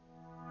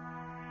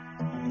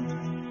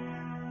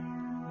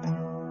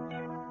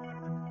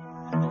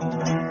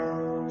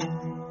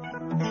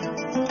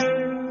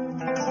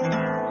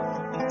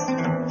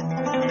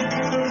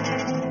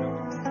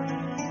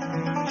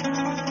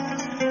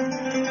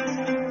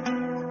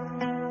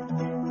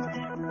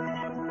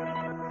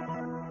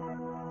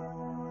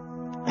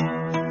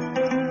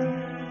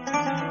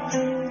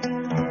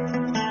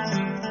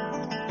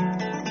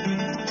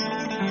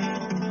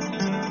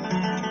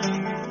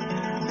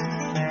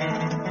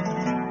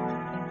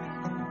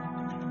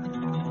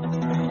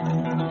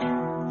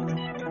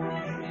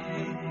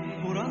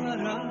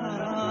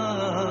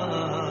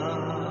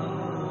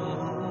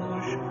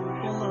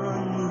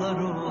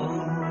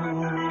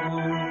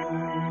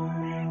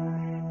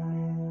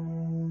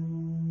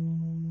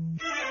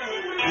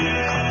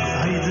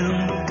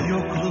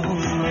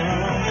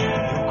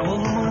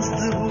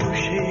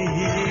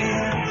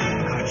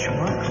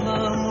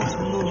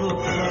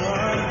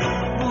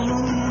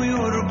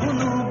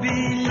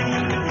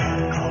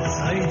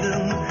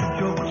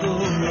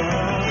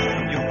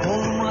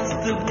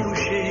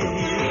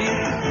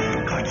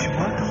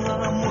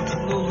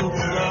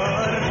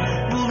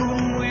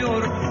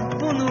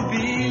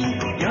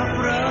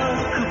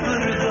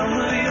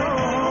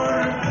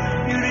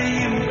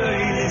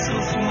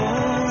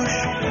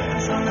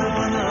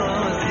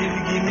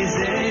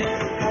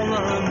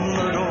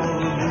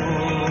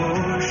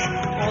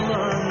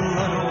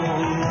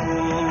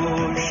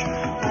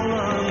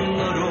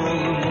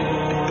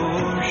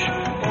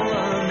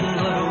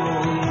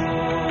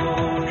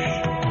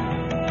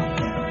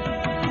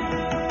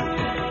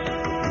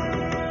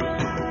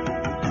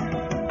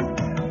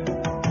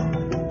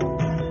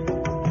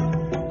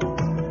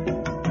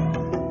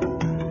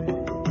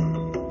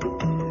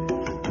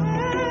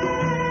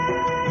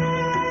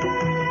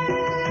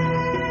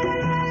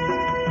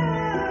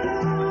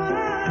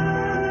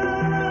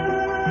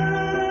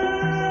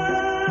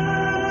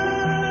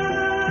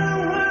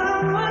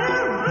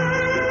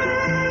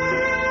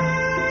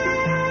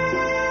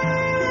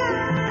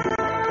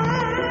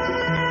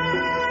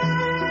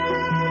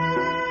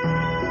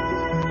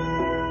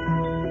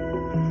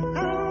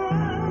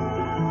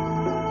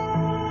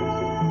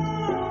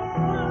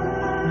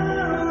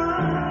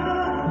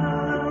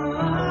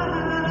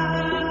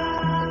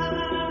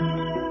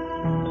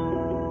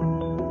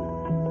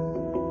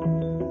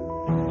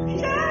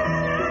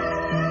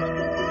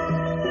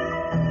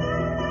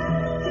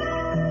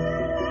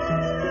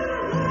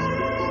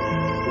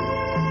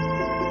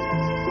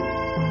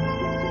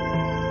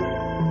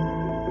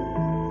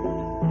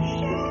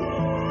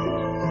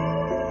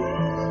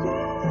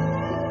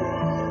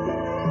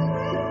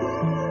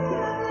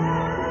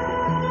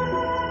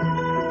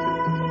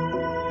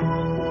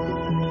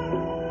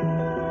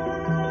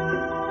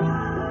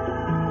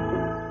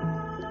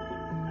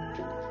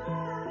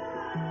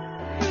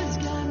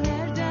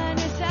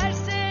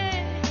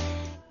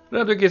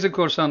 Radyo Gezi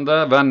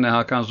Korsan'da benle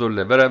Hakan Zorlu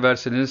ile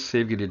berabersiniz.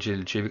 Sevgili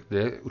Celil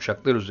Çevik'le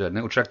uçaklar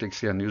üzerine, uçak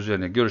taksiyenliği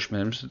üzerine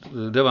görüşmelerimiz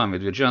devam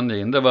ediyor. Canlı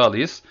yayında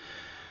bağlıyız.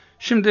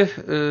 Şimdi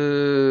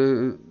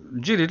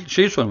Celil,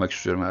 şeyi sormak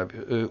istiyorum abi.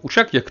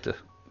 Uçak yakıtı.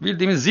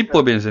 Bildiğimiz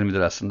Zippo benzeri midir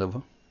aslında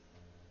bu?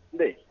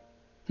 Değil.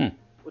 Hı.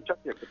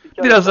 Uçak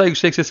yakıtı. Biraz daha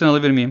yüksek sesini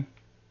alabilir miyim?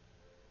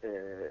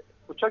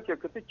 Uçak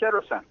yakıtı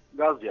kerosen,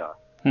 gaz yağı.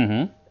 Hı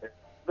hı.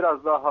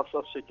 Biraz daha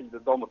hassas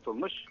şekilde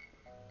damıtılmış.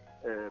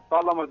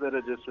 Parlama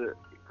derecesi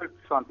 40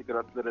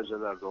 santigrat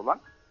derecelerde olan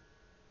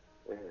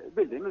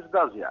bildiğimiz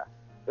gaz yağı.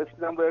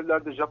 Eskiden bu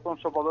evlerde Japon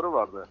sobaları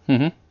vardı. Hı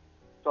hı.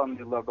 Son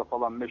yıllarda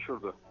falan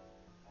meşhurdu.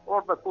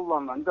 orada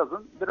kullanılan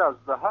gazın biraz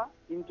daha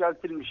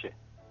inceltilmişi.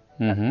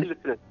 Yani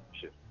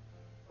filtretilmişi.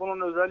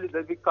 Bunun özelliği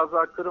de bir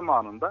kaza kırım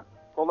anında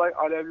kolay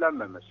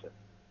alevlenmemesi.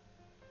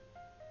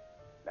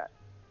 Yani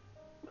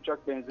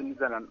uçak benzini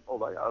denen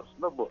olay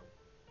aslında bu.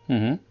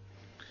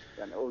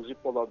 Yani o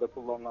Zippo'larda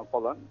kullanılan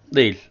falan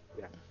değil.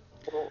 Yani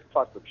o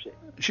farklı bir şey.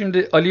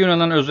 Şimdi Ali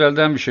Yunalan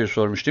Özel'den bir şey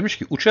sormuş. Demiş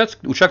ki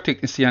uçak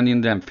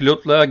teknisyenliğinden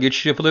pilotluğa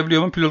geçiş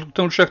yapılabiliyor mu?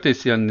 Pilotluktan uçak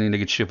teknisyenliğine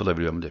geçiş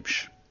yapılabiliyor mu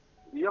demiş.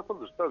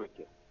 Yapılır tabii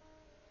ki.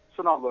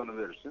 Sınavlarını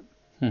verirsin.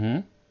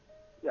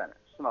 Yani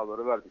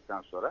sınavları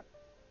verdikten sonra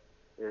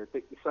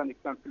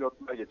teknisyenlikten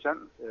pilotluğa geçen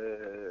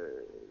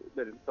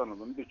benim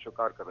tanıdığım birçok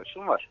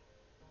arkadaşım var.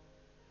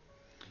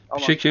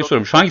 Bir şey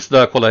sormuş. Hangisi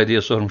daha kolay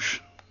diye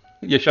sormuş.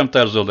 Yaşam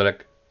tarzı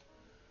olarak.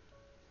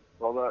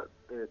 Valla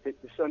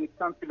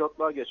teknisyenlikten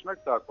pilotluğa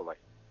geçmek daha kolay.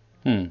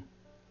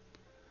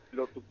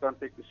 Pilotluktan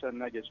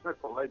teknisyenliğe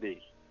geçmek kolay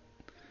değil.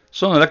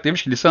 Son olarak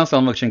demiş ki lisans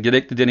almak için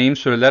gerekli deneyim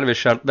süreler ve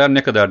şartlar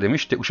ne kadar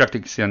demiş. Uçak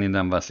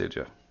teknisyenliğinden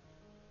bahsediyor.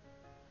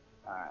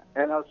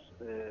 En az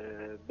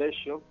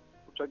 5 yıl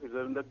uçak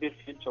üzerinde bir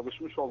fiil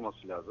çalışmış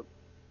olması lazım.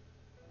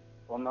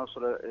 Ondan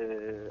sonra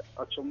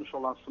açılmış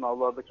olan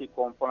sınavlardaki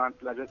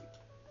komponentlerin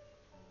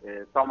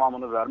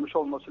tamamını vermiş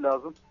olması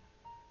lazım.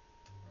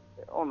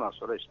 Ondan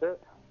sonra işte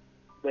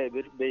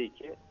B1,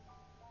 B2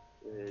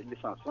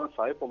 lisansına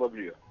sahip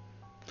olabiliyor.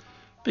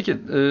 Peki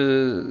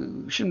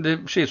şimdi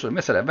şey sorayım.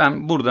 Mesela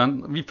ben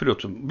buradan bir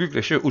pilotum.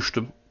 Bükreş'e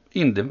uçtum.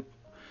 İndim.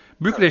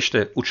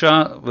 Bükreş'te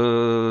uçağa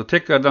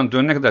tekrardan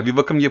dönene kadar bir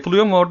bakım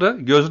yapılıyor mu orada?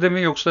 Gözde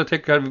mi yoksa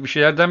tekrar bir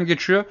şeylerden mi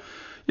geçiyor?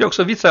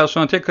 Yoksa bir saat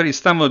sonra tekrar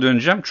İstanbul'a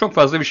döneceğim. Çok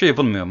fazla bir şey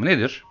yapılmıyor mu?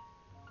 Nedir?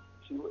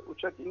 Şimdi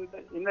uçak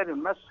iner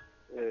inmez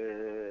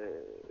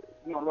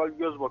normal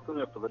göz bakımı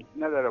yapılır.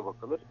 Nelere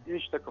bakılır?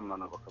 İniş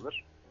takımlarına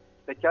bakılır.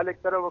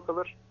 Tekerleklere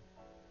bakılır.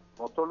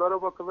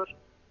 Motorlara bakılır.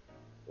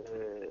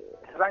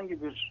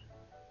 Herhangi bir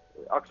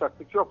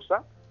aksaklık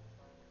yoksa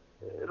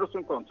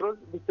rutin kontrol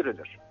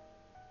bitirilir.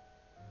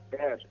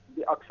 Eğer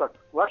bir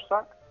aksaklık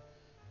varsa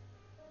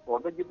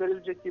orada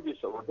giderilecek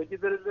gibiyse orada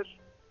giderilir.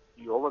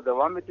 Yola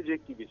devam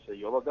edecek gibiyse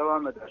yola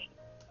devam eder.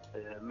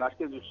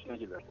 Merkez üssüne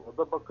gider.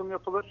 Orada bakım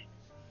yapılır.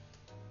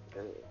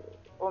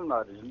 Onun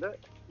haricinde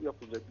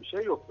yapılacak bir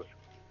şey yoktur.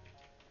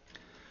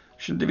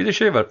 Şimdi bir de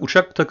şey var.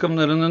 Uçak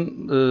takımlarının,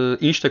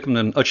 iniş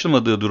takımlarının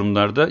açılmadığı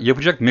durumlarda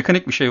yapacak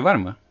mekanik bir şey var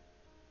mı?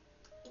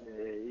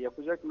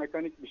 Yapacak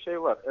mekanik bir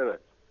şey var, evet.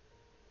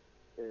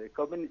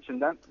 Kabin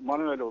içinden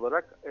manuel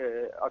olarak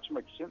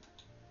açmak için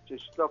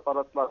çeşitli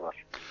aparatlar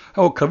var.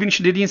 O kabin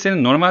içi dediğin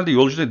senin normalde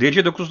yolcuda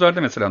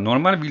DC-9'larda mesela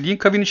normal bildiğin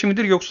kabin içi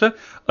midir yoksa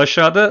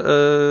aşağıda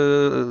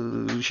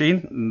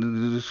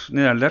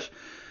ne derler?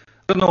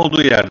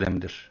 Olduğu yerde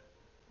midir?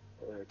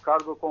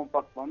 Kargo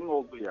kompartmanının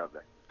olduğu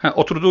yerde.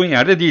 Oturduğun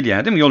yerde değil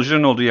yani değil mi?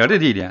 Yolcuların olduğu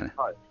yerde değil yani.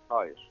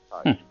 Hayır.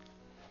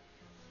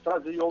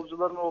 Sadece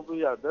yolcuların olduğu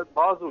yerde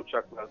bazı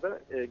uçaklarda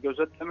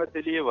gözetleme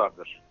deliği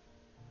vardır.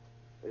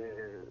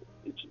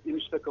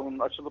 İniş takımının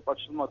açılıp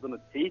açılmadığını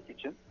teyit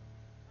için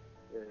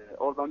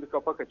oradan bir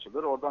kapak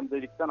açılır. Oradan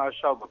delikten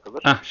aşağı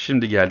bakılır.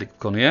 Şimdi geldik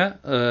konuya.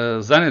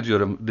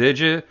 Zannediyorum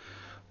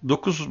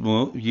DC-9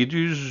 mu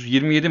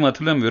 727 mi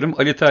hatırlamıyorum.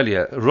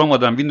 Alitalia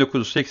Roma'dan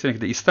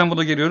 1982'de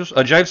İstanbul'a geliyoruz.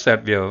 Acayip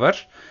sert bir hava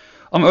var.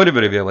 Ama öyle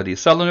böyle bir hava değil.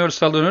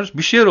 Sallanıyoruz.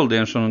 Bir şeyler oldu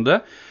en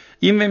sonunda.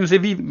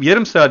 İnmemize bir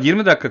yarım saat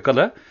 20 dakika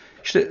kala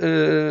işte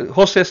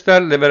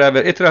hosteslerle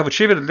beraber etrafı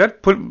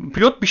çevirdiler.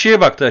 Pilot bir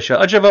şeye baktı aşağı.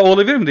 Acaba o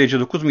olabilir mi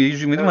DC-9 mu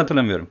 727 mi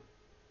hatırlamıyorum.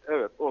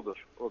 Evet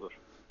odur.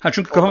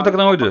 Çünkü kafama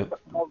takılan oydu.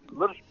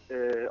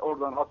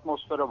 Oradan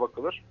atmosfere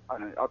bakılır.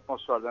 Hani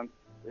atmosferden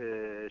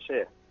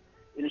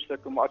iniş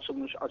takımı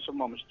açılmış,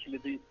 açılmamış,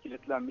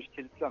 kilitlenmiş,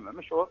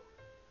 kilitlenmemiş o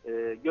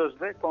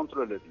gözle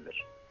kontrol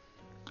edilir.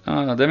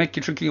 Demek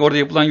ki çünkü orada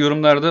yapılan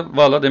yorumlarda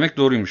valla demek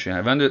doğruymuş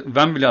yani.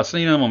 Ben bile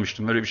aslında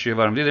inanamamıştım öyle bir şey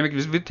var mı diye. Demek ki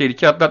biz bir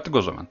tehlike atlattık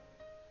o zaman.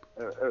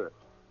 Evet.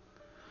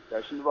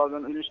 Yani şimdi bazen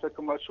iniş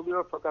takımı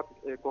açılıyor fakat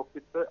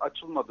kokpitte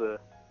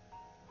açılmadığı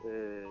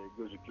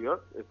gözüküyor.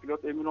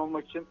 Pilot emin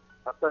olmak için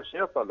hatta şey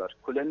yaparlar.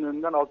 Kulenin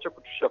önünden alçak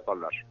uçuş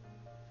yaparlar.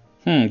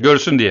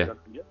 Görsün diye.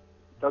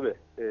 Tabii.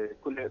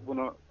 Kule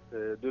bunu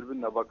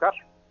dürbünle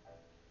bakar.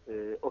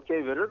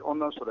 Okey verir.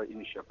 Ondan sonra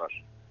iniş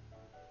yapar.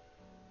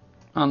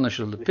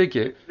 Anlaşıldı.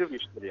 Peki.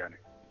 Yani.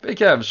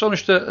 Peki abi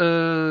sonuçta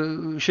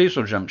şeyi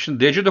soracağım.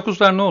 Şimdi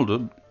DC-9'lar ne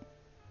oldu?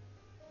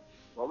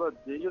 Valla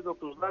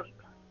DC-9'lar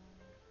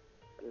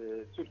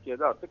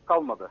Türkiye'de artık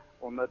kalmadı.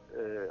 Onlar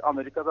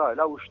Amerika'da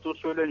hala uçtuğu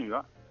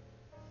söyleniyor.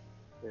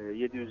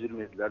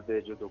 727'ler,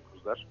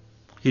 DC-9'lar.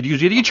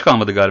 707 hiç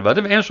kalmadı galiba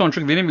değil mi? En son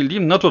çünkü benim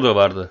bildiğim NATO'da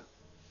vardı.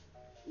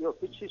 Yok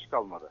hiç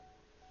kalmadı.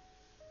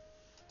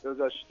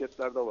 Özel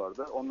şirketlerde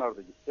vardı. Onlar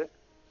da gitti.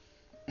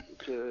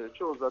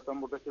 Çoğu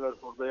zaten buradakiler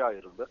hurdaya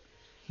ayrıldı.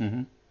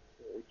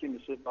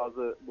 Kimisi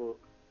bazı bu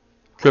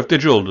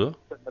köfteci oldu.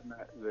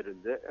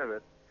 Verildi.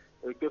 Evet.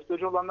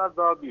 Köfteci olanlar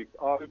daha büyük.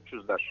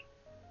 A300'ler.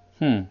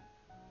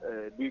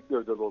 Büyük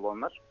gövdeli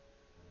olanlar.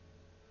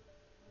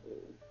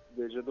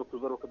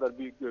 DC-9'lar o kadar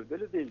büyük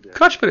gövdeli değildi. Yani.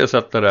 Kaç paraya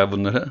sattılar abi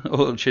bunları?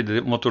 O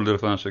motorları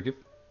falan söküp.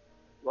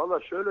 Valla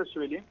şöyle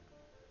söyleyeyim.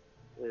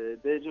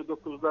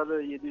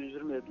 DC-9'lar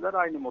 727'ler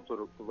aynı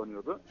motoru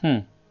kullanıyordu.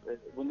 Hı.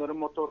 Bunların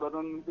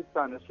motorlarının bir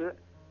tanesi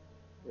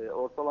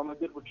ortalama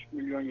 1,5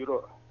 milyon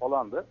euro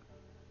falandı.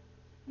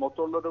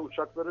 Motorları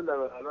uçaklarıyla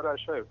beraber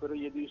aşağı yukarı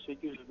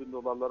 700-800 bin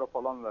dolarlara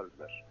falan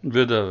verdiler.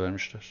 Bedava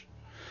vermişler.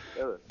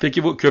 Evet.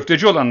 Peki bu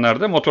köfteci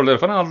olanlar da motorları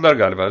falan aldılar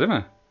galiba değil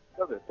mi?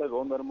 Tabii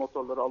onların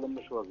motorları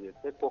alınmış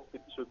vaziyette.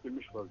 Kokpiti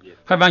sökülmüş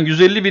vaziyette. Ha, ben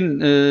 150 bin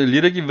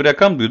lira gibi bir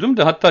rakam duydum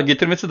da hatta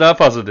getirmesi daha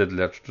fazla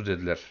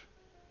dediler.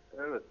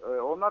 Evet.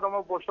 Onlar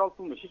ama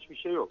boşaltılmış. Hiçbir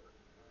şey yok.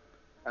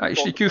 Yani ha,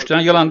 işte 2-3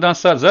 tane yalandan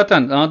sar.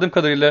 Zaten anladığım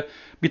kadarıyla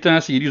bir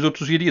tanesi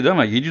 737 idi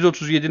ama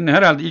 737'nin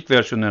herhalde ilk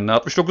versiyonlarında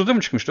 69'da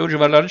mı çıkmıştı? O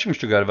civarlarda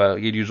çıkmıştı galiba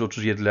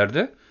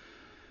 737'lerde.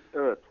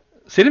 Evet.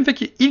 Senin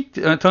peki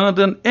ilk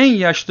tanıdığın en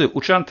yaşlı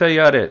uçan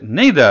teyyare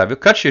neydi abi?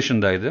 Kaç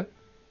yaşındaydı?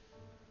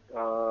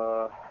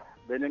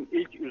 Benim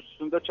ilk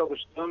üstünde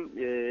çalıştığım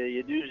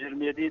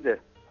 727 idi.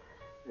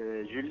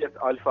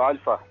 Juliet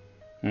Alfa.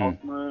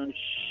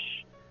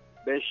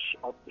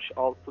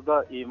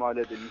 65-66'da imal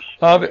edilmiş.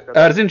 Abi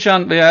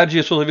Erzincan veya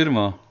Erciyes olabilir mi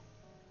o?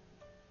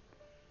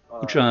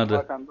 Uçağın adı.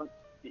 Hakan'dan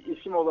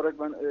isim olarak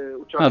ben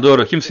uçak... Ha,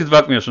 doğru. Siz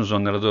bakmıyorsunuz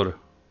onlara, doğru.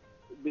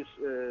 Biz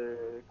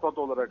kod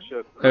olarak şey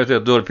yapıyoruz.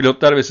 Evet doğru.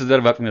 Pilotlar ve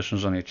sizler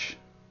bakmıyorsunuz ona hiç.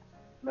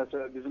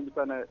 Mesela bizim bir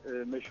tane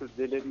meşhur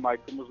Deli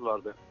Mike'ımız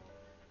vardı.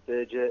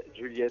 DC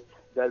Juliet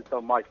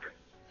Delta Mike.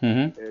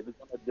 Hı. Biz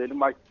ona Deli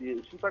Mike diye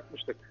isim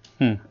takmıştık.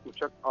 Hı.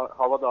 Uçak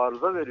havada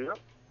arıza veriyor.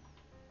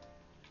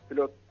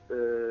 Pilot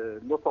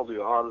not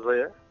alıyor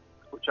arızaya.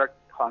 Uçak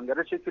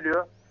hangara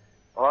çekiliyor.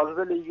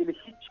 Arızayla ilgili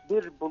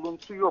hiçbir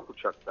buluntu yok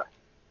uçakta.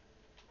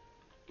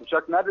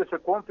 Uçak neredeyse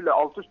komple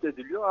alt üst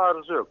ediliyor,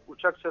 arıza yok.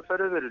 Uçak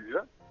sefere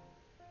veriliyor.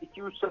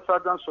 2-3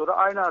 seferden sonra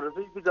aynı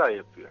arızayı bir daha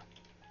yapıyor.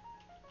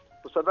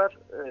 Bu sefer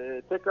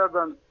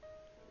tekrardan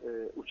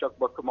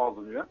uçak bakıma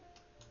alınıyor.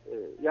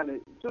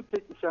 Yani tüm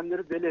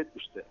teknisyenleri deli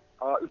etmişti.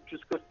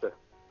 A340'tı.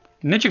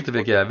 Ne çıktı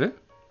peki abi?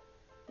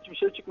 Hiçbir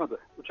şey çıkmadı.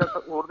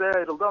 Uçak orada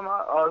ayrıldı ama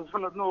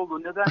arızanın ne olduğu,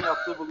 neden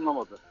yaptığı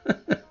bulunamadı.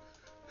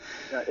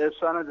 Yani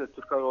efsane de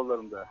Türk Hava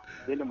Yolları'nda.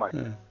 Deli Mike.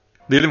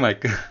 Deli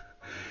Mike.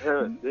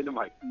 Evet, Deli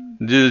Mike.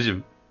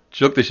 Cüzcüm,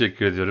 çok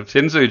teşekkür ediyorum.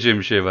 Senin söyleyeceğin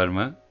bir şey var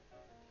mı?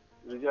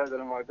 Rica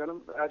ederim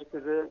Hakan'ım.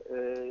 Herkese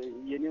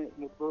yeni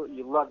mutlu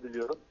yıllar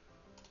diliyorum.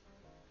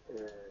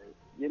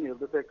 Yeni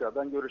yılda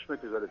tekrardan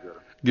görüşmek üzere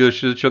diyorum.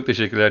 Görüşürüz. Çok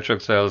teşekkürler.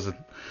 Çok sağ olasın.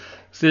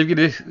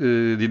 Sevgili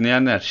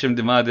dinleyenler,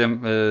 şimdi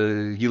madem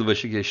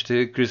yılbaşı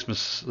geçti,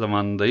 Christmas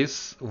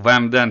zamanındayız.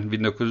 Wham'den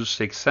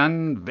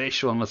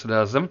 1985 olması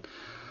lazım.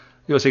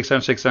 Yok,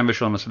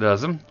 80-85 olması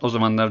lazım. O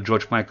zamanlar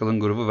George Michael'ın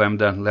grubu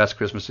Wham'den Last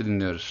Christmas'ı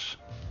dinliyoruz.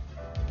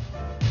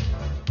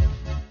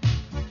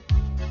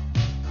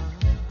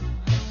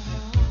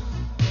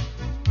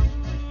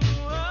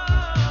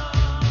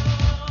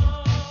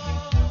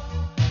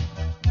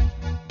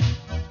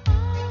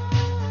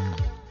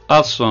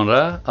 Az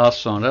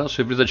sonra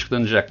sürpriz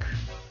açıklanacak.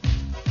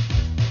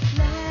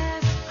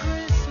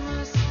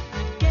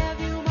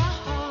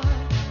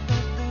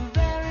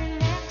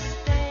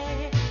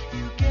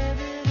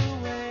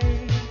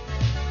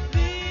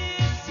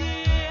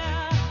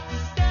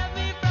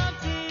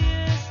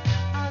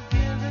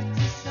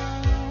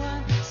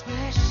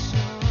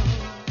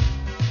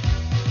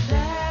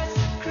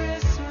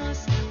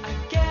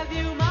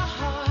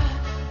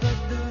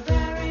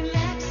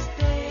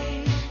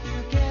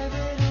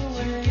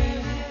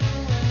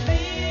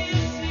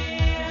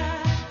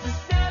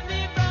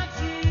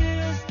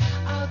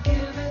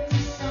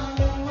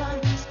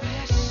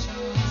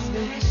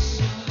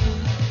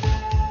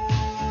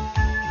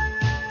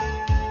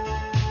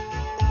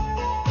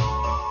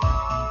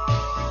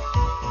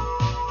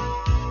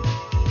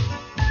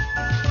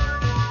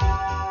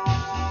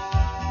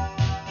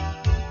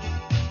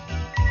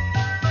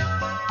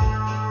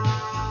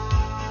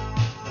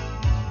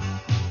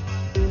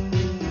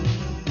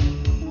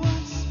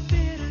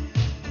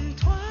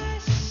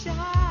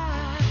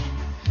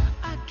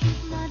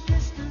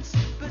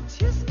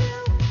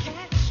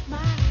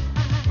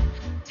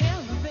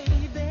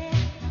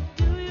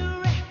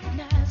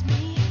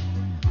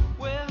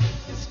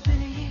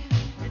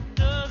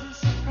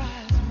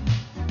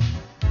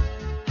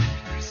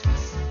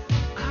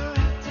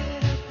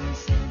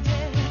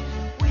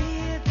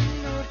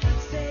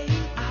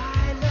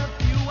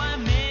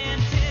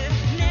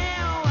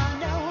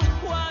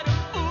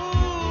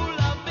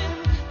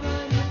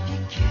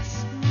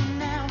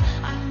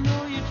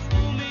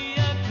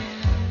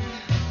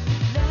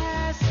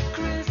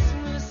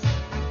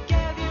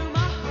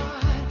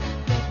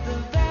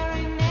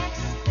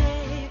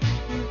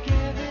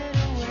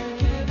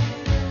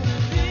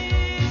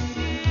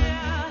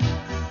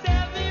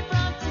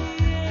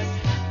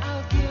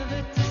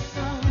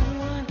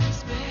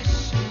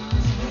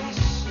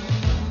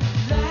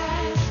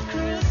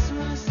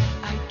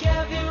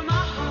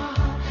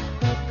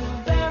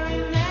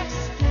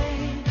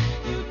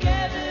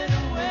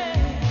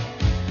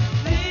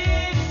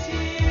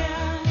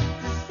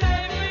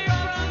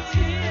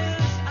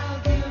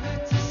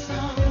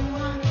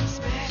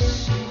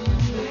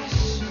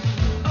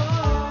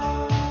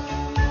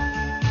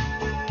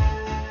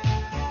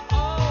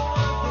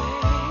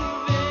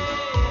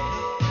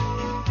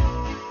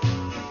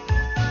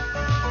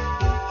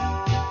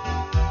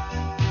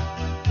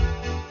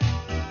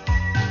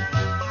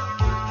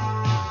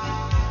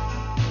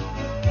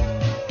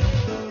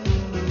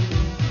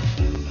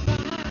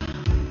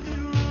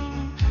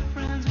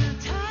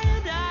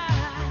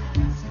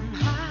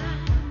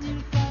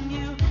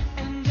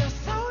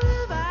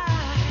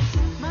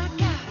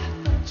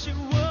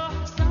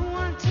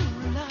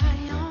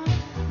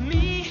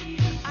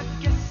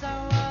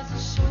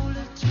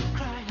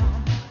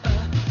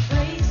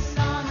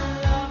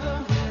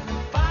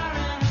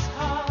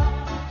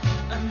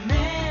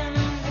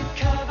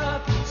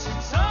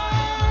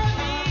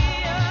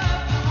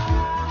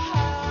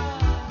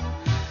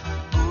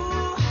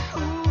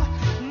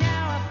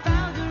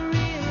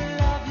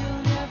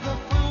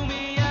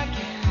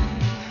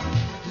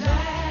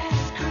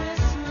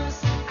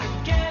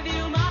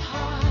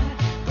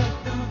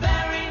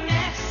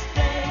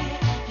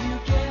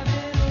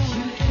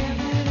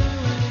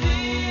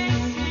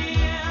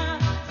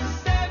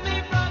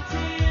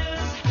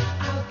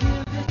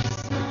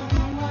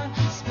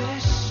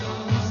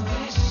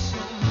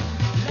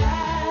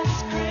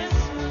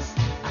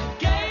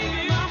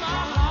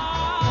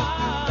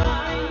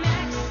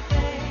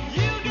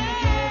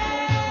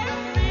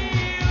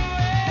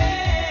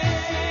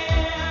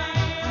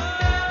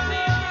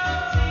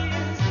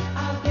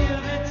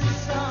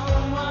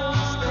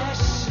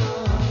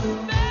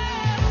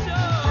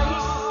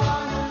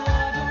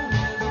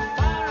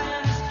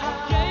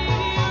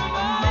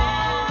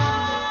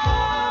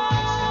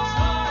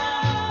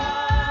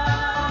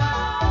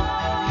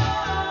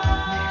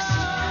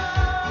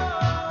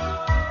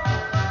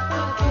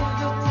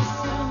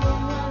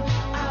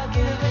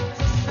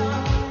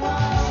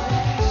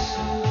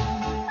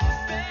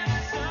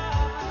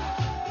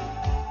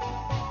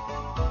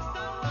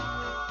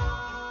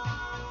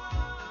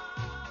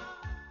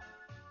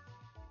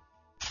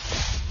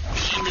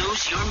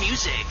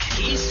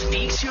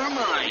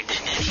 mind,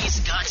 and he's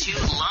got you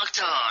locked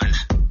on.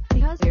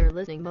 Because you're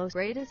listening most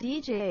greatest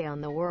DJ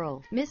on the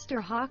world,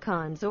 Mr.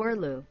 Hakan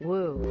Zorlu.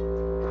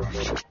 Woo.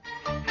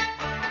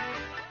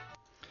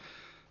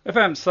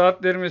 Efendim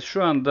saatlerimiz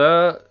şu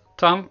anda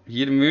tam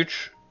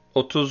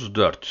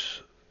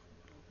 23.34.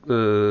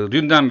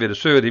 Dünden beri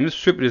söylediğimiz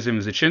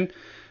sürprizimiz için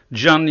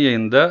canlı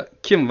yayında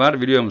kim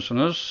var biliyor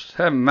musunuz?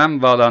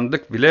 Hemen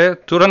bağlandık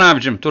bile. Turan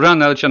abicim, Turan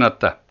Alçan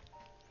hatta.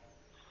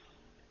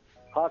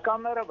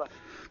 Hakan merhaba.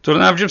 Turan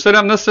abicim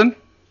selam, nasılsın?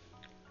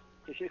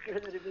 Teşekkür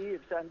ederim,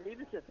 iyiyim. Sen de iyi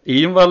misin?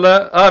 İyiyim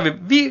valla.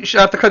 Abi bir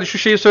artık hadi şu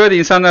şeyi söyle de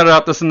insanlar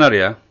rahatlasınlar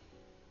ya.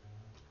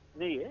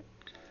 Neyi?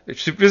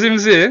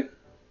 Sürprizimizi.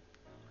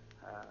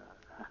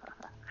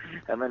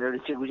 Hemen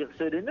öyle çabucak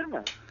söylenir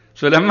mi?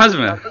 Söylenmez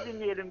mi? Şarkı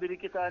dinleyelim bir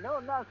iki tane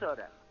ondan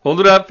sonra.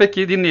 Olur abi,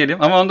 peki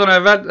dinleyelim. Ama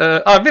ondan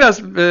evvel abi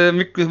biraz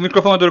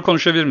mikrofona doğru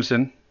konuşabilir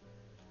misin?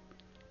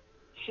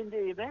 Şimdi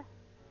iyi mi?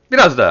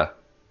 Biraz daha.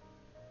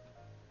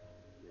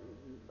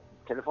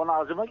 Telefon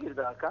ağzıma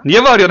girdi Hakan.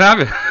 Niye bağırıyorsun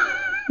abi?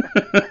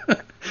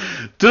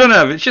 Turan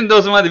abi şimdi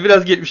o zaman hadi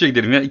biraz geçmişe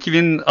gidelim ya.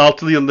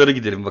 2006'lı yıllara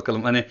gidelim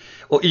bakalım. Hani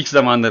o ilk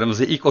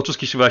zamanlarımıza, ilk 30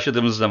 kişi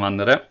başladığımız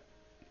zamanlara.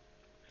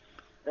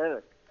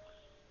 Evet.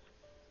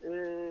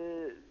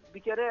 Bir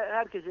kere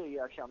herkese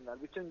iyi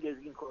akşamlar. Bütün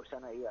Gezgin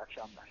Korsan'a iyi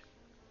akşamlar.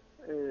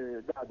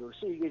 Daha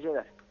doğrusu iyi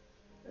geceler.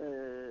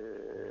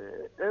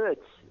 Evet,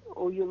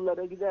 o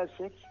yıllara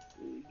gidersek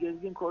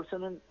Gezgin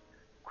Korsan'ın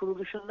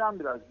kuruluşundan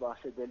biraz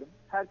bahsedelim.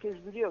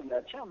 Herkes biliyor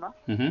gerçi ama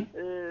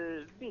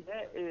bir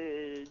de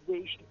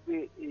değişik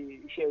bir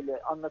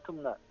şeyle,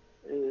 anlatımla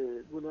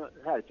bunu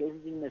herkes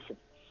dinlesin.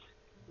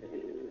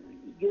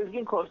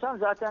 Gezgin Korsan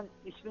zaten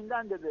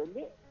isminden de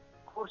belli,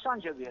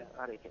 korsanca bir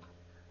hareket.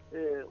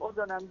 O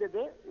dönemde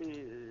de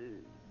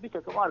bir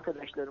takım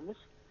arkadaşlarımız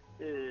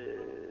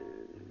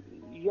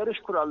yarış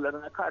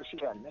kurallarına karşı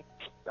gelmek,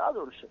 daha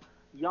doğrusu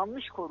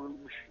yanlış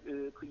korulmuş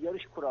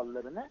yarış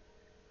kurallarını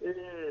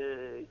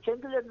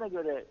kendilerine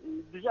göre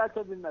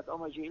düzeltebilmek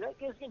amacıyla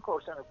Gezgin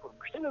Korsan'ı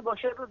kurmuştu ve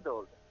başarılı da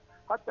oldu.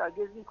 Hatta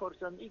Gezgin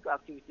Korsan'ın ilk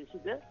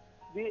aktivitesi de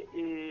bir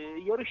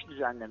yarış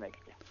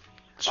düzenlemekti.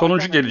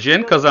 Sonuncu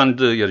geleceğin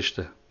kazandığı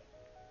yarıştı.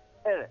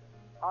 Evet.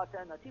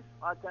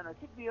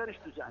 Alternatif bir yarış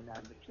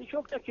düzenlenmişti.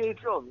 Çok da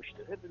keyifli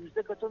olmuştu. Hepimiz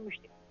de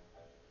katılmıştık.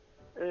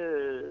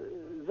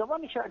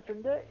 Zaman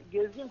içerisinde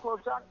Gezgin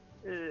Korsan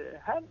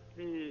hem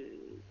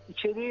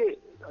içeriği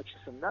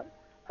açısından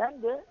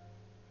hem de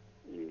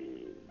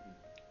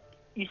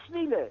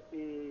ismiyle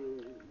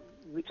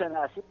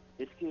mütenasip,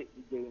 eski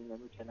deyimle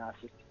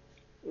mütenasip,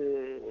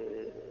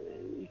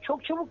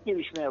 çok çabuk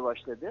gelişmeye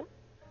başladı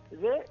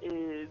ve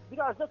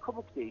biraz da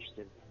kabuk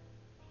değiştirdi.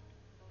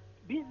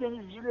 Biz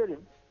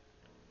denizcilerin,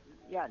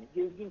 yani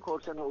Gezgin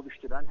Korsan'ı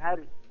oluşturan her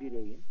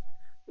bireyin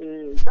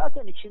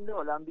zaten içinde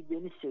olan bir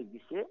deniz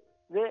sevgisi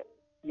ve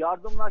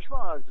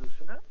yardımlaşma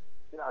arzusunu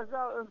biraz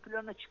daha ön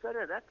plana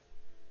çıkararak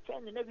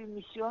kendine bir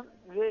misyon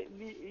ve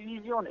bir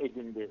vizyon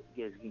edindi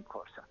Gezgin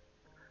Korsan.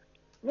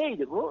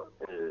 Neydi bu?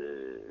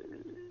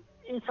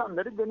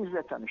 İnsanları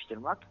denizle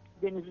tanıştırmak,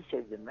 denizi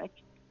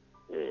sevdirmek,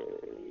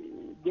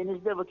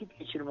 denizde vakit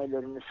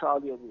geçirmelerini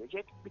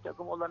sağlayabilecek bir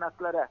takım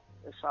olanaklara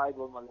sahip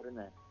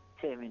olmalarını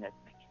temin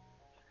etmek.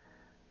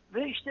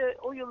 Ve işte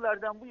o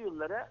yıllardan bu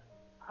yıllara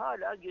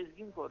hala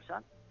Gezgin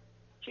Korsan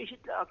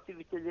çeşitli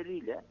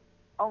aktiviteleriyle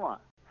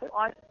ama hep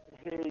aynı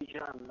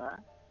heyecanla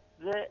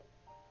ve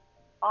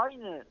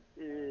aynı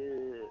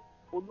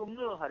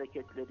olumlu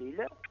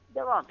hareketleriyle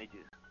devam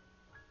ediyor.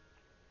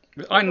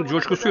 Ve aynı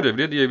coşkusuyla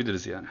bile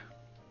diyebiliriz yani.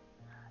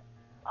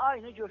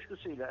 Aynı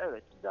coşkusuyla,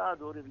 evet, daha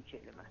doğru bir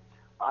kelime.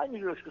 Aynı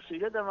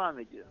coşkusuyla devam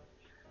ediyor.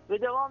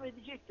 Ve devam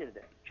edecektir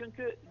de.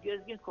 Çünkü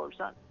Gezgin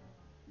Korsan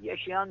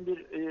yaşayan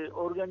bir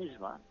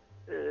organizma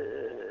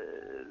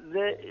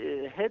ve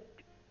hep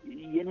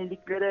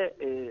yeniliklere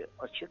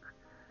açık.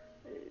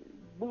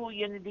 Bu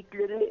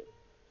yenilikleri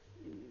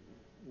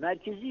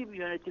merkezi bir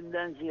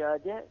yönetimden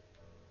ziyade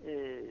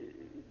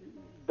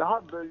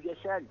daha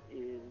bölgesel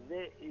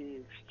ve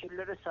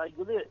fikirlere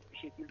saygılı bir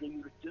şekilde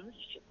yürüttüğümüz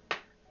için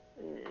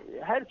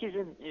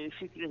herkesin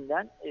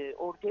fikrinden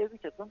ortaya bir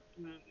takım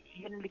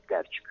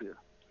yenilikler çıkıyor.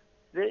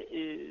 Ve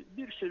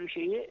bir sürü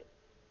şeyi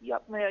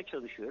yapmaya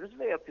çalışıyoruz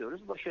ve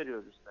yapıyoruz,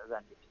 başarıyoruz da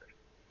zannediyorum.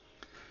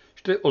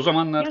 İşte o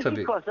zamanlar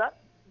tabii.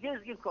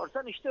 Gezgin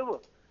Korsan işte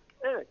bu.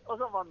 Evet, o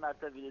zamanlar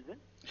tabii dedin.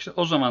 İşte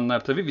o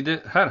zamanlar tabii bir de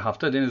her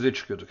hafta denize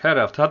çıkıyorduk. Her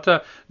hafta.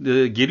 Hatta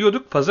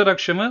geliyorduk pazar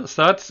akşamı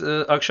saat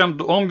akşam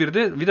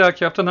 11'de bir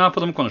dahaki hafta ne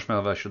yapalım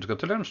konuşmaya başlıyorduk.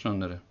 Hatırlar mısın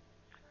onları?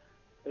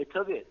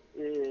 Tabii.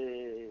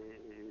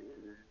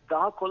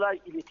 Daha kolay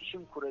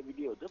iletişim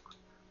kurabiliyorduk.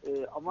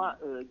 Ama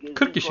Gezgin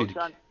 40 kişiydik.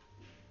 Korsan,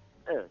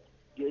 evet,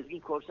 Gezgin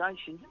Korsan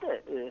şimdi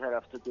de her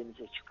hafta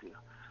denize çıkıyor.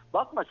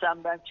 Bakma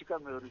sen ben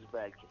çıkamıyoruz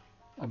belki.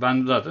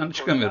 Ben zaten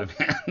çıkamıyorum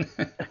yani.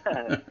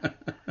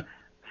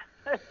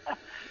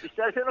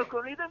 İstersen o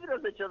konuyu da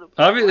biraz açalım.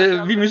 Abi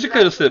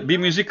bir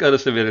müzik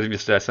arası verelim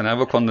istersen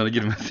abi, o konulara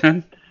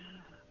girmesen.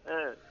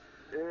 Evet.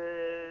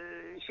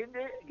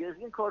 Şimdi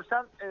Gezgin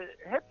Korsan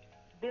hep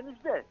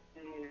denizde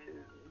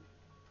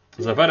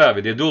Zafer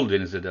abi Dedioğlu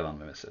denizde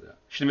devamlı mesela.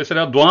 Şimdi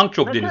mesela Doğan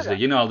çok Mesela. denizde.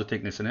 Yeni aldı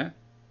teknesini.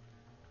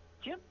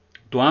 Kim?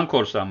 Doğan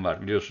Korsan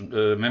var biliyorsun.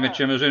 Mehmet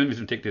Cem Özer'in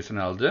bizim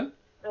teknesini aldı.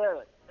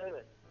 Evet,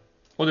 evet.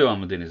 O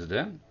devamlı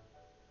denizde.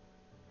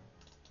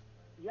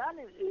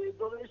 Yani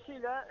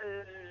dolayısıyla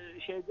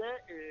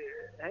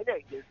hele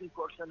Gezgin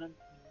Korsan'ın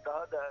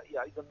daha da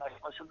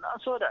yaygınlaşmasından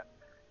sonra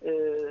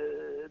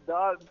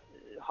daha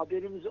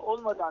haberimiz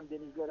olmadan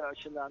denizlere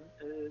açılan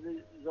ve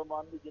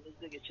zamanını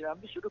denizde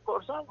geçiren bir sürü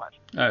korsan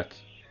var.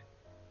 Evet.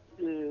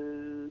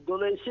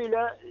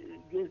 Dolayısıyla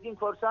Gezgin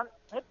Korsan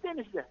hep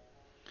denizde.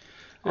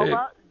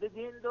 Ama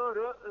dediğin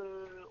doğru,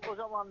 o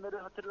zamanları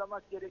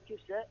hatırlamak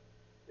gerekirse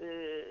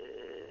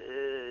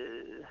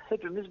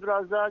hepimiz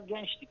biraz daha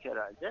gençtik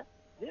herhalde,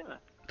 değil mi?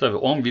 Tabii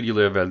 11 yıl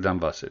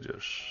evvelden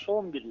bahsediyoruz.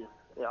 11 yıl.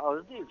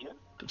 Az değil canım.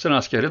 Sen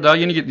askere daha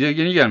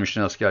yeni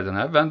gelmiştin askerden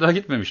abi. Ben daha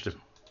gitmemiştim.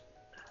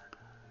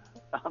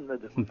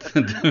 Anladım.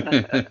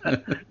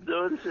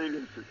 Doğru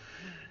söylüyorsun.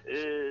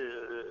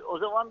 O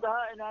zaman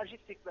daha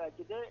enerjiktik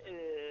belki de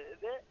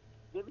ve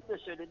demin de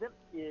söyledim,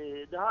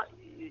 daha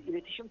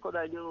iletişim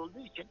kolaylığı olduğu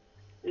için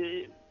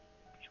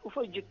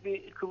ufacık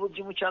bir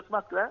kıvılcımı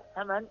çakmakla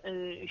hemen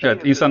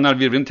evet, insanlar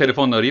birbirini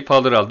telefonla arayıp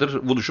paldır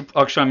aldır buluşup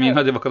akşamleyin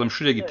hadi bakalım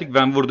şuraya gittik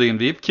ben buradayım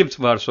deyip kim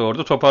varsa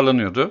orada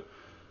toparlanıyordu.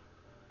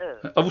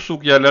 Evet.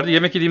 Abuk yerlerde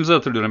yemek yediğimizi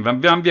hatırlıyorum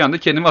ben. Ben bir anda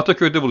kendimi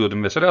Ataköy'de buluyordum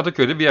mesela.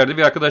 Ataköy'de bir yerde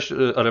bir arkadaş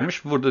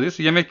aramış. Burada biz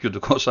yemek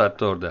yiyorduk o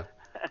saatte orada.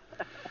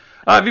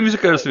 Abi bir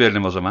müzik arası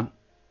verelim o zaman.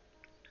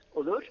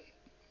 Olur.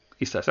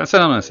 İstersen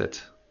sen anons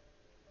et.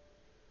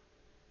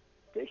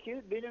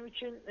 Peki benim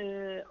için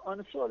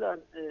anısı olan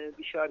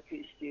bir şarkı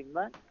isteyeyim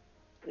ben.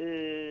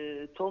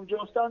 Tom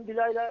Jones'tan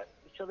Delilah'la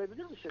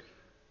çalabilir misin?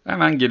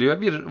 Hemen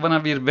geliyor.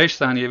 Bana bir 5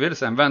 saniye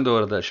verirsen ben de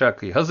orada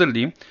şarkıyı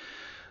hazırlayayım.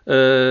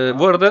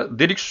 Bu arada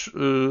Deluxe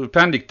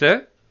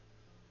Pendik'te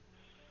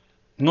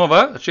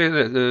Nova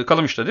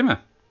Kalamış'ta değil mi?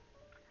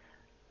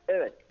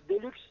 Evet.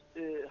 Deluxe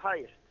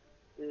hayır.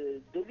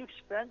 Deluxe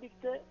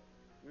Pendik'te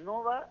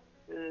Nova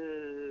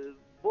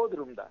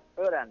Bodrum'da,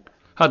 Öğren'de.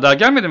 Ha daha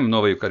gelmedi mi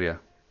Nova yukarıya?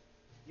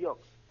 Yok.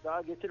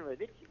 Daha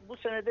getirmedik. Bu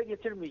sene de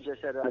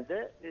getirmeyeceğiz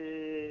herhalde.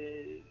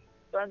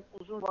 Ben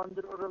uzun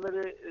zamandır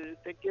oraları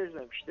pek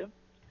gezmemiştim.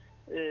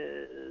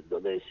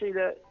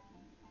 Dolayısıyla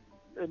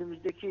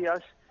önümüzdeki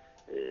yaz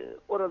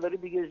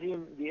oraları bir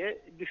gezeyim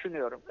diye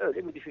düşünüyorum.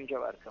 Öyle bir düşünce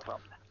var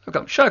kafamda.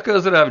 Bakalım şarkı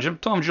hazır abicim.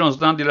 Tom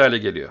Jones'dan Delilah'la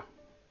geliyor.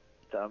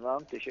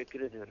 Tamam,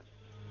 teşekkür ediyorum.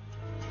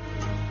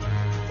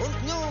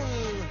 Und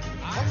nun,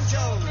 Tom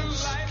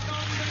Jones.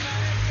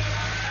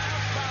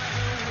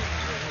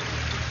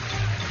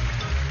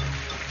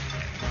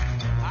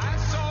 I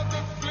saw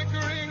the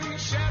flickering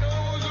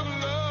shadows of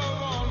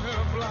love on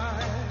her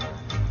blind.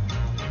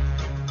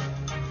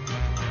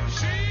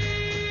 She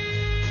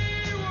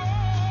was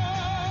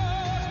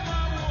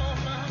my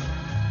woman.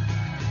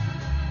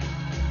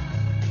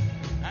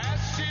 As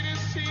she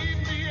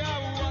deceived me, I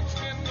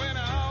watched and went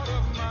out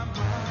of my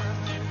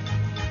mind.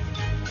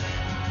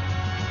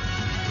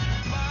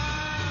 My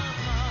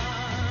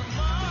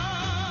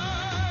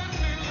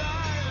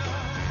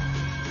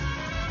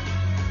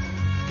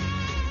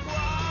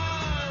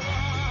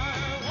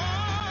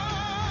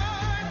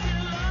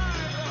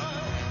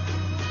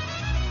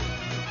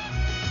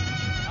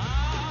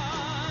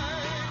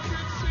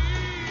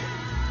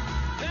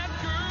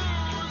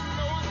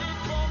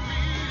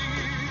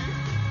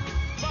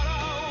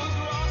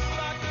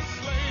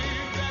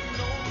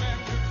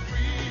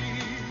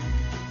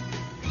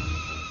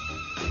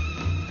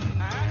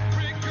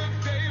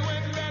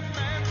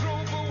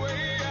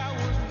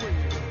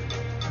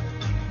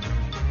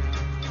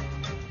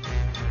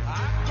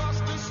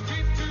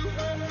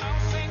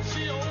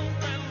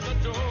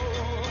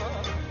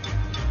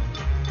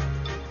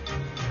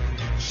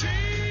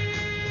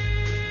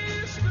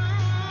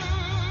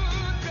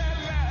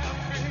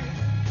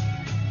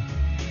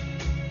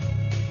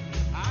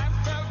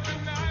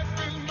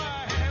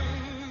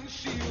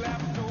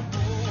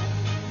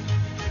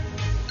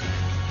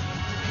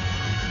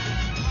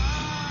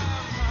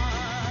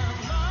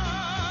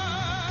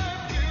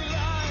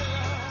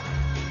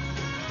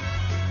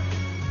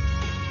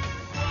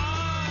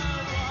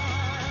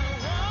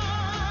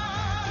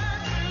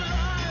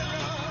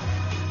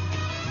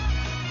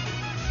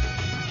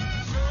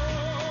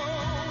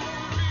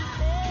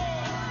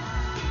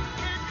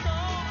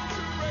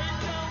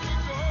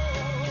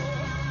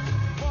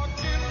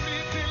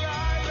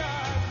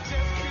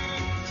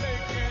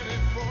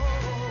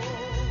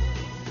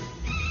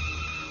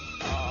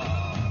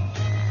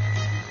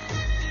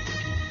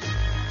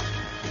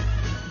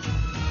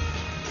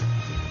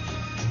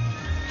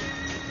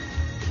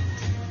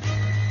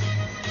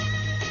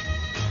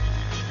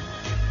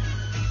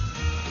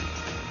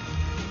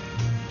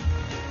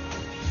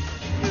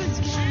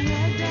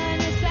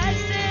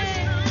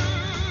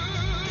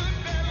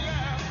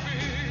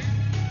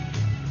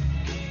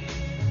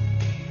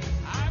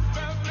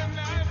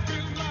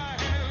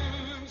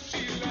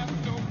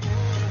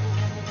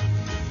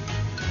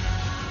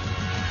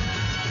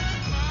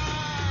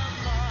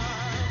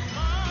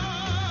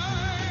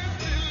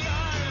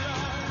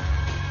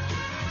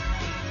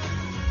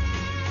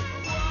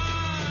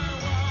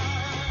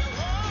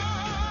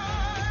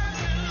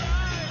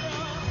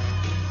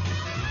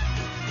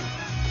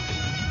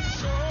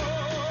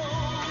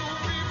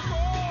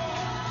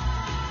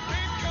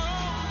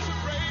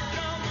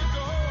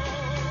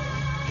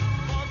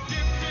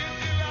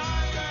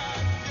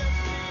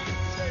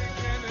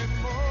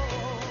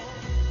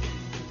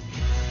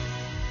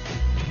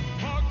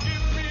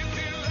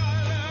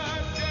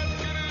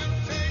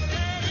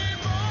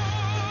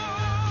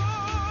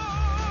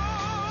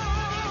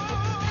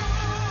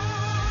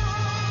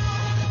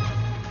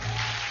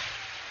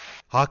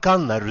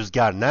Hakan'la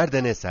Rüzgar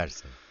nereden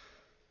eserse.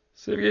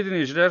 Sevgili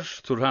dinleyiciler,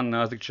 Turhan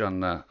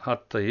Nazikcan'la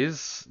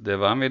hattayız.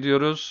 Devam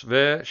ediyoruz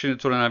ve şimdi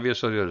Turhan abiye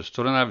soruyoruz.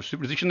 Turhan abi,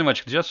 sürprizi şimdi mi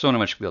açıklayacağız, sonra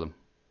mı açıklayalım?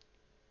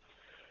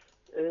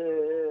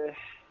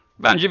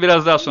 Bence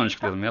biraz daha sonra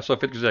açıklayalım ya.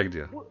 Sohbet güzel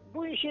gidiyor.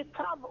 Bu işi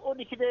tam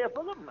 12'de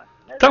yapalım mı?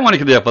 Neden? Tam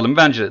 12'de yapalım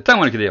bence. Tam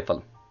 12'de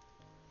yapalım.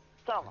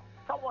 Tamam.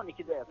 Tam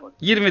 12'de yapalım.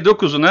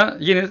 29'una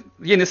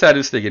yeni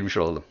servisle girmiş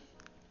olalım.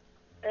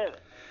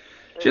 Evet.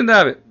 Şimdi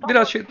abi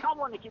biraz şey... Tam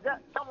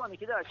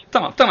 12'de açık.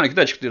 Tamam, tam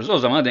 12'de açıklıyoruz. O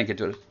zaman denk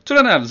getiriyoruz.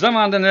 Turan abi,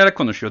 zamanında neler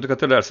konuşuyorduk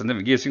hatırlarsın değil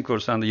mi? Gezgin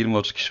Korsan'da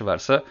 20-30 kişi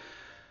varsa.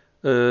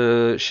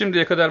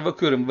 Şimdiye kadar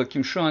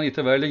bakayım şu an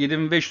itibariyle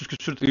 7500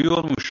 küsür üye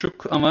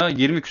olmuştuk ama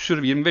 20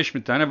 küsür 25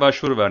 bin tane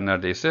başvuru var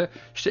neredeyse.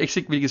 İşte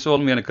eksik bilgisi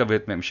olmayanı kabul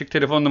etmemişik.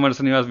 Telefon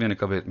numarasını yazmayanı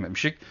kabul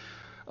etmemişik.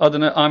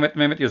 Adını Ahmet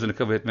Mehmet yazını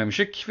kabul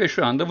etmemişik ve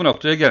şu anda bu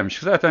noktaya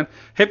gelmişik. Zaten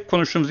hep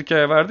konuştuğumuz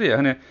hikaye vardı ya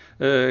hani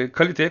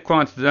kalite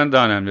kuantiteden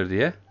daha önemlidir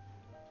diye.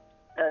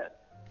 Evet.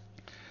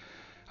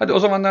 Hadi o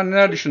zamanlar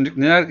neler düşündük,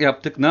 neler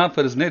yaptık, ne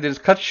yaparız, ne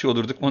ederiz, kaç kişi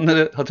olurduk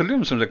onları hatırlıyor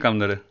musun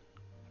rakamları?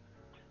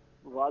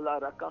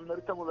 Vallahi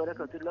rakamları tam olarak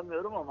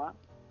hatırlamıyorum ama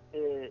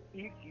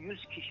ilk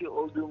 100 kişi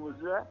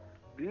olduğumuzda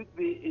büyük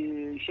bir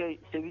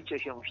sevinç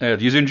yaşamıştık.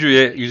 Evet,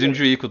 100.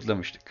 üyeyi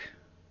kutlamıştık.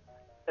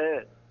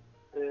 Evet.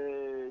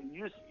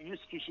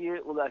 100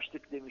 kişiye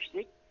ulaştık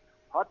demiştik.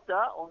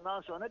 Hatta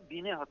ondan sonra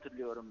 1000'i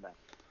hatırlıyorum ben.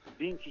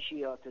 1000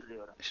 kişiyi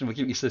hatırlıyorum. Şimdi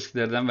bakayım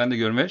istatistiklerden ben de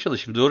görmeye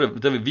çalışayım. Doğru.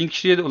 Tabii 1000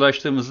 kişiye de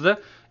ulaştığımızda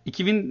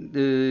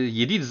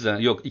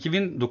 2007'ydi yok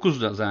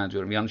 2009'da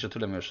zannediyorum yanlış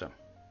hatırlamıyorsam.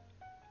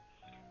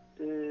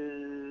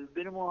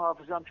 Benim o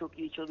hafızam çok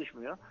iyi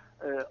çalışmıyor.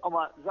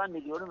 Ama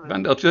zannediyorum.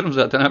 Ben de atıyorum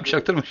zaten abi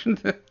çaktırma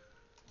şimdi.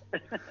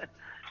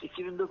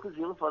 2009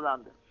 yılı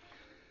falandı.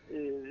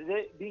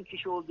 Ve 1000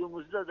 kişi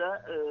olduğumuzda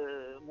da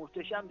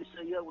muhteşem bir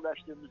sayıya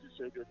ulaştığımızı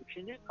söylüyorduk.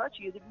 Şimdi kaç?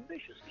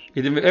 7500 kişi.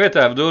 Evet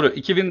abi doğru.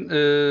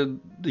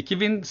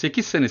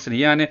 2008 senesini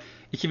yani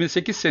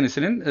 2008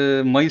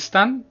 senesinin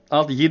Mayıs'tan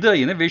 7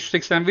 ayını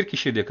 581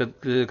 kişiyle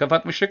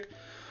kapatmışık.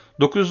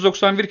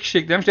 991 kişi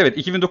eklenmiş. Evet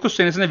 2009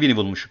 senesinde 1000'i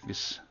bulmuşuk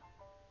biz.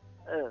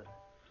 Evet.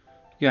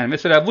 Yani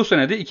mesela bu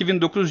senede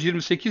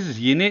 2928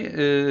 yeni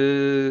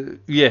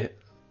üye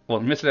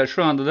olmuş. Mesela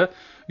şu anda da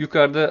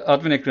yukarıda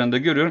admin ekranında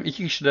görüyorum.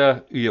 2 kişi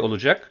daha üye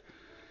olacak.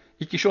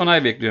 2 kişi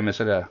onay bekliyor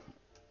mesela.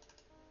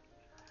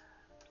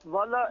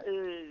 Valla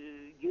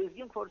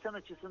Gezgin Korsan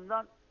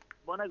açısından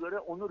bana göre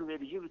onur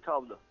verici bir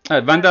tablo.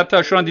 Evet, ben de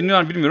hatta şu an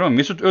dinliyorum bilmiyorum ama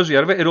Mesut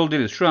Özyer ve Erol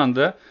Deniz şu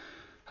anda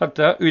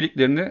hatta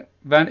üyeliklerini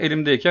ben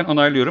elimdeyken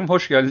onaylıyorum.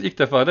 Hoş geldiniz. İlk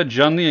defa da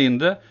canlı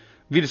yayında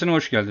birisine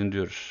hoş geldin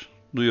diyoruz.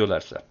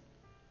 Duyuyorlarsa.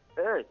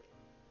 Evet.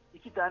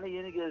 2 tane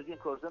yeni Gezgin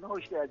Korsan'a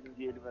hoş geldin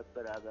diyelim hep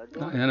beraber.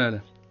 Aynen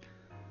öyle.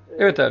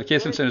 Evet abi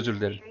kesin sen özür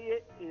dilerim.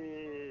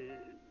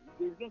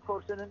 Gezgin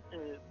Korsan'ın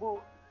bu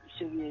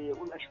seviyeye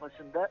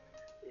ulaşmasında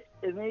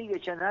emeği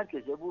geçen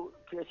herkese bu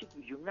klasik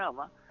bir cümle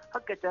ama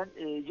hakikaten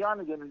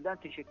canı gönülden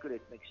teşekkür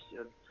etmek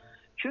istiyorum.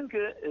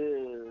 Çünkü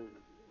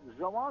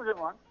zaman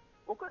zaman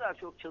o kadar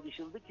çok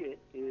çalışıldı ki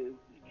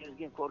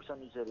Gezgin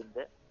Korsan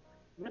üzerinde.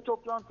 Ne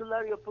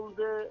toplantılar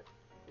yapıldı,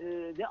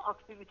 ne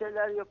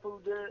aktiviteler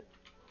yapıldı,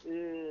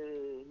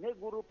 ne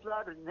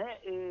gruplar, ne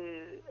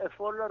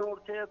eforlar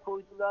ortaya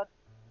koydular.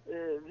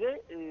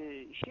 Ve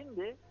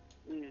şimdi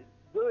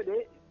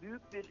böyle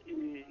büyük bir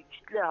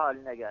kitle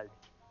haline geldik.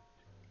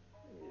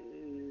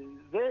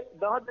 Ve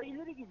daha da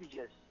ileri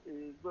gideceğiz.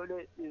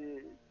 Böyle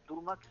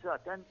durmak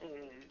zaten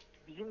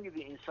bizim gibi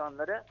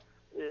insanlara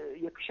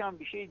yakışan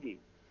bir şey değil.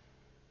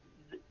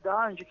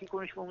 Daha önceki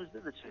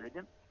konuşmamızda da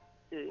söyledim.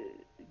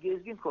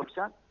 Gezgin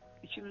Korsan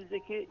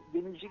içimizdeki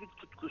denizcilik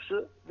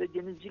tutkusu ve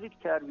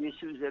denizcilik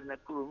terbiyesi üzerine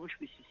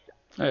kurulmuş bir sistem.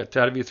 Evet,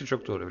 terbiyesi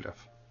çok doğru bir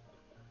laf.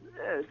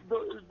 Evet,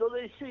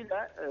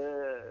 dolayısıyla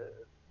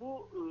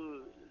bu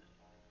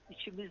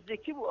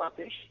içimizdeki bu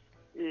ateş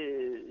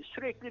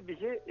sürekli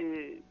bizi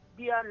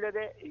bir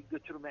yerlere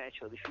götürmeye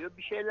çalışıyor.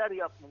 Bir şeyler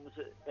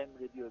yapmamızı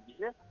emrediyor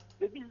bize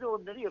ve biz de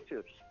onları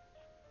yapıyoruz.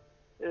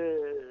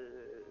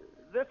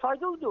 Ve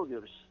faydalı da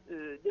oluyoruz.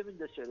 Demin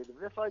de söyledim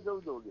ve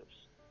faydalı da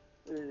oluyoruz.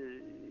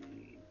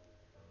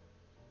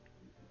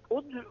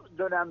 O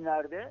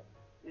dönemlerde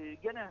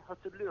gene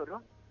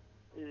hatırlıyorum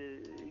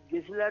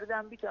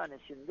gezilerden bir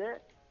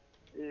tanesinde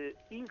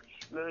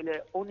ilk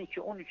böyle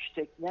 12-13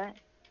 tekne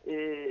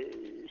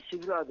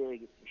Sivriada'ya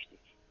gitmiştik.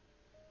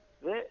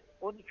 Ve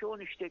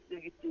 12-13 tekne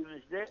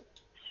gittiğimizde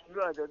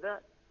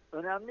Sivriada'da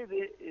önemli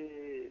bir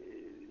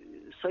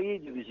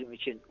sayıydı bizim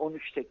için.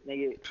 13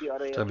 tekneyi bir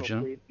araya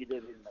toplayıp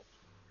gidebilmek.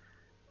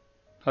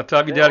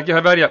 Hatta bir dergi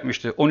haber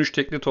yapmıştı. 13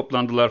 tekne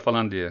toplandılar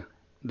falan diye.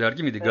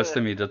 Dergi miydi,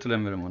 gazete miydi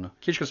hatırlamıyorum onu.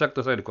 Keşke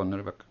saklasaydık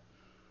onları bak.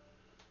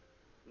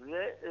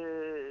 Ve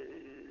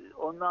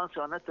ondan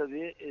sonra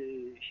tabii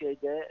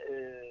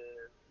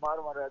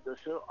Marmara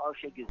Adası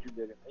Avşa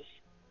gezilerimiz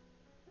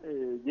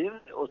değil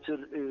mi? O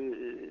tür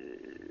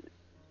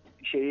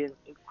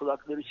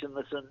kulakları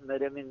çınlasın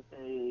Merem'in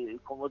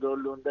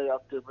komodorluğunda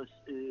yaptığımız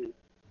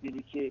bir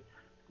iki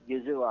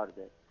gezi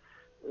vardı.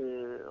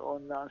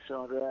 Ondan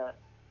sonra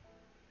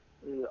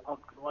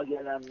aklıma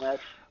gelenler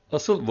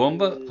Asıl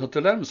bomba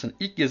hatırlar mısın?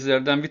 İlk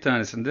gezilerden bir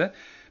tanesinde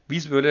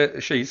biz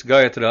böyle şeyiz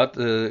gayet rahat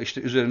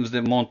işte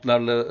üzerimizde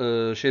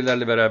montlarla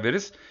şeylerle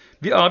beraberiz.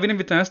 Bir abinin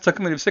bir tanesi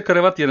takım elbise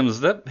kravat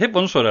yanımızda. Hep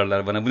onu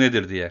sorarlar bana bu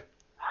nedir diye.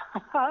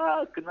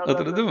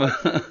 Hatırladın mı?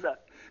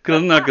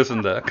 Kralın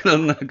arkasında.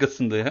 Kralın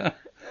arkasında ya.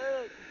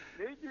 Evet.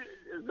 Neydi?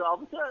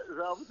 Zabıta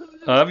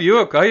Abi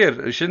yok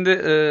hayır. Şimdi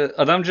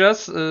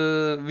adamcağız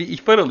bir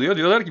ihbar alıyor.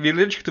 Diyorlar ki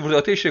birileri çıktı burada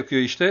ateş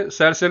yakıyor işte.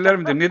 Serseriler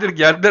midir nedir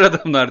geldiler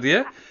adamlar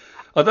diye.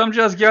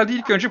 Adamcağız geldi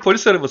ilk önce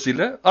polis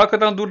arabasıyla.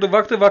 Arkadan durdu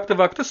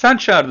baktı. Sen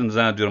çağırdın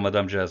zannediyorum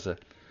adamcağızı.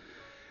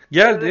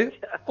 Geldi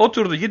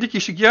oturdu 7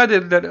 kişi ya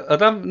dediler.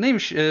 Adam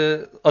neymiş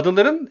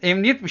adaların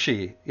emniyet bir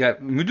şeyi. Yani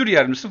müdür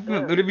yardımcısı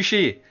böyle bir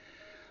şeyi.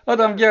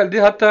 Adam geldi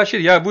hatta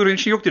ya buyurun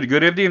için yok dedi.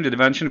 Görevdeyim dedi.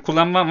 Ben şimdi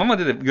kullanmam ama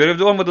dedi.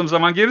 Görevde olmadığım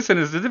zaman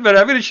gelirseniz dedi.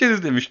 Beraber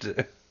içeriz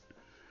demişti.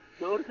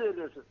 Doğru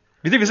söylüyorsun.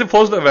 Bir de bize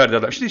poz da verdi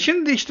adam.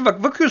 Şimdi işte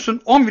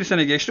bakıyorsun 11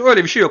 sene geçti.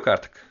 Öyle bir şey yok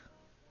artık.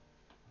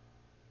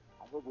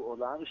 Ama bu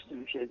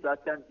olağanüstü bir şey.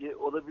 Zaten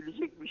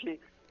olabilecek bir şey.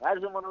 Her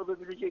zaman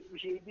olabilecek bir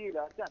şey değil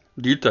Hakan.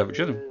 Değil tabii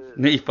canım.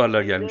 Ne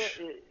ihbarlar gelmiş.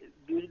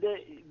 Bir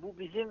de bu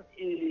bizim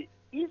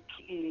ilk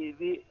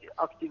bir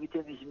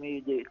aktivitemiz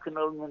miydi?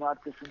 Kınalı'nın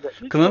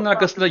arkasında. Kınalı'nın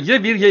arkasında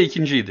ya bir ya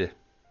ikinciydi.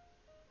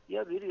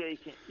 Ya bir ya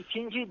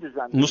ikinciydi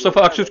zannediyorum.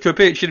 Mustafa Aksüt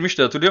köpeği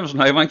içirmişti hatırlıyor musun?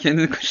 Hayvan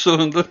kendini kış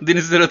soğuğunda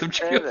denizlere atıp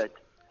çıkıyor. Evet.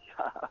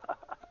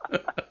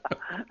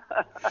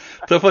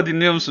 Tafa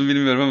dinliyor musun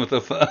bilmiyorum ama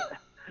Tafa.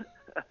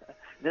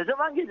 Ne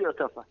zaman geliyor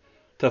Tafa?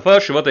 Tafa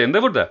Şubat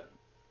ayında burada.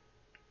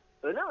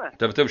 Öyle mi?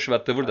 Tabii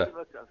Şubat'ta burada. Hadi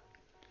bakalım.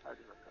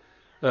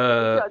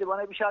 Hadi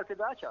bana bir şarkı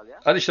daha çal ya.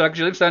 Hadi şarkı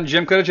çalayım. Sen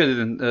Cem Karaca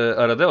dedin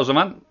arada. O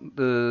zaman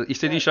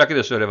istediğin şarkı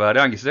da söyle bari.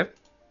 Hangisi?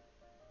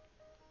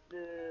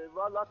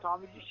 Valla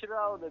tamirci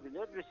çırağı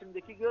olabilir.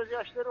 Resimdeki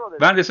gözyaşları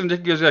olabilir. Ben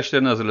resimdeki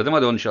gözyaşlarını hazırladım.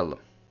 Hadi onu çalalım.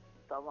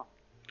 Tamam.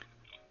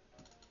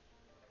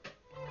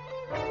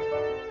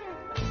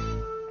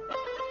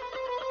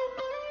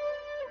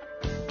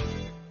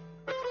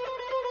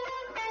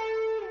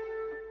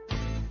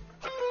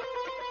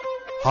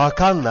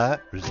 Hakan'la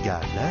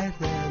Rüzgar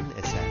nereden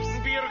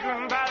esersin? Bir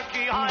gün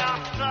belki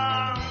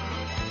hayattan,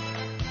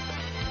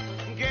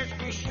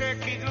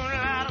 geçmişteki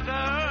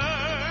günlerden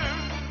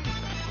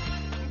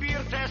bir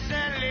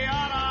teselli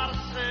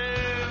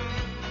ararsın.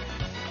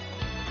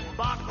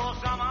 Bak o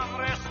zaman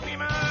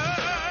resmime,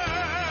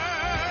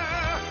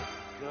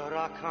 gör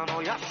akan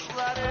o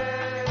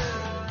yaşları.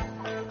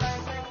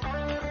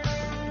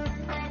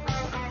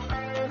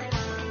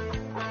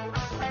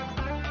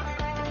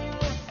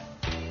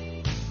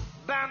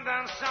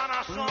 Benden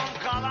sana son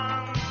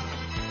kalan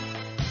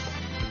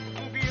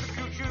bir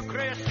küçük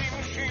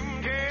resim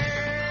şimdi,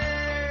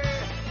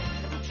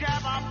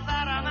 cevap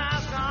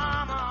veremez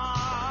ama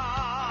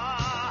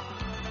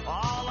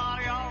ağlar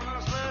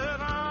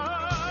yalnızlığına.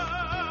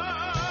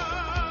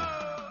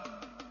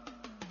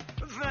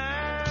 Ve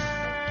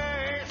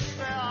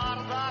işte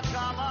arda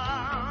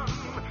kalan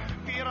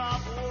bir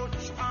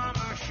avuç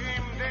anı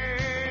şimdi,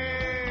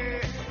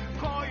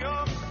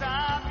 koyup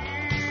da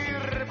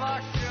bir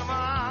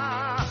başıma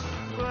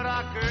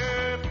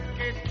bırakıp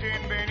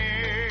gittin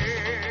beni.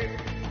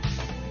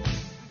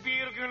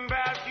 Bir gün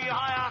belki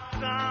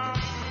hayattan,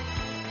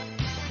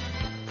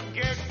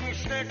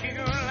 geçmişteki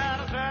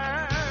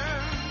günlerden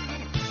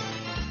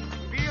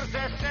bir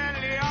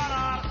teselli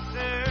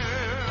ararsın.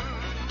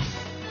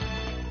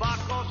 Bak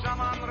o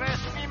zaman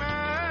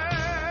resmime,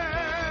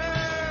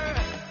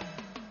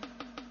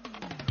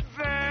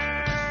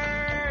 ve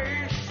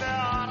işte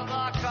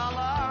arda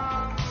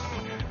kalan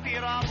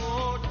bir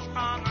avuç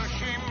anı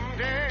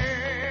şimdi,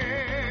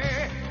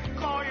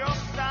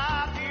 koyup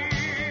da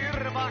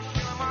bir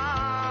başıma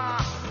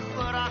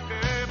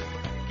bırakıp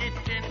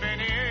gittin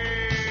beni.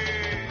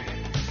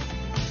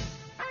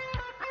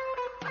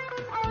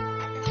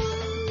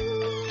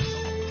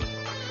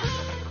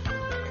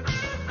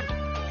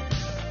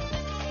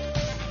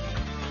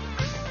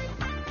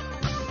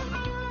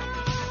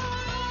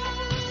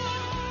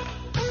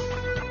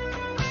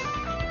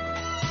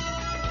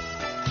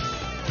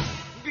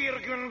 Bir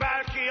gün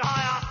belki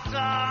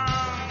hayattan,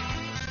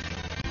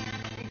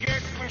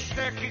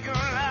 geçmişteki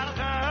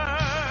günlerden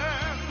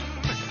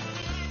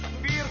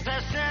bir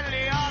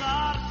teselli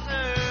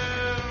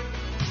ararsın.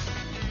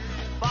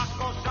 Bak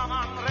o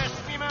zaman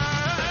resmime,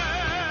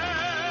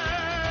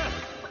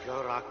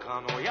 gör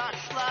akan o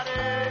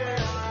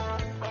yaşları.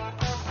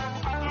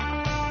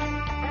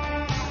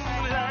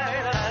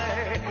 Lay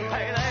lay, lay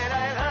lay lay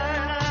lay,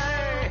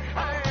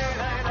 lay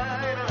lay lay lay, lay lay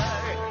lay lay,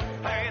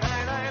 lay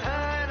lay lay lay, lay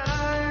lay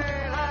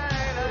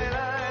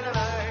lay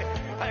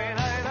lay, lay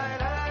lay lay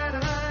lay, lay lay lay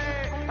lay,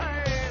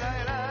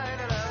 lay lay lay lay, lay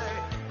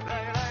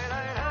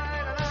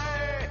lay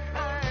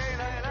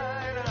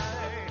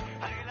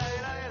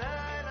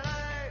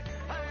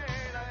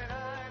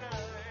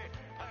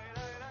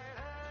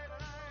lay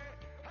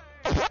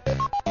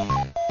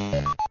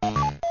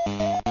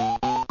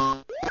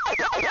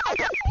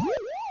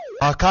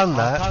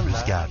Hakan'la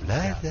Rüzgar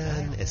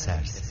nereden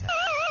esersin?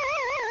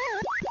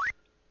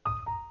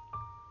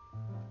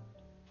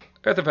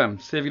 Evet efendim,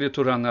 sevgili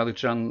Turhan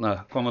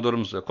Nalıkcan'la,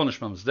 Komodor'umuzla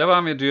konuşmamız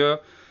devam ediyor.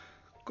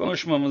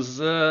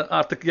 Konuşmamızı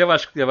artık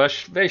yavaş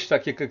yavaş 5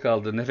 dakika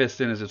kaldı.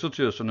 Nefeslerinizi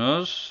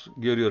tutuyorsunuz.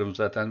 Görüyorum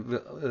zaten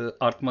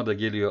artma da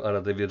geliyor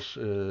arada bir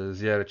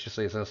ziyaretçi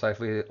sayısına,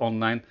 sayfayı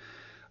online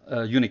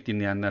unique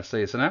dinleyenler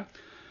sayısına.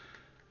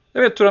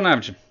 Evet Turan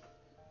abicim.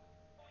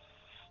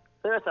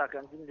 Evet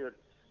Hakan, dinliyorum.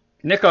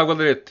 Ne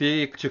kavgalar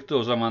ettik çıktı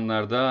o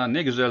zamanlarda.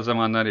 Ne güzel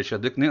zamanlar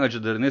yaşadık. Ne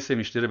acıları ne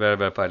sevinçleri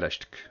beraber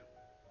paylaştık.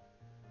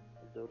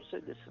 Doğru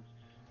söylüyorsun.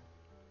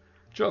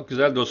 Çok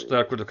güzel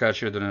dostluklar kurduk her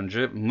şeyden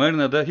önce.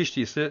 Marina'da hiç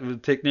değilse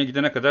tekneye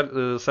gidene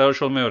kadar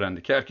sarhoş olmayı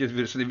öğrendik. Herkes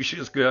birisine bir şey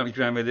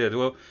ikram ederdi.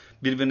 O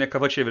birbirine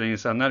kafa çeviren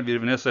insanlar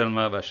birbirine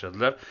sarılmaya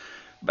başladılar.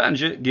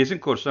 Bence Gezin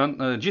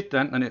Korsan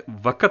cidden hani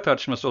vaka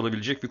tartışması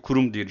olabilecek bir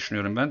kurum diye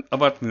düşünüyorum ben.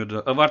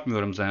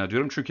 Abartmıyorum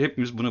zannediyorum. Çünkü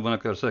hepimiz bunu bana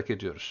karşı hak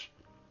ediyoruz.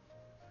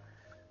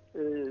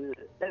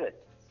 Evet.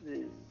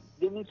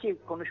 Deminki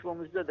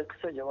konuşmamızda da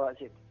kısaca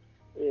bahsettik.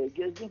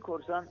 Gezgin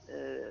Korsan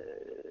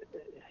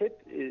hep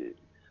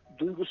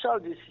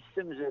duygusal bir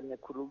sistem üzerine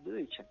kurulduğu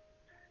için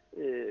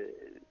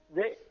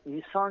ve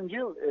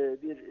insancıl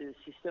bir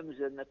sistem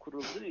üzerine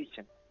kurulduğu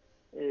için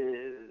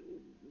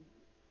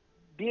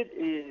bir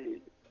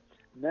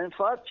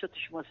menfaat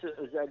çatışması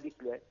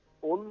özellikle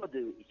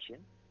olmadığı için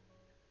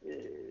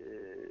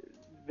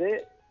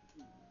ve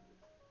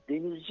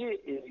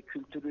denizci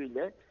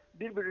kültürüyle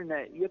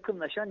birbirine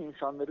yakınlaşan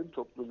insanların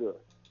topluluğu.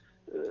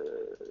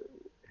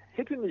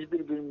 Hepimiz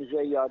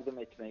birbirimize yardım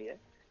etmeyi,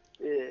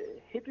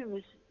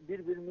 hepimiz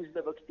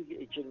birbirimizle vakit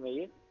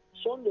geçirmeyi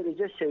son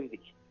derece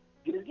sevdik.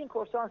 Gezgin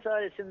Korsan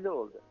sayesinde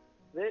oldu.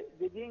 Ve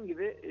dediğin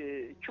gibi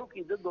çok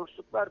iyi de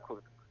dostluklar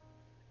kurduk.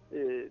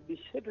 Biz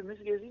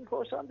hepimiz Gezgin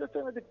Korsan'da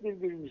tanıdık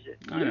birbirimizi.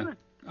 Aynen. Değil mi?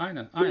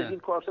 Aynen. Gezgin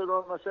Korsan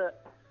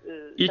olmasa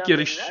İlk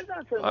yarış.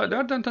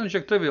 Nereden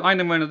tanıyacak tabii.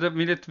 Aynı marinada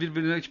millet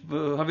birbirine hiç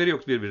haberi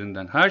yok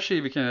birbirinden. Her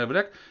şeyi bir kenara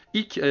bırak.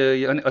 İlk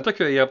hani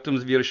Ataköy'e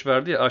yaptığımız bir yarış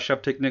vardı ya,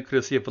 ahşap tekne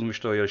kırası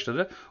yapılmıştı o yarışta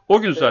da.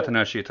 O gün zaten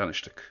her şeyi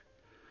tanıştık.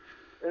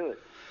 Evet.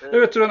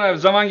 Evet Turan abi,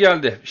 zaman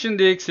geldi.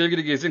 Şimdi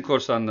sevgili Gezin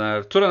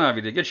Korsanlar, Turan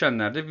abiyle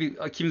geçenlerde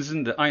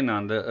ikimizin de aynı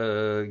anda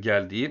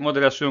geldiği,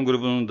 moderasyon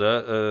grubunun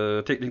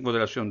da teknik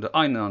moderasyonunda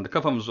aynı anda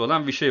kafamızda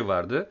olan bir şey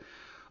vardı.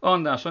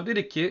 Ondan sonra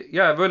dedik ki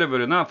ya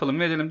böyle ne yapalım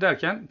ne edelim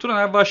derken Turan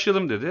abi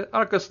başlayalım dedi.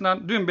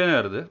 Arkasından dün beni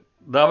aradı.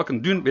 Daha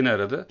bakın dün beni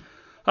aradı.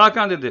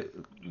 Hakan dedi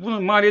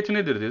bunun maliyeti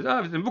nedir dedi.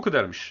 Abi dedim bu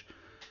kadarmış.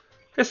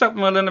 Hesap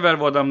numaralarını ver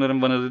bu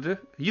adamların bana dedi.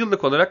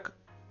 Yıllık olarak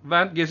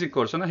ben Gezin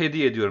Korsan'a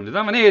hediye ediyorum dedi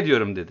ama ne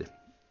ediyorum dedi.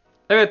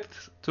 Evet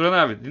Turan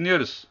abi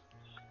dinliyoruz.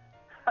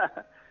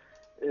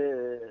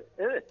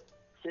 Evet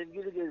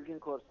sevgili Gezgin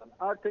Korsan,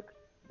 artık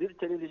bir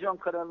televizyon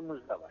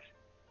kanalımız da var.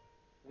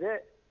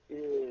 Ve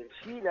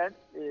fiilen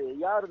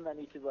yarından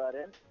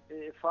itibaren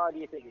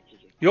faaliyete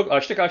geçecek. Yok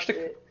açtık. Açtık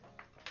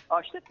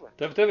mı?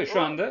 Tabii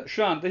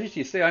şu anda hiç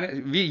değilse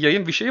yani bir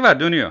yayın bir şey var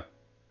dönüyor.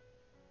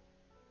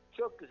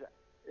 Çok güzel.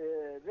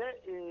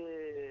 Ve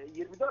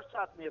 24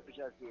 saat mi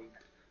yapacağız yayını?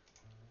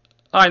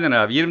 Aynen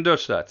abi 24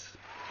 saat.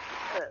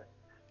 Evet.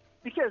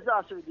 Bir kez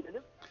daha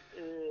söyleyelim.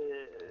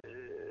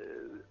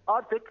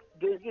 Artık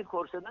Gezgin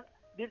Korsan'ın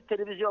bir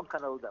televizyon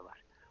kanalı da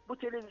var. Bu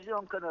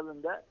televizyon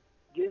kanalında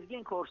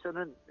Gezgin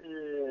Korsan'ın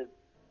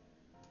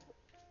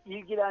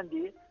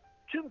ilgilendiği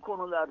tüm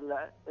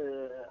konularla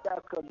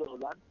alakalı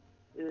olan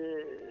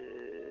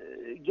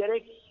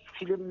gerek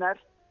filmler,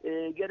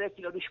 gerek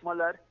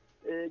yarışmalar,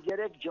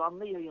 gerek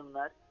canlı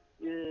yayınlar,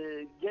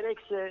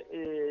 gerekse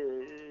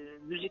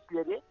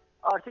müzikleri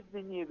artık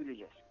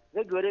dinleyebileceğiz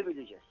ve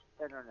görebileceğiz.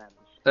 En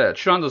önemlisi. Evet,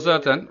 şu anda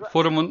zaten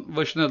forumun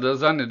başına da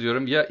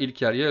zannediyorum ya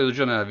İlker ya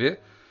Özcan abi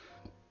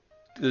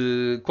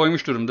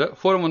koymuş durumda.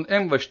 Forumun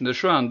en başında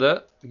şu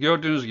anda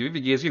gördüğünüz gibi bir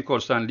Gezgin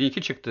Korsan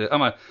linki çıktı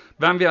ama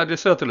ben bir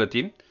adresi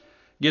hatırlatayım.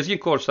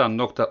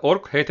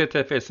 gezginkorsan.org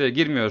HTTPS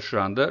girmiyor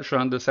şu anda. Şu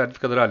anda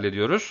sertifikaları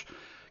hallediyoruz.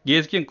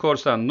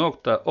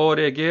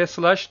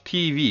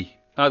 gezginkorsan.org/tv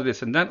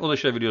adresinden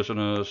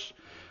ulaşabiliyorsunuz.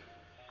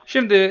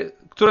 Şimdi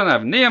Turan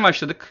abi neye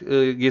başladık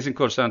Gezgin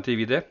Korsan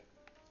TV'de?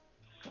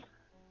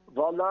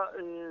 Valla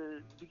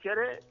bir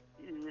kere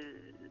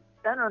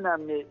en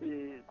önemli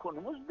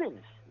konumuz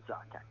deniz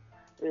zaten.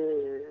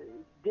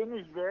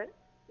 Denizde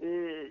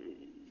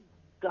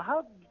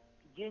daha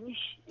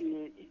geniş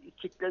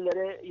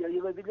kitlelere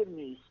yayılabilir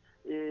miyiz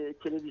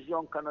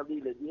televizyon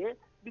kanalıyla diye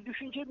bir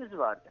düşüncemiz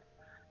vardı.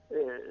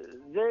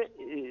 Ve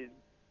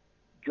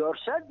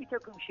görsel bir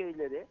takım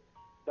şeyleri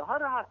daha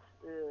rahat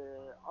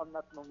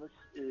anlatmamız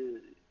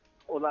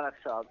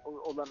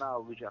olanağı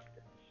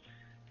olacaktı.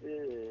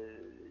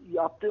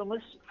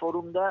 Yaptığımız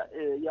forumda,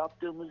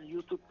 yaptığımız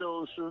YouTube'da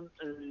olsun,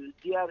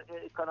 diğer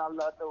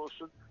kanallarda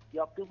olsun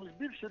yaptığımız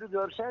bir sürü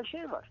görsel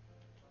şey var.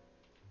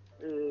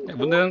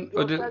 Bunların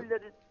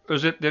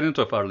özetlerini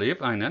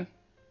toparlayıp aynen.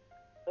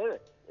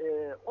 Evet,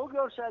 o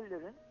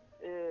görsellerin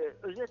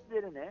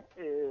özetlerini,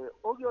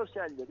 o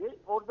görselleri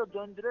orada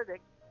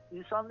döndürerek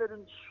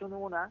insanların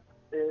sunumuna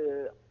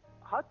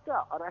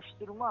hatta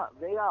araştırma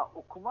veya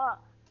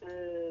okuma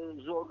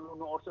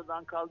zorluğunu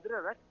ortadan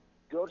kaldırarak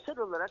görsel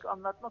olarak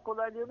anlatma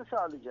kolaylığını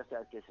sağlayacağız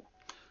herkese.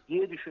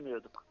 diye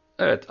düşünüyorduk.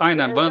 Evet,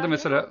 aynen. Bana da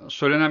mesela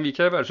söylenen bir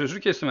hikaye var. Sözünü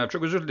kestim abi.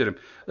 Çok özür dilerim.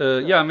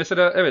 Ya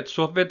mesela evet,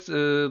 sohbet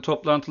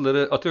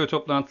toplantıları, atölye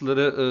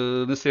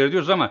toplantılarını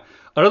seyrediyoruz ama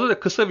arada da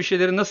kısa bir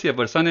şeyleri nasıl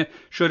yaparız? Hani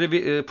şöyle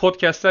bir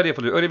podcastler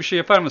yapılıyor. Öyle bir şey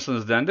yapar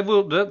mısınız dendi.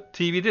 Bu da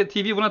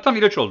TV buna tam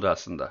ilaç oldu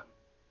aslında.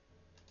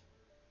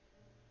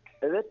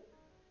 Evet.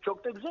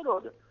 Çok da güzel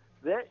oldu.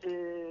 Ve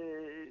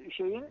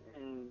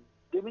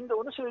demin de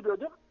onu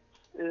söylüyordum.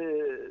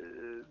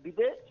 Bir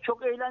de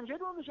çok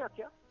eğlenceli olacak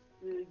ya.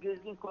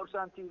 Gezgin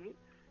Korsan TV.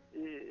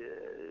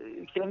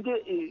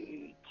 Kendi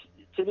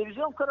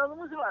televizyon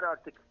kanalımız var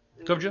artık.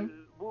 Tabii canım.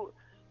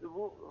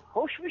 Bu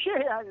hoş bir şey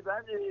yani.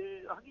 Ben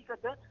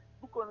hakikaten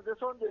bu konuda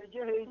son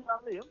derece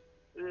heyecanlıyım.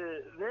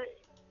 Ve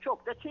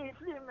çok da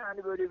keyifliyim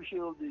yani böyle bir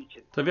şey olduğu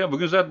için. Tabii ya,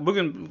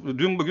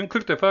 bugün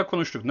 40 defa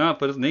konuştuk. Ne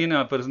yaparız, neyi ne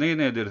yaparız, neyi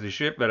ne ederiz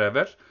işi hep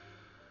beraber.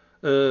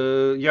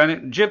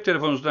 Yani cep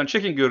telefonunuzdan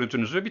çekin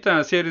görüntünüzü, bir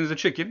tane seyrinize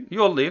çekin,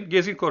 yollayın.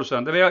 Gezgin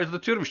Korsan'da veya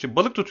atıyorum işte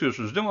balık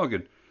tutuyorsunuz değil mi o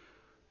gün?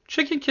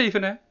 Çekin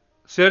keyfine.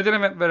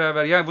 Seyredelim hep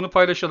beraber. Yani bunu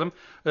paylaşalım.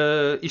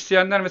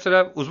 İsteyenler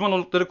mesela uzman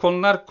oldukları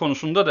konular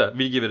konusunda da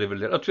bilgi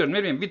verebilirler. Atıyorum ne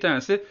bileyim, bir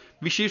tanesi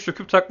bir şeyi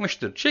söküp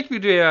takmıştır. Çek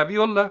videoya bir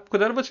yolla. Bu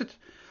kadar basit.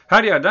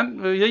 Her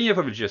yerden yayın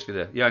yapabileceğiz bir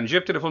de. Yani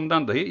cep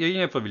telefonundan dahi yayın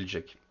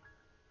yapabilecek.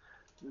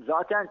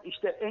 Zaten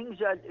işte en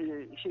güzel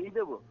şeyi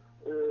de bu.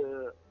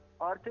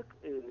 Artık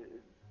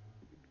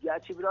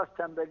gerçi biraz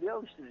tembelliğe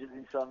alıştıracağız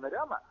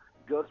insanları ama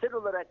görsel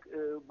olarak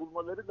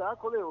bulmaları daha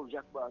kolay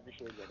olacak bazı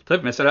şeyleri.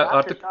 Tabii mesela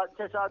artık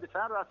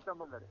tesadüfen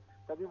rastlamaları.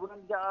 Tabii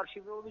bunun bir de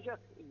arşivi olacak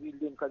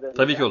bildiğim kadarıyla.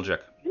 Tabii ki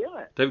olacak. Değil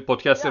mi? Tabii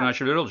podcastlerin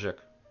arşivleri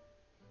olacak.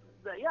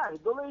 Yani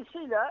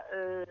dolayısıyla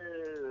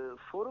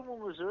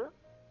forumumuzu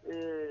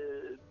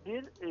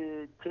bir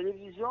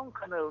televizyon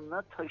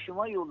kanalına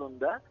taşıma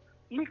yolunda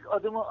ilk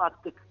adımı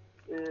attık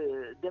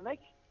demek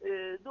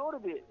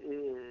doğru bir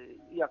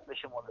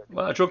yaklaşım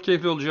olabilir. Çok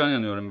keyifli olacağını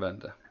inanıyorum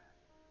ben de.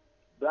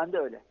 Ben de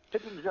öyle.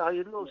 Hepimize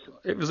hayırlı olsun.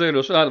 Hepimize hayırlı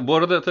olsun. Bu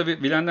arada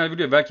tabii bilenler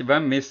biliyor. Belki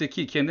ben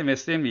kendi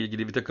mesleğimle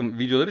ilgili bir takım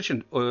videolar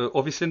için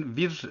ofisin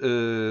bir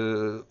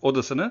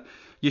odasını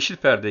yeşil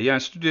perde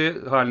yani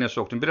stüdyo haline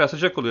soktum. Biraz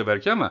sıcak oluyor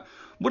belki ama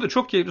burada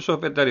çok keyifli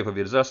sohbetler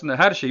yapabiliriz. Aslında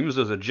her şeyimiz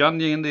hazır.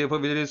 Canlı yayında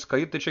yapabiliriz,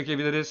 kayıt da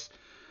çekebiliriz.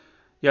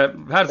 Yani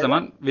her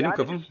zaman benim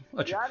kapım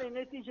açık. Yani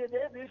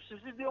neticede bir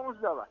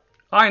stüdyomuz da var.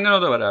 Aynen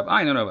o da var abi.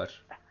 Aynen o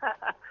var.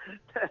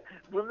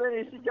 Bunların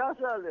iyisi can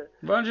sağlığı.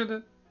 Bence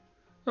de.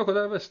 O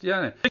kadar basit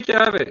yani. Peki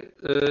abi,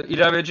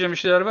 ilave edeceğim bir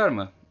şeyler var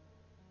mı?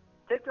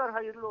 Tekrar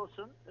hayırlı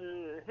olsun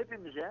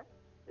hepimize.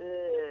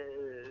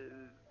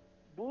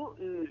 Bu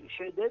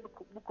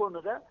bu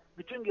konuda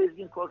bütün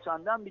Gezgin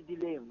Korsan'dan bir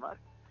dileğim var.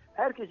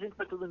 Herkesin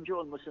katılımcı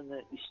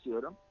olmasını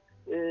istiyorum.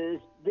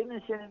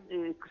 Demin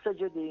senin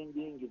kısaca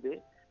değindiğin gibi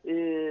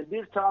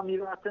bir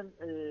tamiratın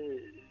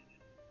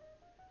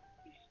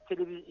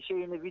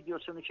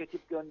videosunu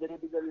çekip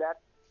gönderebilirler.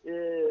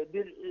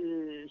 Bir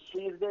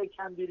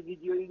seyirdeyken bir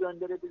videoyu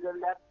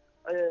gönderebilirler.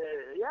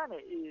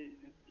 Yani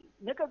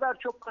ne kadar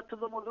çok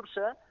katılım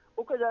olursa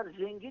o kadar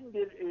zengin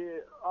bir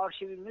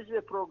arşivimiz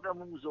ve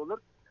programımız olur.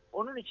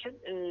 Onun için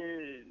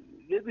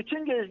ve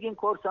bütün Gezgin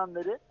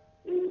Korsanları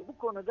bu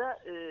konuda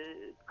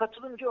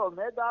katılımcı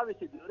olmaya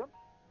davet ediyorum.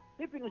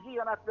 Hepinizi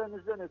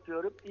yanaklarınızdan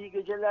öpüyorum. İyi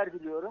geceler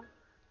diliyorum.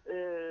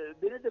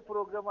 Beni de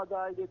programa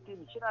dahil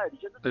ettiğin için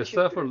ayrıca da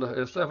teşekkür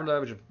ederim. Estağfurullah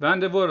abicim.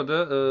 Ben de bu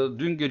arada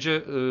dün gece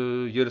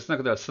yarısına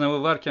kadar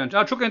sınavı varken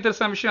çok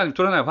enteresan bir şey yani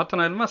Turan abi, hattan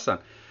ayrılmazsan.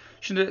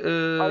 Şimdi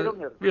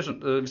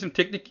biliyorsun bizim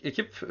teknik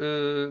ekip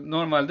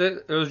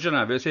normalde Özcan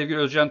abi, sevgili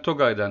Özcan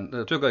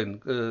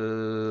Togay'ın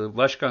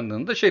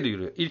başkanlığında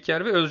yürüyor.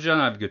 İlker ve Özcan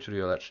abi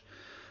götürüyorlar.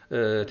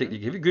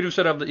 Teknik ekibi.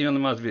 Gülümser abla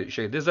inanılmaz bir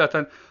şeydi.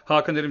 Zaten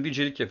Hakan Erim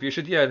DJ'lik yapıyor.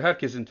 İşte diğer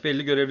herkesin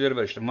belli görevleri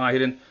var. İşte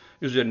Mahir'in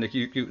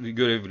üzerindeki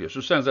görev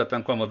biliyorsun. Sen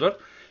zaten Commodore.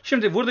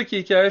 Şimdi buradaki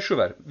hikaye şu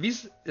var.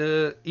 Biz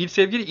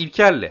sevgili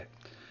İlker'le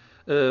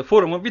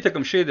forumun bir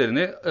takım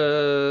şeylerini,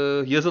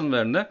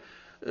 yazılımlarını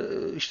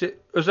işte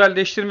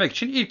özelleştirmek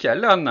için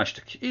İlker'le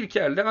anlaştık.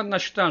 İlker'le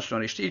anlaştıktan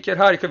sonra işte İlker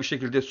harika bir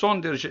şekilde,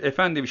 son derece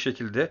efendi bir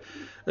şekilde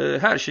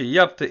her şeyi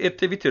yaptı,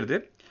 etti,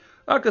 bitirdi.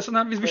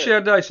 Arkasından biz bir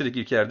şeyler daha istedik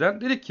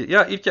İlker'den. Dedik ki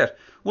ya İlker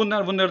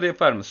bunları da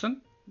yapar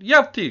mısın?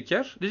 Yaptı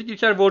İlker. Dedik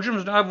İlker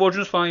borcumuz ne? Abi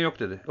borcunuz falan yok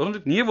dedi. Oğlum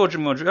dedik niye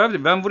borcum var? Abi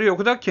dedi, ben buraya o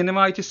kadar kendime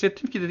ait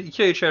hissettim ki dedi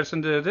 2 ay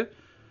içerisinde dedi.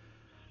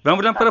 Ben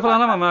buradan para falan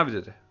alamam abi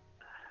dedi.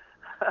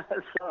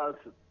 Sağ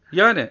olsun.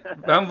 Yani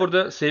ben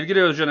burada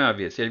sevgili Özcan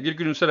abiye, sevgili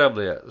Gülümser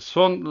ablaya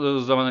son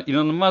zamana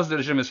inanılmaz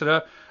derece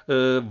mesela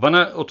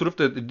bana oturup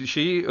da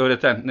şeyi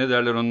öğreten, ne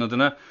derler onun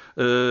adına,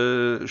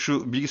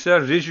 şu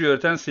bilgisayar reji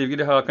öğreten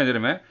sevgili Hakan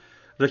Erim'e,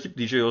 rakip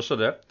DJ olsa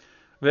da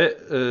ve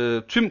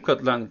tüm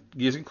katılan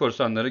Gezgin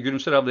Korsanları,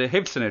 Gülümser ablaya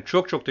hepsine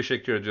çok çok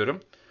teşekkür ediyorum.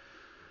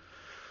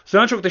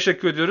 Sana çok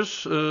teşekkür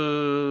ediyoruz.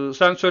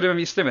 Sen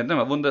söylememi istemedin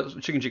ama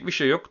bunda çekinecek bir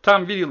şey yok.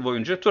 Tam bir yıl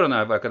boyunca Turan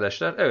abi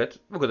arkadaşlar, evet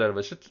bu kadar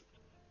basit,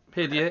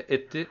 hediye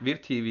etti bir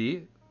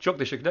TV'yi. Çok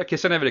teşekkürler.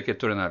 Kesene bereket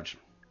Turan abicim.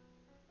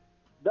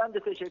 Ben de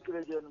teşekkür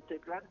ediyorum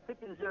tekrar.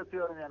 Hepinizi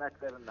öpüyorum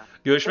yanaklarından.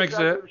 Görüşmek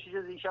tekrar üzere.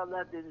 Görüşeceğiz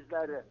inşallah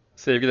denizlerde.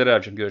 Sevgiler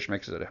abicim.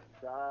 Görüşmek üzere.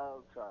 Sağ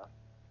ol.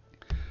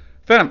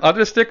 Efendim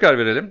adresi tekrar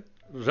verelim.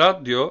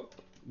 Radyo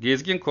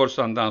Gezgin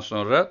Korsan'dan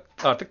sonra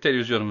artık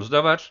televizyonumuz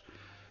da var.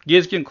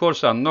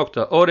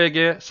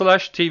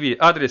 gezginkorsan.org/tv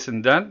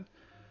adresinden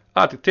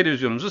artık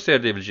televizyonunuzu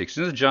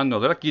seyredebileceksiniz. Canlı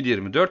olarak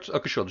 7/24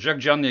 akış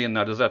olacak. Canlı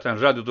yayınlarda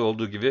zaten radyoda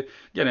olduğu gibi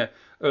gene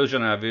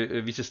Özcan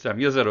abi Visistem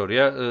yazar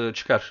oraya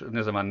çıkar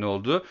ne zaman ne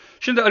olduğu.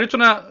 Şimdi Ali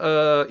Tuna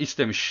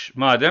istemiş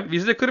madem.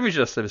 Biz de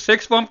kırmayacağız tabii.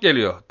 Sex Bomb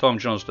geliyor Tom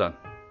Jones'tan.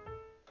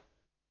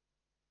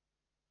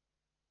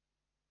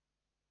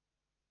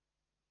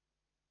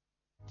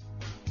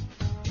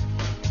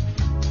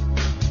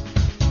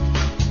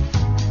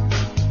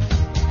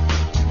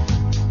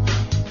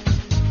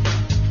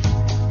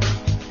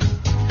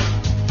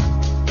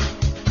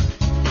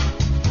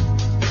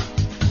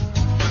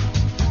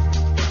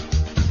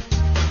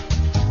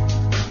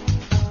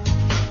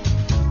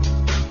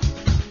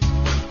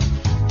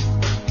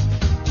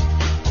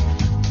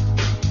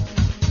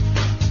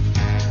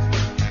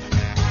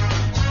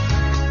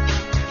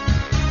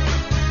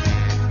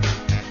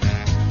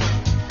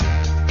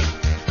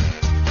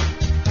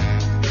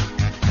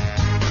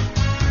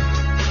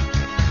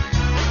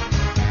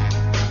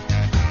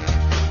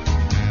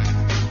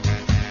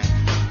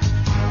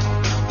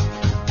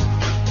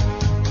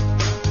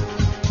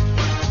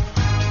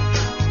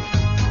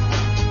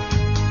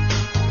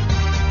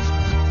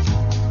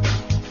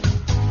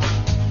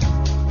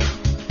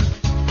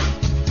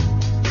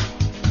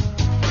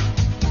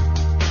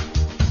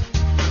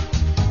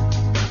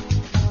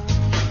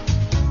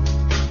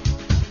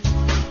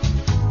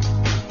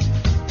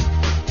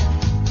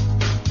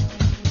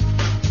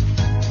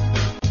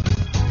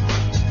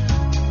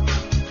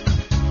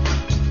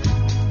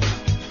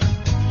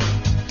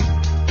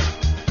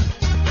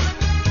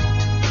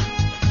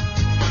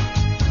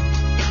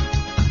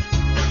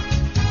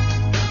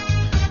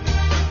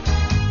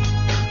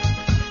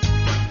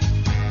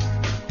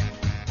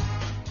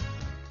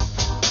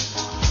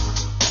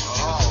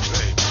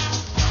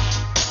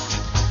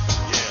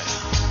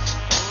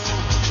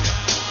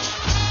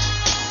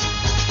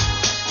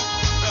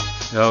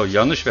 Ya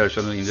yanlış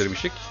versiyonu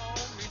indirmiştik.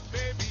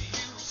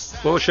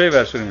 O şey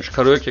versiyonuymuş.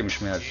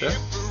 Karaoke'miş meğerse.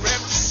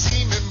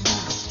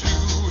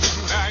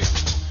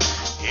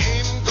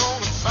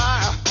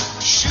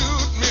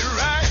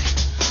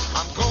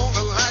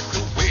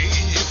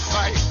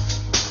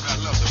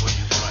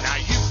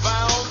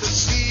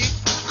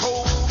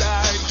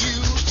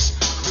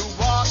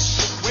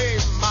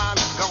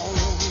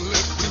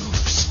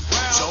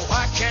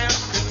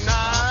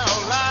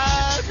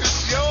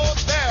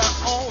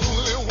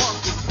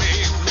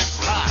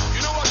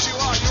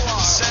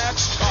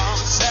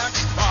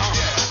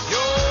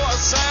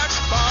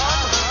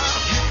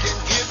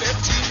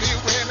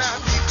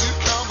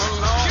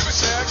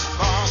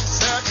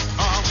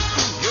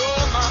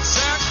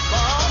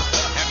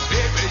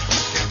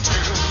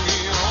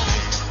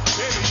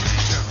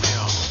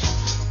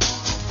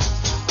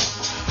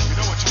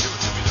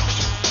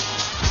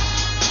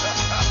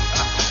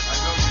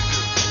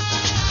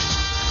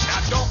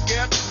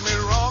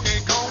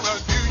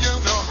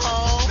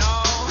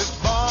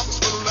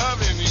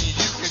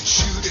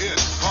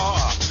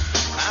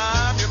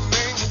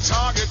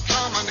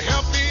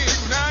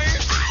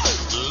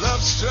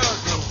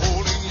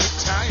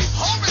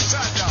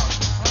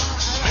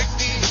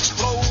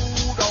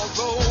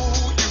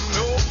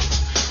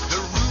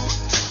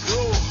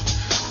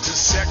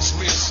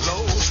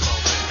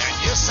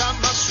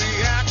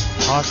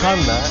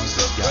 Hakan'la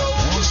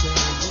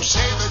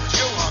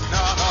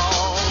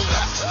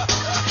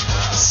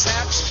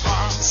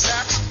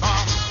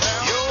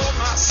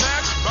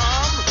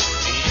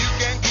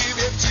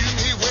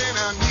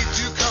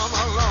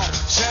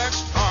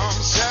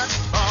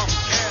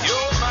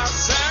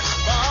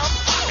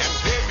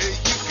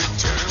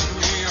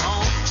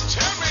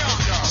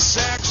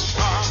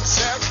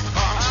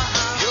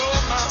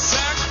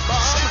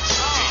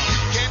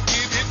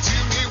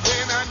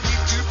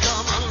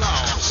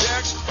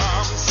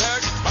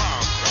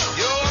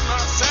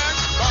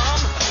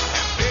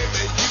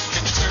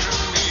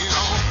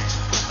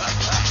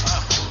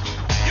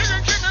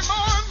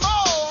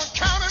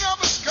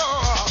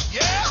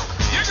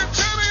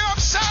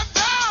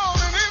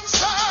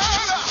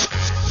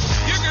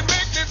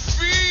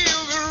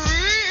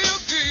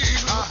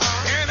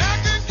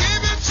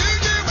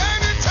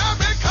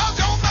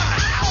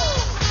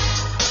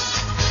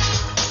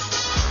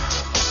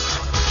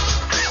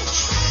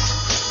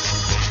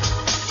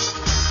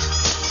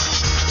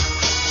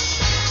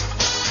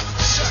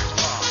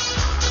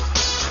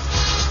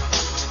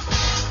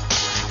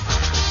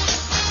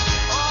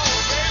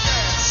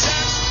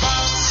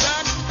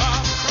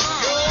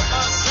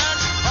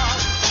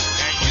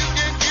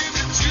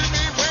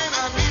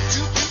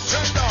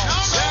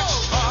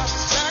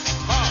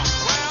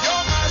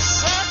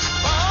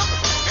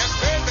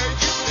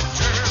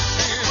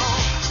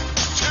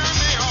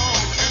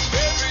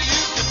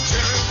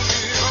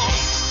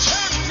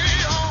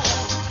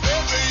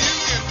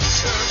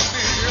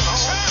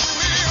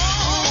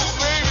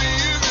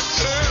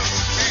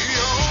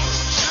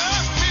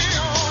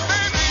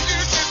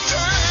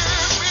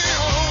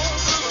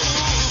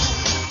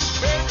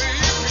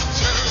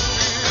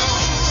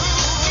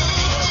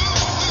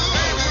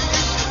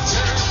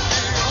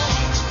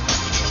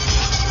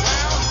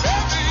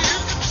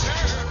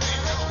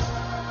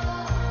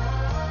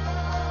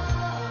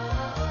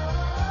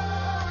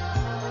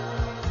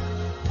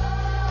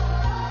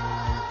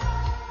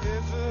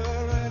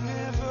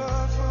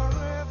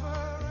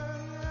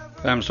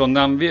Hem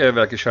sondan bir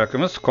evvelki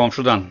şarkımız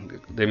Komşu'dan,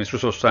 Demis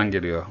Rousseau'dan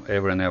geliyor.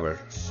 Ever and Ever.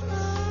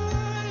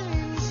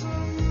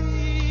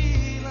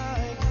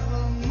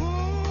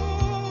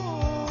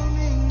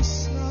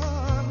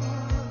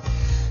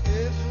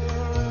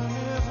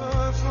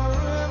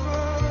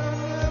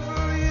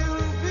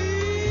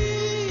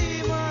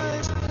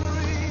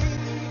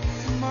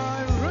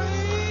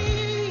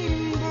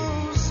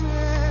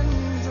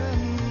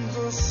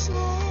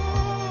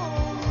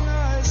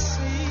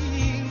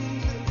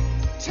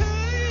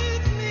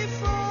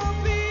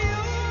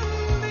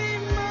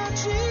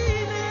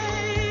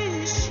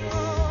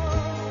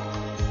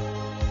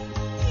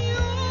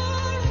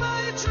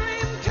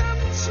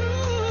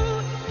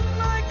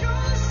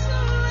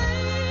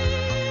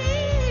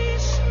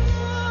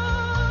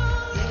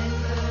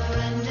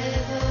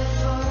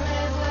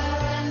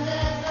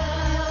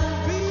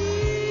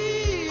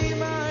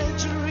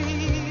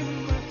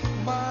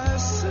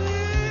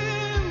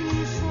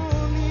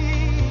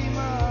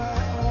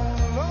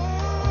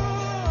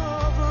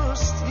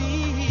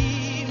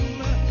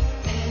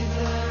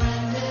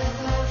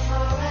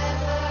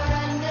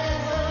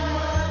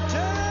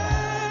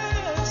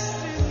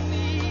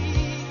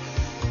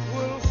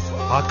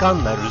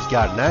 Hakan'la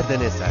Rüzgar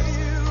nereden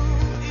eserse.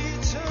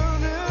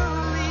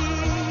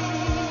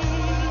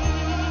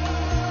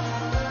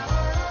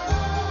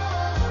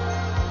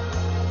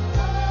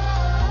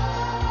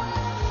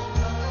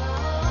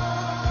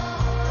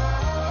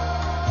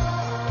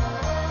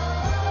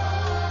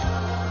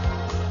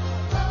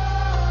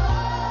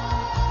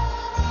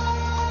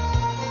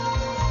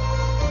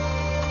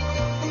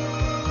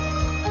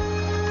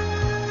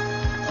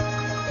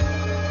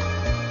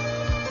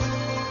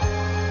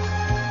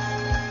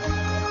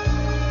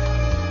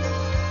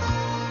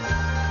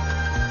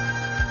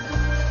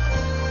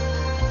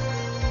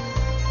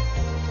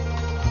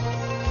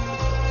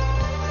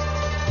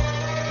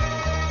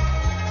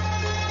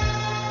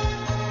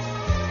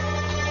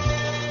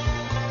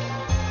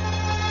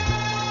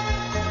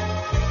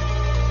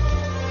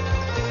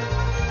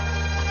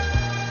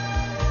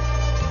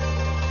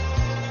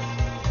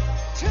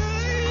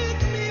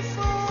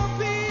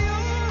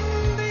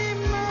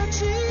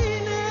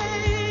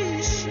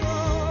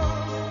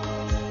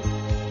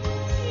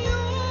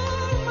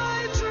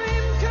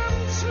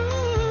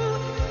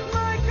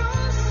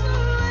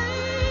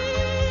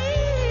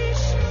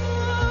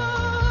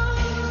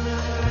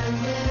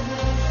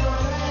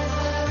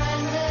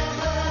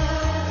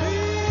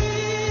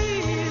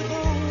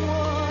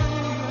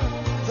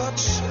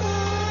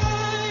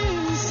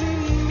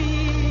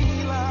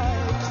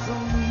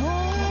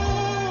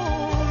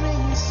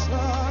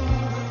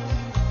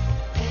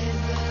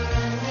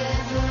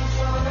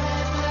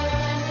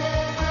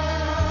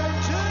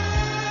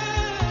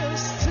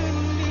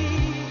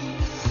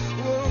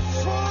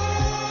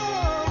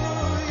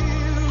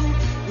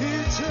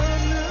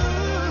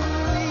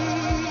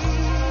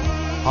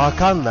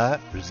 Hakan'la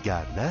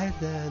Rüzgar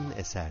nereden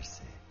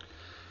eserse.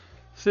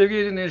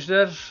 Sevgili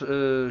dinleyiciler,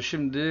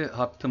 şimdi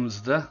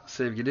hattımızda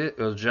sevgili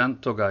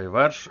Özcan Togay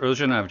var.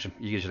 Özcan abicim,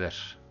 iyi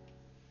geceler.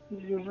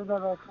 İyi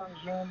geceler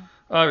Hakan'cığım.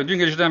 Abi dün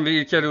geceden beri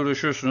İlker'le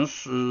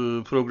uğraşıyorsunuz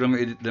programı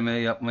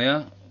editlemeye,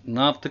 yapmaya.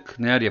 Ne yaptık,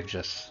 neler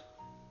yapacağız?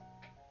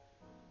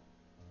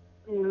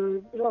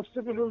 Biraz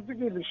da bir hızlı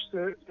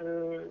gelişti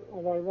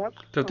olaylar.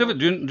 Tabii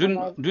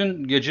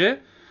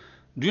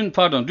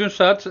dün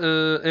saat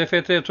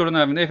EFT Torun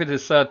abinin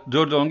EFT saat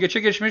 4'e 10 geçe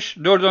geçmiş.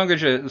 4'e 10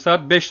 gece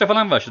saat 5'te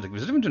falan başladık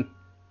biz değil mi dün?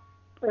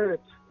 Evet,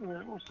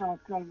 o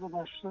saatlerde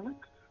başladık.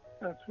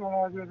 Evet,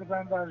 Radyo'da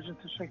ben de ayrıca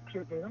teşekkür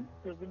ederim.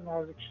 Bir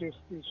nazik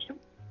jesti için.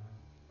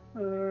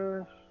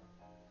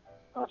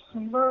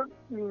 Aslında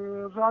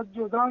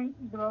radyodan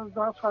biraz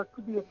daha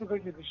farklı bir yapıda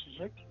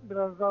gelişecek.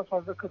 Biraz daha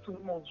fazla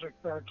katılım olacak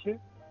belki.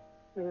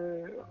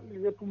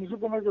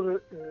 Yapımızı buna göre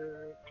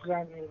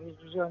planlıyoruz,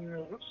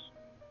 düzenliyoruz.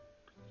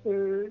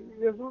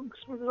 Yazılım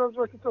kısmı biraz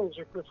vakit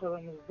alacak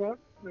aramızda.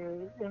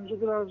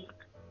 Önce birazcık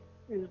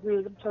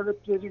izleyelim,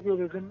 talepleri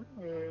görelim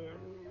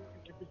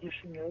gibi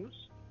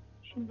düşünüyoruz.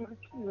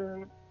 Şimdilik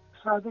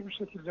sade bir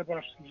şekilde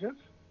başlayacağız.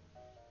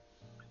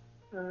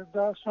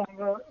 Daha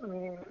sonra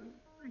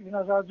yine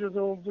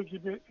radyoda olduğu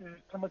gibi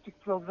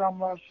tematik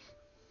programlar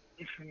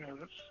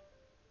düşünüyoruz.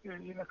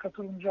 Yine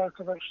katılımcı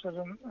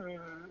arkadaşların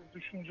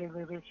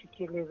düşünceleri,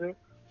 fikirleri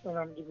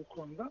önemli bir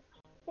konuda.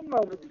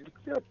 Bunlarla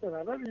birlikte hep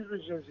beraber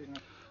yürüyeceğiz yine.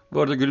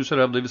 Bu arada Gülümser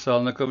abla bir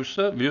sağlığına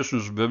kavuşsa,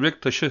 biliyorsunuz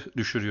böbrek taşı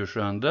düşürüyor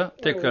şu anda.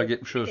 Tekrar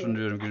geçmiş olsun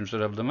diyorum Gülümser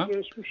ablama.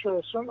 Geçmiş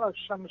olsun.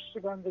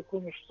 Akşamüstü ben de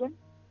konuştum.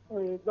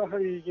 Daha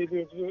iyi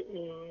geliyordu.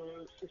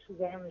 Sesi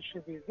daha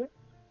neşeliydi.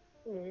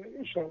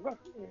 İnşallah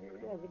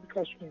orada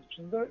birkaç gün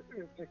içinde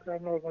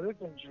tekrar normale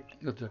dönecek.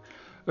 Evet.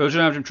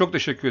 Özcan abicim çok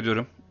teşekkür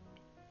ediyorum.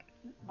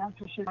 Ben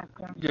teşekkür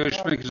ederim.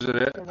 Görüşmek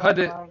üzere.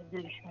 Hadi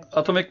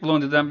Atomic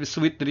Blondie'den bir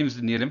Sweet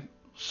Dreams dinleyelim.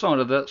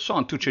 Sonra da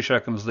son Türkçe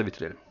şarkımızı da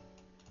bitirelim.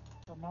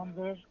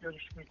 Tamamdır.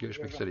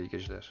 Görüşmek üzere. İyi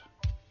geceler.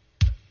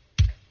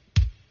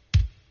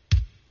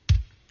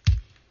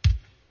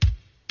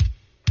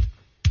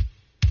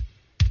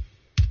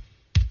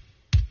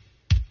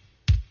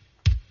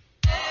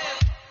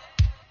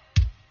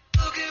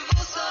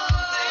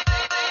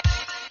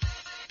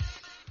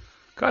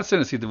 Kaç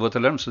senesiydi bu,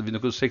 hatırlar mısınız?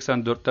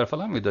 1984'ler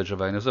falan mıydı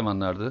acaba? Ne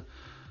zamanlardı?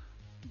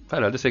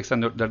 Herhalde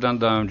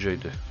 84'lerden daha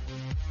önceydi.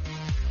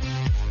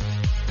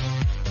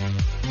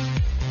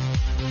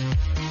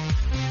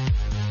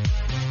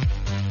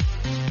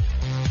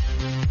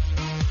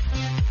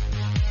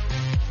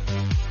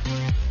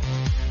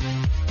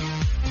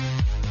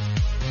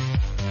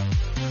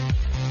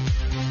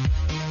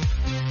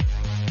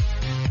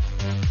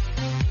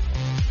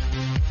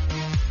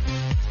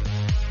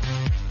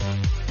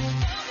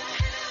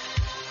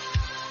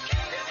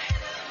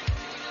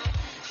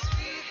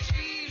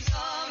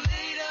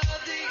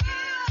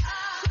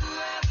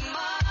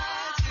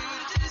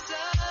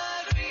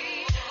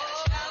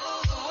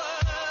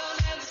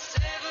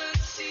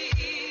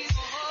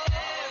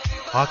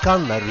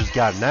 Hakan'la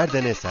Rüzgar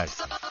nereden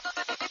eserse.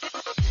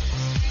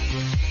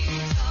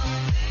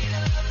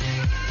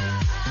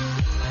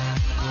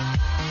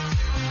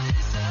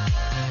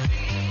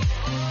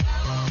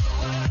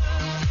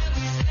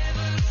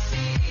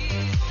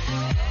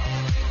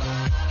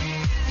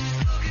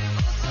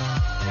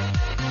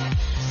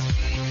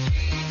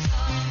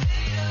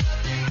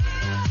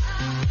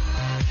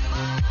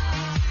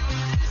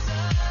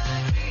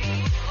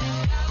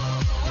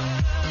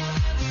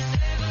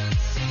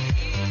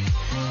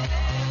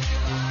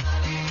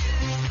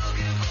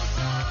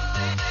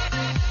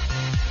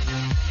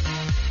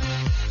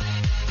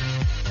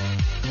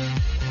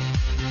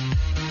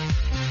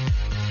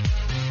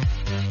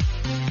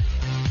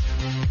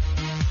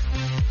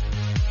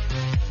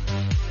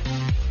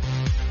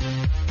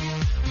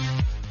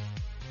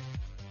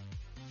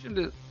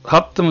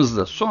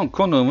 Hattımızda son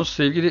konuğumuz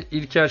sevgili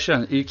İlker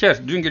Şen.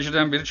 İlker, dün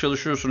geceden beri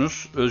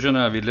çalışıyorsunuz Özcan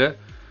abiyle.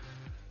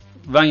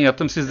 Ben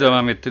yattım, siz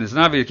devam ettiniz. Ne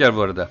haber İlker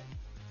bu arada?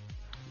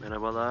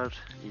 Merhabalar,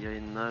 iyi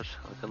yayınlar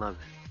Hakan abi.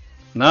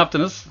 Ne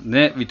yaptınız?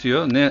 Ne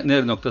bitiyor?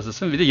 Ne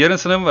noktasısın? Bir de yarın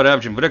sınavı var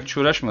abicim. Bırak hiç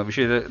uğraşma. Bir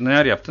şeyde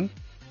neler yaptın?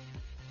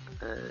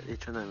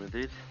 Hiç önemli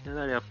değil.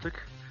 Neler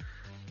yaptık?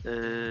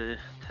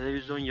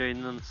 Televizyon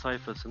yayınının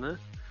sayfasını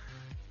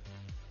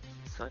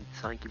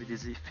sanki bir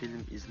dizi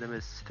film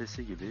izleme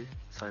sitesi gibi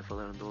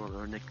sayfalarında olan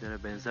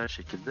örneklere benzer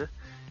şekilde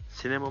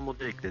sinema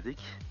modu ekledik.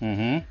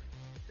 Hı.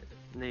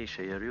 Ne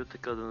işe yarıyor?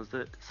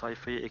 Tıkladığınızda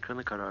sayfayı,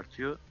 ekranı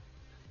karartıyor.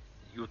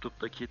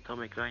 YouTube'daki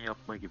tam ekran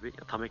yapma gibi,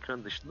 tam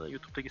ekran dışında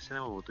YouTube'daki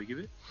sinema modu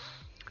gibi.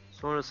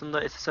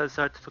 Sonrasında SSL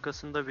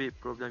sertifikasında bir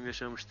problem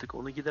yaşamıştık.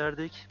 Onu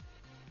giderdik.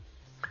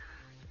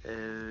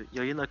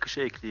 Yayın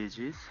akışı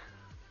ekleyeceğiz.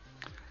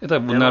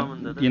 Tabii bunlar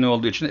yeni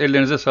olduğu için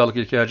ellerinize sağlık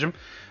İlker'cim.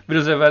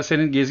 Biraz evvel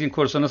senin Gezgin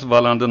Korsan'a nasıl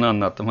bağlandığını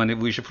anlattım.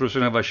 Hani bu işi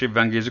profesyonel başlayıp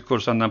ben Gezgin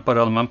Korsan'dan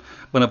para almam,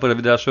 bana para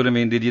bir daha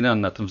söylemeyin dediğini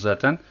anlattım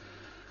zaten.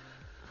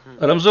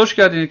 Aramıza hoş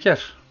geldin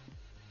İlker.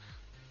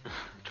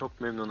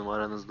 Çok memnunum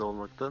aranızda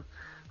olmaktan.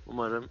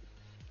 Umarım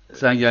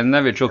sen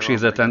geldiğinden ve çok şey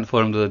zaten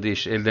forumda da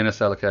değişti. Ellerine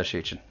sağlık her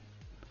şey için.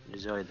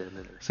 Rica ederim.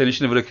 Senin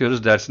işini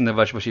bırakıyoruz. Dersinle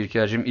baş başa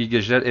İlker'cim. İyi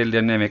geceler.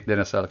 Ellerine,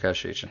 emeklerine sağlık her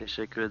şey için.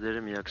 Teşekkür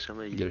ederim. İyi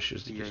akşamlar.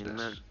 Görüşürüz. İyi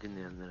yayınlar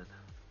dinleyenlere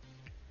de.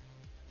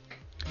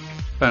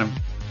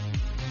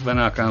 Ben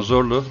Hakan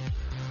Zorlu.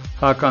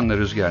 Hakan'la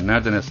Rüzgar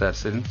nereden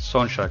eserse'nin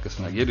son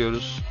şarkısına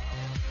geliyoruz.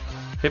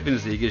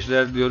 Hepinize iyi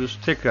geceler diliyoruz.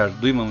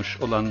 Tekrar duymamış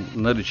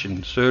olanlar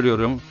için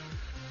söylüyorum.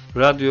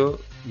 Radyo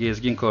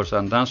Gezgin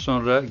Korsan'dan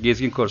sonra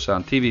Gezgin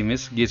Korsan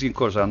TV'miz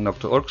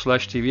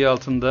gezginkorsan.org/tv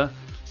altında.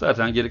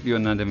 Zaten gerekli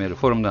yönlendirmeleri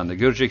forumdan da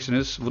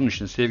göreceksiniz. Bunun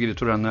için sevgili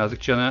Turan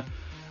Nazikcan'a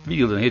bir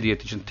yılın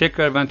hediyeti için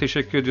tekrar ben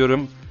teşekkür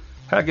ediyorum.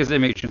 Herkese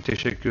emek için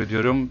teşekkür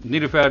ediyorum.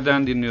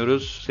 Nilüfer'den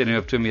dinliyoruz. Seni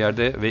öptüğüm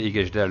yerde ve iyi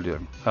geceler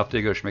diliyorum.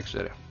 Haftaya görüşmek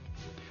üzere.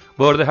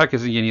 Bu arada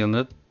herkesin yeni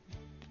yılını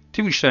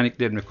tüm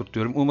iştenliklerimle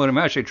kutluyorum. Umarım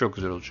her şey çok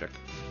güzel olacak.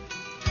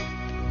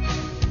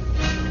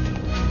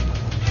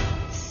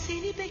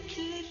 Seni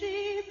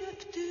beklerim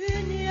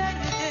öptüğün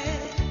yerde.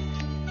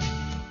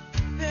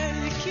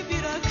 Belki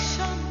bir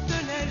akşam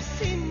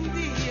dönersin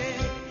diye.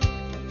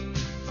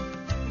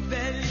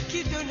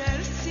 Belki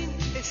dönersin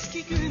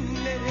eski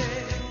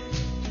günlere.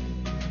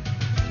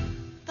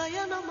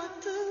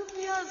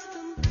 Dayanamadım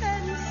yazdım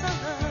ben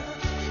sana.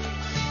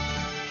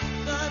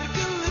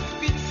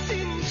 Dargınlık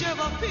bitsin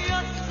cevap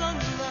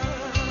yazsana.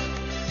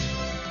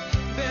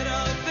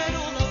 Beraber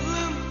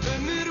olalım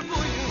ömür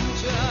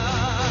boyunca.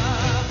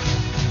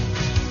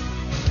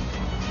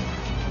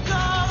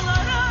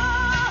 Dağlara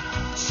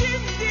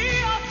şimdi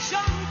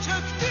akşam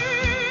çöktü.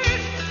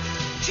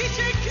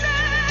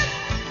 Çiçekler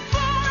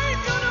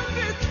boynunu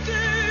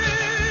büktü.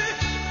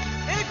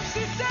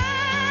 Hepsi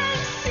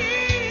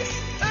sensiz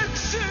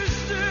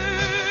öksüzdü.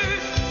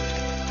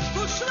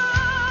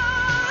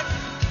 Kuşlar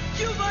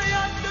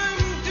yuvaya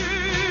döndü.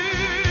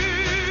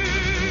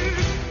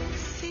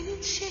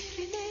 Senin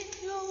şehrine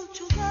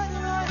yolcular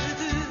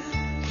vardı.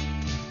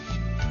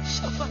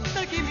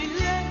 Şafakta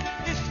gemiler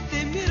hep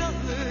demir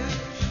alır.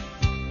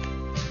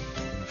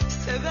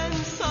 Seven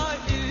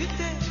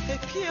sahilde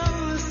hep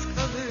yalnız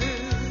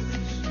kalır.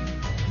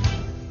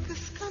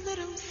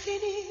 Kıskanırım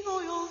seni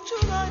o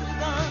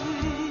yolculardan.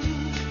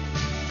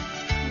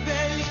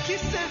 Belki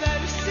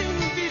seversin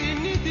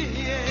birini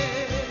diye.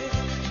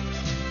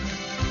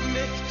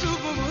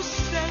 Mektubumu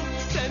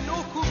sen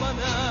oku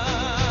bana.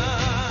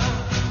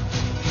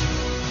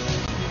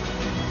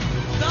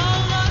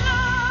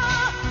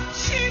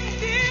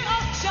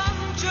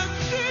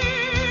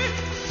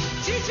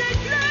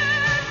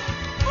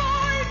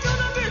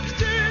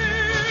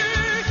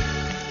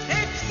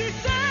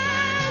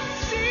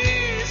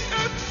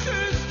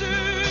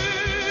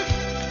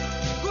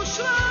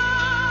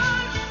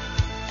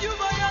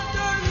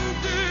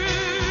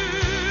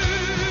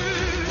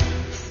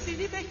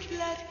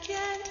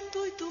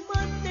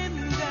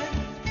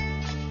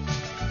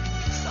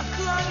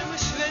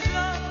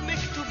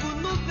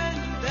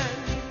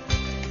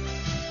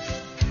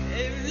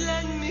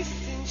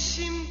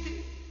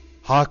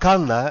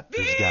 Hakan'la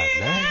Rüzgar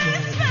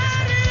nerede?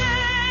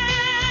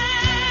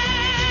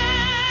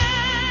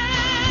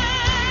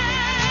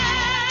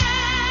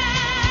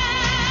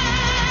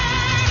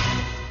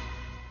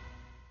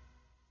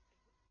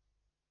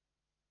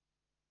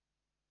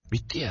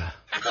 Bitti ya.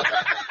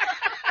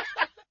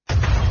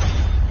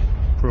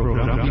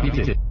 Program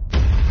bitti.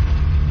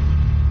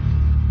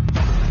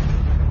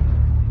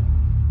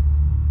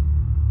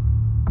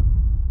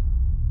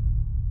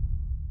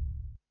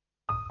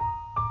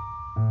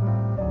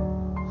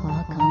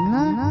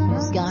 Hakan'la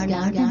Rüzgar